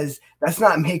 because that's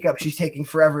not makeup she's taking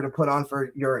forever to put on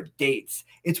for your dates.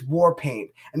 It's war paint,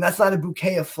 and that's not a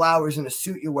bouquet of flowers in a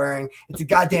suit you're wearing. It's a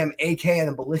goddamn AK and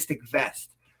a ballistic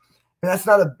vest. And that's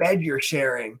not a bed you're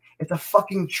sharing. It's a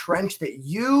fucking trench that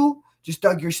you just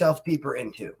dug yourself deeper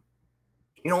into.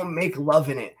 You don't make love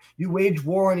in it. You wage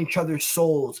war on each other's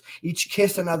souls. Each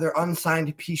kiss another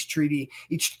unsigned peace treaty.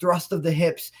 Each thrust of the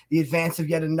hips, the advance of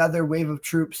yet another wave of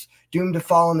troops, doomed to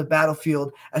fall on the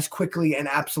battlefield as quickly and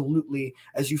absolutely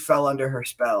as you fell under her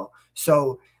spell.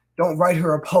 So don't write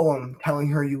her a poem telling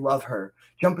her you love her.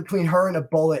 Jump between her and a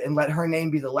bullet and let her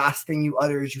name be the last thing you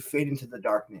utter as you fade into the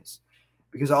darkness.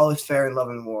 Because all is fair in love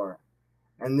and war.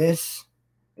 And this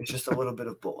is just a little bit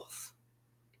of both.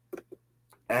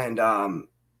 And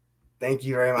thank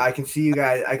you very much. I can see you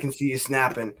guys. I can see you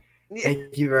snapping.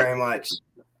 Thank you very much.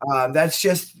 That's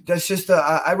just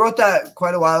I wrote that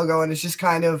quite a while ago, and it's just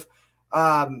kind of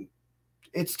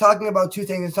it's talking about 2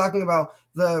 things. It's talking about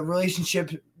the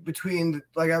relationship between,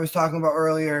 like I was talking about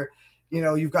earlier. You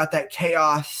know, you've got that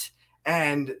chaos,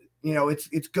 and you know it's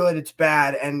good, it's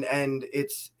bad, and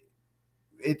it's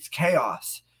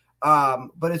chaos.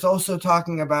 But it's also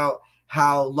talking about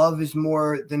how love is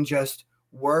more than just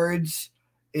words.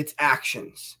 It's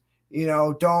actions. You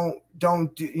know, don't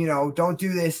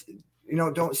do this, you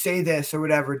know, don't say this or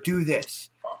whatever, do this,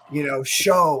 you know,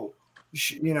 show,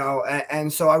 you know,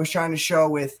 and so I was trying to show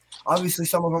with, obviously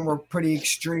some of them were pretty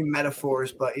extreme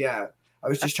metaphors, but yeah, I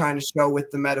was just trying to show with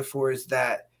the metaphors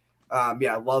that,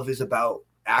 love is about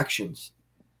actions.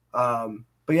 But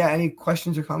yeah, any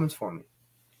questions or comments for me?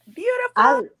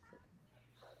 Beautiful.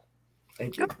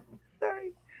 Thank you.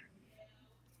 Sorry.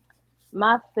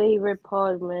 My favorite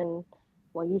part when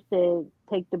you said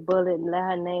take the bullet and let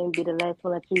her name be the last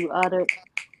one that you uttered.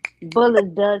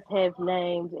 Bullet does have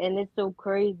names, and it's so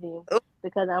crazy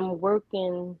because I'm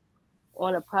working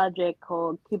on a project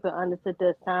called Keep It Understood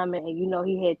the Assignment, and you know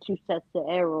he had 2 sets of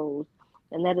arrows,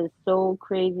 and that is so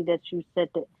crazy that you said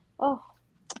that. Oh,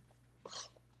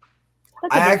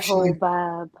 look at this whole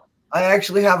vibe. I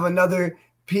actually have another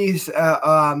piece that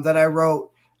I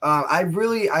wrote I've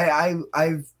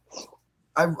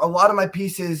a lot of my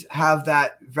pieces have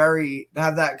that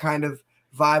kind of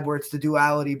vibe where it's the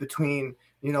duality between,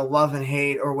 you know, love and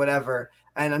hate or whatever.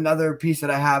 And another piece that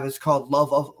I have is called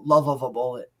love of a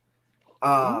bullet.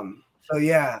 So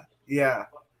yeah.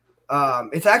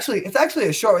 It's actually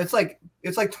a short. It's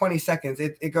like 20 seconds.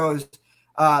 It goes,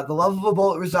 the love of a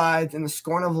bullet resides in the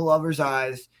scorn of a lover's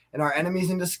eyes, and our enemies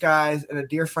in disguise, and a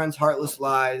dear friend's heartless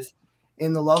lies,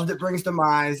 in the love that brings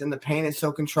demise, and the pain it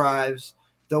so contrives.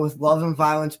 Though with love and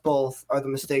violence both are the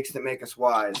mistakes that make us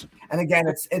wise. And again,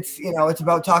 it's you know, it's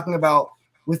about talking about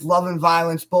with love and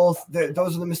violence both.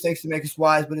 Those are the mistakes that make us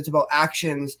wise, but it's about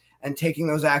actions and taking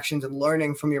those actions and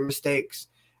learning from your mistakes.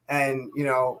 And you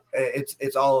know,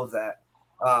 it's all of that.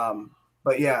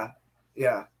 But yeah.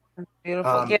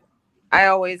 Beautiful. Yeah. I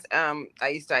always I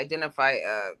used to identify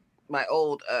my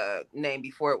old name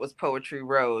before it was Poetry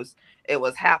Rose. It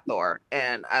was Hathor,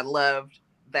 and I loved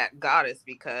that goddess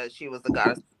because she was the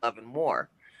goddess of love and war.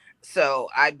 So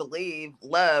I believe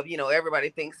love, you know, everybody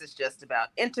thinks it's just about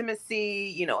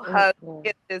intimacy, you know, hugs,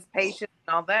 kisses, patience,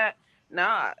 and all that.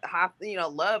 Nah, you know,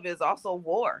 love is also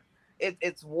war.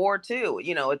 It's war too.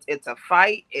 You know, it's a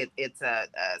fight. It's a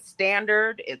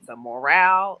standard. It's a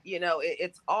morale. You know,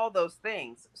 it's all those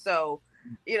things. So,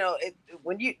 you know,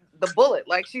 when you the bullet,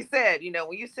 like she said, you know,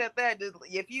 when you said that,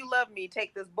 if you love me,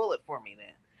 take this bullet for me,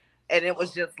 then. And it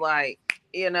was just like,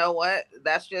 you know what?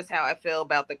 That's just how I feel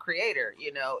about the creator.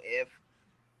 You know, if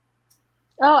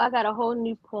I got a whole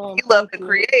new poem. you love the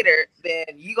creator, then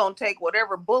you gonna take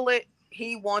whatever bullet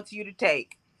he wants you to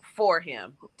take for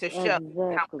him to show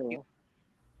how you.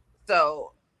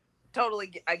 So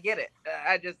totally, I get it.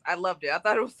 I loved it. I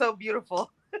thought it was so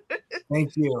beautiful.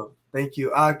 Thank you.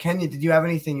 Kenya, did you have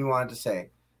anything you wanted to say?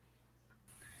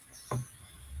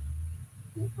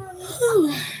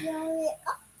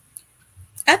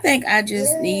 I think I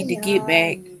just need to get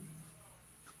back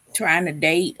trying to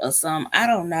date or something. I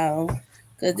don't know,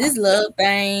 cause this love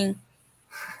thing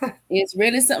is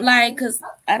really something. Like, cause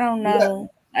I don't know.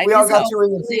 Like, we all got you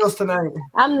in the feels tonight.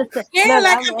 I'm the same. Yeah, look,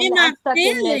 like I'm stuck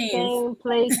in that same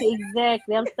place.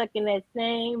 Exactly. I'm stuck in that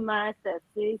same mindset.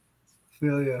 See?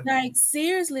 Feel ya. Like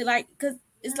seriously, like, cause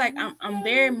it's like I'm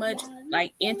very much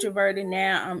like introverted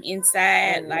now. I'm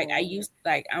inside. Like I used,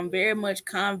 like I'm very much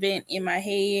convent in my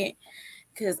head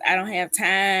because I don't have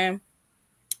time.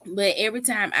 But every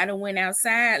time I done went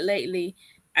outside lately,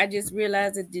 I just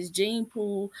realized that this gene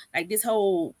pool, like this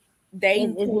whole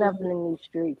dating it's pool, nothing in these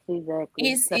streets.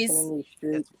 Exactly. It's nothing in these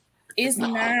streets. It's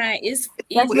not. It's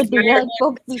that's what the young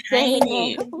folks be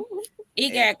saying.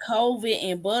 It got COVID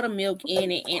and buttermilk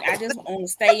in it, and I just want to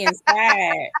stay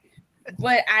inside.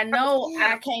 But I know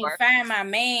I can't find my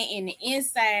man in the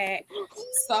inside,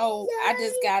 so I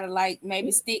just gotta like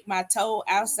maybe stick my toe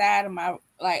outside of my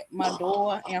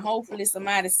door, and hopefully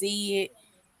somebody see it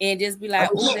and just be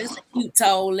like, "Oh, that's a cute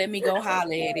toe. Let me go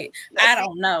holler at it." I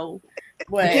don't know,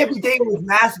 but we can't be dating with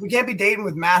masks. We can't be dating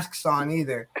with masks on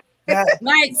either.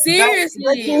 Like seriously,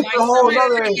 like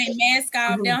somebody take a mask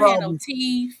off, they don't have no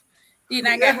teeth. Then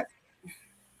I got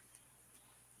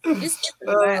it's just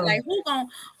a lot. Like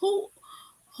who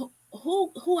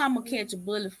I'm gonna catch a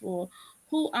bullet for?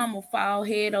 Who I'm gonna fall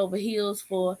head over heels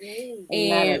for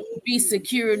and be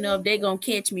secure enough they gonna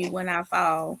catch me when I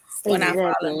fall, when I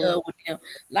fall in love with them.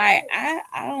 Like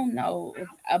I don't know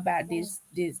about this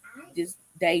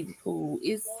dating pool.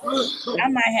 I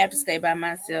might have to stay by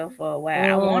myself for a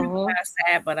while. I want to go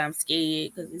outside, but I'm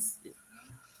scared because it's.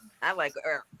 I'm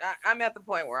at the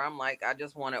point where I'm like, I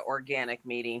just want an organic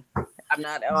meeting. I'm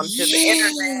not onto the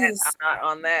internet. I'm not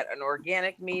on that. An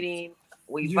organic meeting.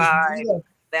 We vibe.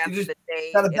 That's the day.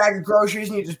 Got a bag of groceries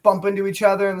and you just bump into each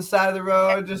other on the side of the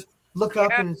road. Just look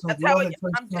up and it's like,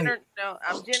 I'm Gen X.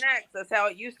 That's how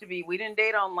it used to be. We didn't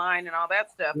date online and all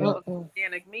that stuff. It was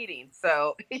organic meetings.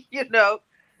 So you know,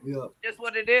 just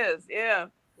what it is. Yeah.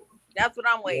 That's what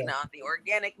I'm waiting on, the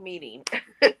organic meeting.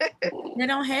 They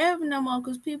don't have no more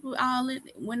because people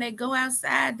when they go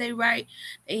outside, they write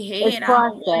they head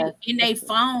all in their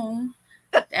phone.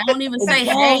 They don't even say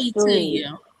hey to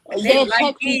you. They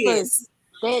like this.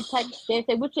 They text. They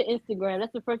say, "What's your Instagram?"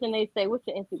 That's the first thing they say. "What's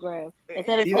your Instagram?"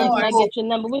 Instead of saying, "Can I get your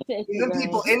number?" What's your Instagram? Even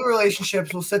people in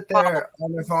relationships will sit there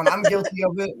on their phone. I'm guilty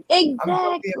of it. Exactly.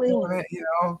 I'm guilty of doing it, you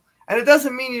know. And it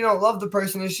doesn't mean you don't love the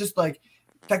person. It's just like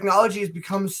technology has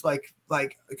become like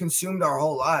consumed our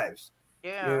whole lives.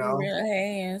 Yeah, you know? It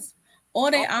really has.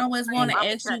 Or they always want to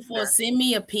ask you for send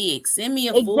me a pic, send me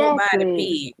a full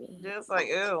body pic. Just like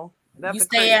ew. You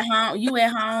stay at home. You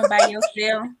at home by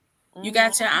yourself. You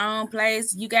got your own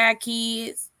place. You got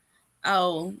kids.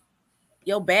 Oh,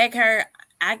 your back hurt.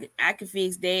 I can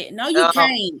fix that. No, you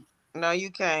can't. No,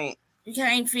 you can't. You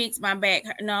can't fix my back.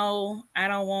 No, I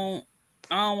don't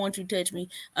want you to touch me.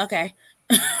 Okay.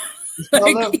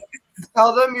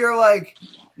 Tell them you're like,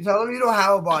 you tell them you don't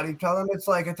have a body. Tell them it's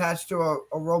like attached to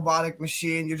a robotic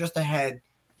machine. You're just a head.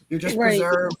 You're just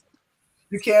preserved.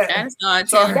 You can't. That's what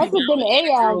them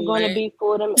AI is going to be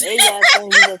for. Them AI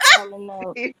things that's coming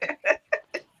out.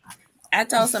 I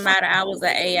told somebody I was an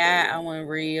AI. I wasn't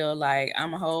real. Like,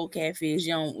 I'm a whole catfish.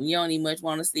 You don't even much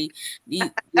want to see.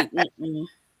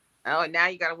 Oh, now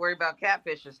you got to worry about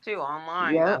catfishes too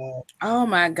online. Yep. Oh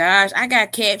my gosh, I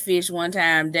got catfish one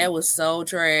time. That was so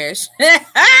trash.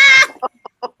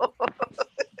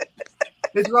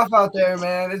 It's rough out there,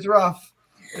 man. It's rough.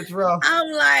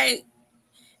 I'm like,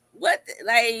 what?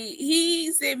 Like,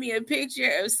 he sent me a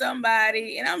picture of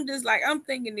somebody, and I'm just like, I'm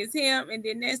thinking it's him. And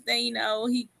then next thing you know,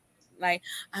 he like,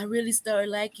 I really started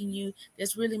liking you.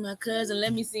 That's really my cousin.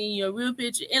 Let me see your real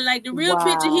picture. And like the real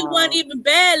picture, he wasn't even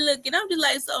bad looking. I'm just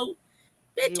like, so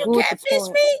bitch, you catfish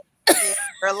me?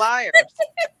 You're a liar.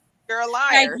 You're a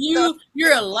liar. Like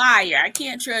you're a liar. I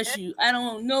can't trust you. I don't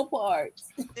want no parts.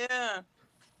 Yeah.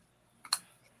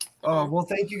 Oh, well,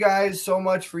 thank you guys so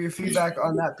much for your feedback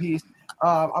on that piece.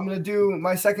 I'm going to do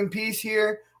my second piece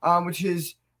here, which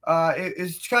is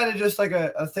it's kind of just like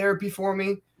a therapy for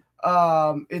me.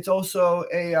 It's also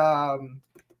a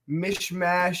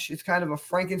mishmash. It's kind of a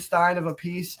Frankenstein of a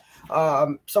piece.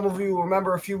 Some of you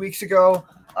remember a few weeks ago,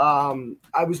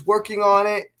 I was working on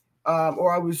it,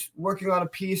 or I was working on a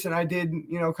piece, and I did,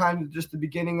 kind of just the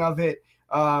beginning of it.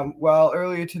 Well,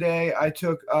 earlier today, I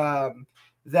took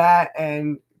that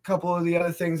and a couple of the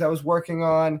other things I was working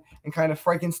on and kind of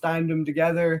Frankensteined them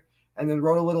together, and then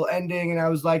wrote a little ending, and I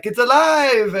was like, it's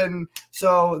alive. And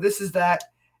so this is that.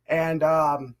 And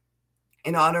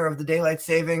in honor of the daylight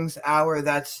savings hour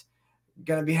that's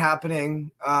going to be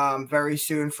happening very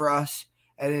soon for us,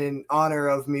 and in honor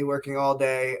of me working all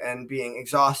day and being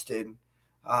exhausted,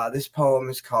 this poem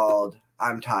is called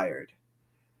I'm Tired.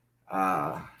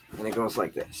 And it goes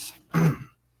like this.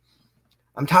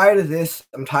 I'm tired of this.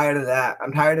 I'm tired of that.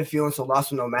 I'm tired of feeling so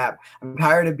lost with no map. I'm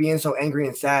tired of being so angry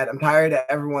and sad. I'm tired of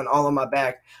everyone all on my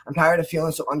back. I'm tired of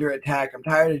feeling so under attack. I'm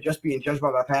tired of just being judged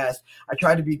by my past. I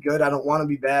try to be good. I don't want to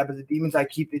be bad, but the demons I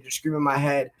keep, they just scream in my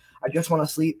head. I just want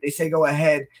to sleep. They say go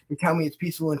ahead. They tell me it's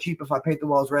peaceful and cheap if I paint the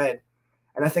walls red.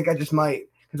 And I think I just might,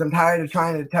 because I'm tired of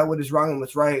trying to tell what is wrong and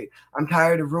what's right. I'm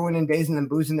tired of ruining days and then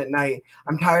boozing at night.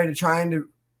 I'm tired of trying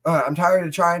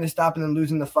to stop and then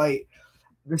losing the fight.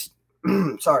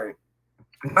 Sorry.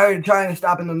 I'm tired of trying to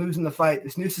stop and then losing the fight.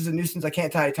 This noose is a nuisance. I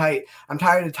can't tie it tight. I'm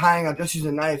tired of tying. I'll just use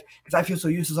a knife because I feel so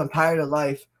useless. I'm tired of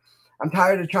life. I'm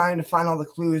tired of trying to find all the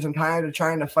clues. I'm tired of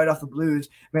trying to fight off the blues.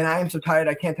 Man, I am so tired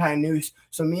I can't tie a noose.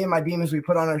 So me and my demons, we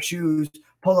put on our shoes,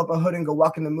 pull up a hood and go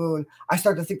walk in the moon. I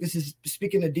start to think this is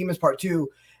Speaking to Demons Part 2.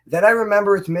 Then I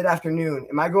remember it's mid-afternoon.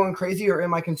 Am I going crazy or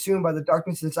am I consumed by the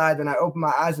darkness inside? Then I open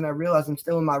my eyes and I realize I'm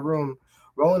still in my room,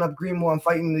 rolling up green while I'm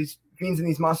fighting these fiends and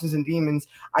these monsters and demons.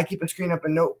 I keep a screen up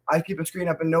and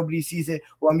nobody sees it.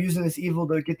 Well, I'm using this evil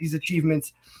to get these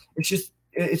achievements. It's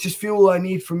just fuel I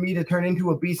need for me to turn into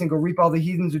a beast and go reap all the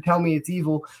heathens who tell me it's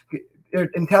evil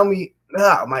and tell me,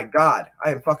 oh my God,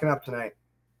 I am fucking up tonight.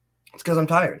 It's because I'm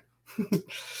tired.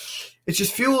 It's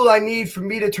just fuel I need for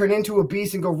me to turn into a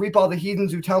beast and go reap all the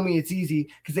heathens who tell me it's easy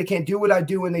because they can't do what I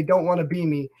do and they don't want to be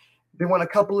me. They want a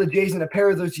couple of J's and a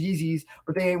pair of those Yeezys,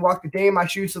 but they ain't walked a day in my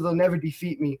shoes, so they'll never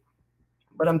defeat me.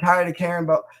 But I'm tired of caring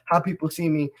about how people see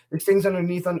me. There's things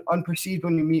underneath unperceived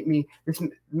when you meet me. This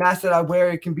mask that I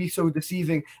wear, it can be so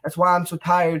deceiving. That's why I'm so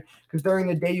tired, because during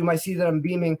the day you might see that I'm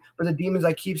beaming, but the demons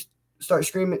I keep start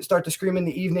to scream in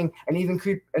the evening and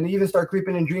even start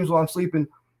creeping in dreams while I'm sleeping.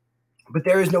 But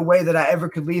there is no way that I ever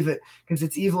could leave it, because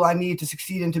it's evil I need to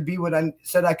succeed and to be what I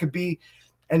said I could be.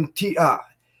 And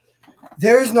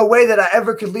there is no way that I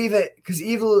ever could leave it, because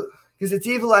it's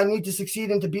evil I need to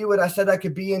succeed and to be what I said I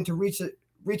could be and to reach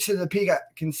to the peak I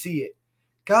can see it.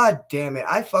 God damn it.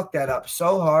 I fucked that up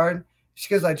so hard just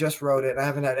because I just wrote it and I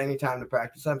haven't had any time to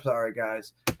practice. I'm sorry,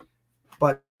 guys.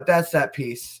 But that's that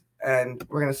piece. And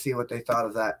we're going to see what they thought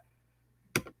of that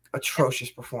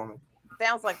atrocious performance.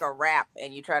 Sounds like a rap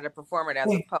and you try to perform it as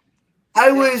a poem.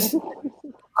 I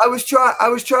was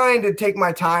trying to take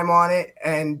my time on it,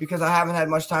 and because I haven't had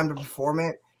much time to perform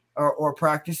it or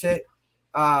practice it.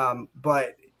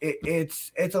 But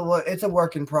it's a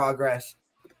work in progress.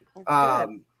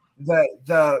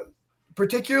 The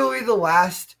particularly the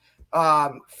last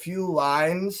few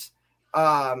lines,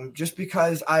 just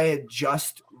because I had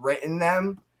just written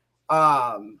them,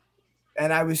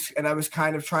 and I was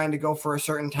kind of trying to go for a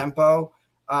certain tempo,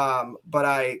 but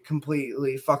I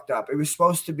completely fucked up. It was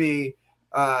supposed to be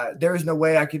there is no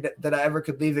way I ever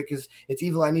could leave it because it's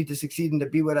evil. I need to succeed and to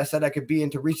be what I said I could be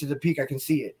and to reach to the peak. I can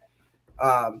see it,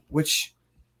 which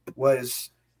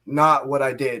was not what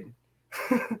I did.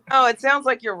 Oh, it sounds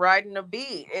like you're riding a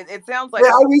beat. It sounds like I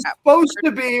was supposed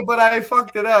to be, but I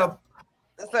fucked it up.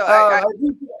 So I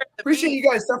appreciate you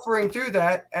guys suffering through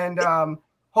that, and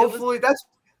hopefully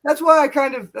that's why I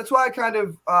kind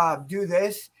of do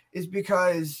this, is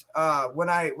because when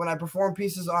I perform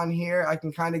pieces on here, I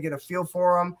can kind of get a feel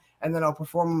for them, and then I'll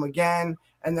perform them again,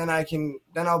 and then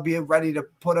I'll be ready to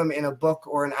put them in a book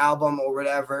or an album or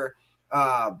whatever,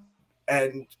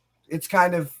 and it's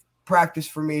kind of practice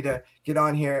for me to get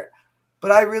on here.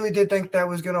 But I really did think that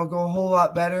was gonna go a whole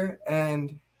lot better,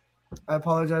 and I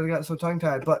apologize I got so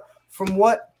tongue-tied. But from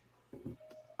what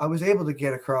I was able to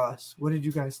get across, what did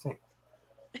you guys think?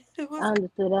 I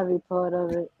understood every part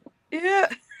of it. Yeah.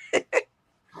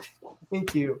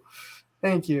 Thank you.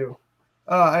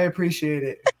 I appreciate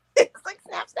it. It's like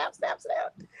snap.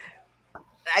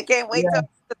 I can't wait till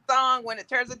the song, when it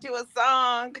turns into a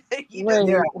song. You just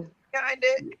behind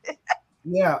it.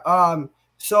 Yeah.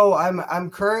 So I'm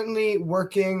currently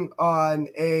working on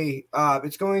a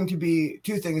it's going to be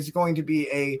two things. It's going to be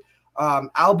a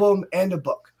album and a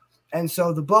book. And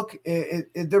so the book,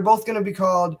 they're both going to be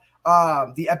called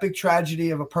The Epic Tragedy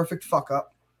of a Perfect Fuck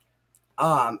Up.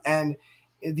 And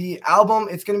the album,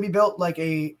 it's going to be built like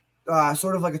a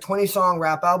sort of like a 20-song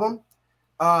rap album.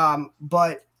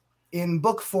 But in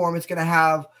book form, it's going to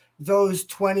have those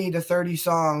 20 to 30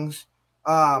 songs,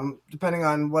 depending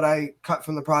on what I cut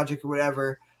from the project or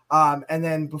whatever. And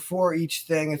then before each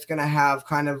thing, it's going to have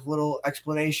kind of little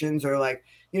explanations, or like,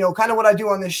 kind of what I do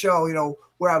on this show,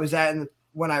 where I was at and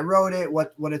when I wrote it,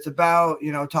 what it's about,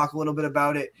 talk a little bit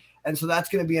about it. And so that's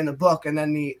going to be in the book. And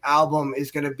then the album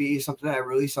is going to be something that I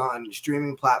release on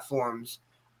streaming platforms.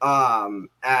 And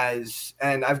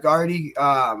I've already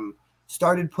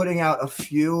started putting out a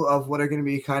few of what are going to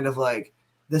be kind of like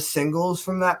the singles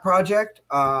from that project.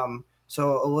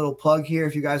 So a little plug here,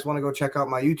 if you guys want to go check out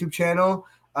my YouTube channel,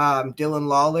 Dylan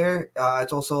Lawler.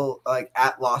 It's also like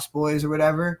at Lostboys or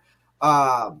whatever.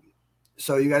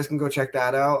 So you guys can go check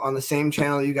that out. On the same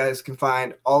channel, you guys can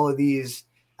find all of these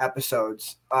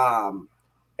episodes.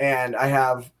 And I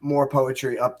have more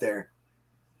poetry up there.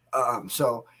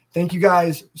 So thank you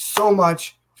guys so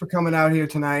much for coming out here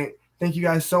tonight. Thank you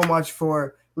guys so much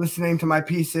for listening to my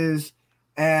pieces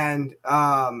and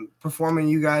performing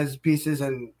you guys' pieces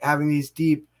and having these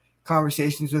deep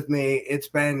conversations with me. It's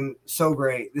been so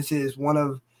great. This is one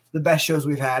of the best shows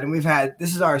we've had. And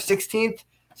this is our 16th,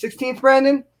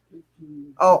 Brandon.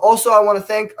 Oh, also, I want to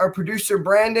thank our producer,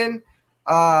 Brandon.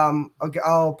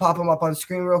 I'll pop him up on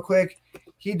screen real quick.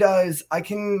 I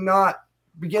cannot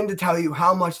begin to tell you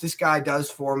how much this guy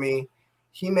does for me.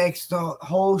 He makes the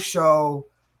whole show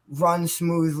run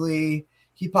smoothly.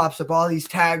 He pops up all these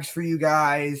tags for you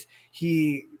guys.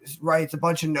 He writes a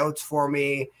bunch of notes for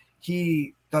me.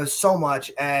 He does so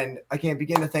much, and I can't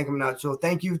begin to thank him enough. So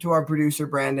thank you to our producer,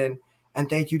 Brandon, and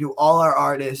thank you to all our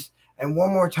artists. And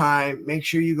one more time, make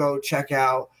sure you go check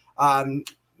out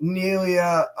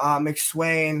Nelia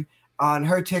McSwain on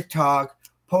her TikTok,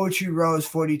 Poetry Rose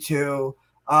 42,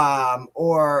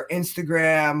 or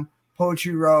Instagram,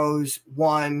 Poetry Rose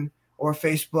 1, or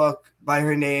Facebook by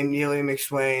her name, Nelia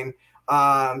McSwain.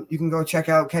 You can go check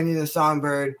out Kenya the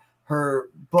Songbird. Her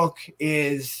book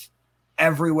is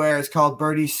everywhere. It's called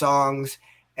Birdie's Songs,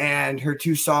 and her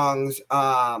two songs,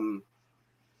 what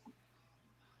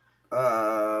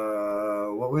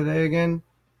were they again?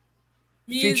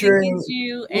 Featuring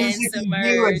You and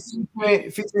Submerge.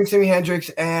 Featuring Jimi Hendrix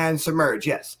and Submerge.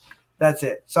 Yes, that's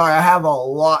it. Sorry, I have a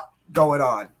lot going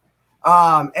on.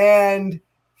 And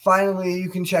finally, you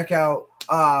can check out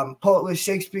Poetless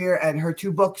Shakespeare and her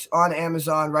two books on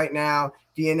Amazon right now.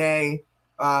 DNA,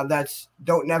 that's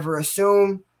Don't Never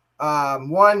Assume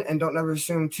 1 and Don't Never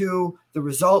Assume 2. The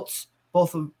Results,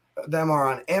 both of them are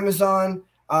on Amazon.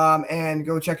 And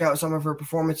go check out some of her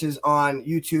performances on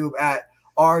YouTube at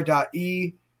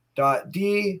r.e.d.design,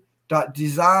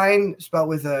 spelled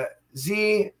with a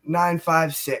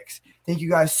Z956. Thank you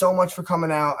guys so much for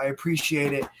coming out. I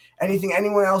appreciate it. Anything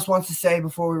anyone else wants to say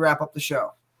before we wrap up the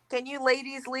show? Can you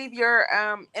ladies leave your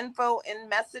info in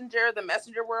Messenger, the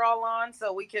Messenger we're all on,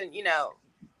 so we can,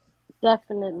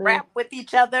 definitely rap with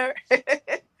each other?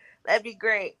 That'd be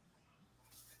great.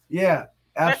 Yeah,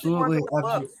 absolutely.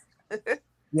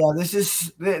 Yeah, this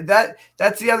is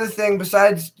that's the other thing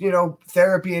besides,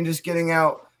 therapy and just getting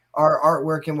out our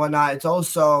artwork and whatnot. It's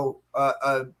also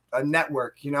a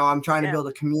network. I'm trying to build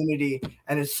a community,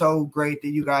 and it's so great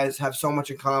that you guys have so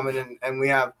much in common, and we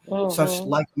have such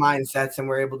like mindsets, and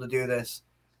we're able to do this.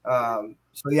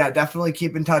 So yeah, definitely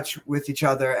keep in touch with each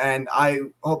other, and I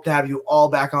hope to have you all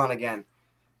back on again.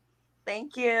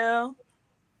 Thank you.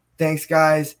 Thanks,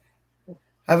 guys.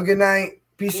 Have a good night.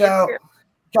 Peace out.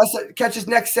 Catch us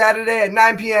next Saturday at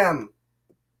 9 p.m.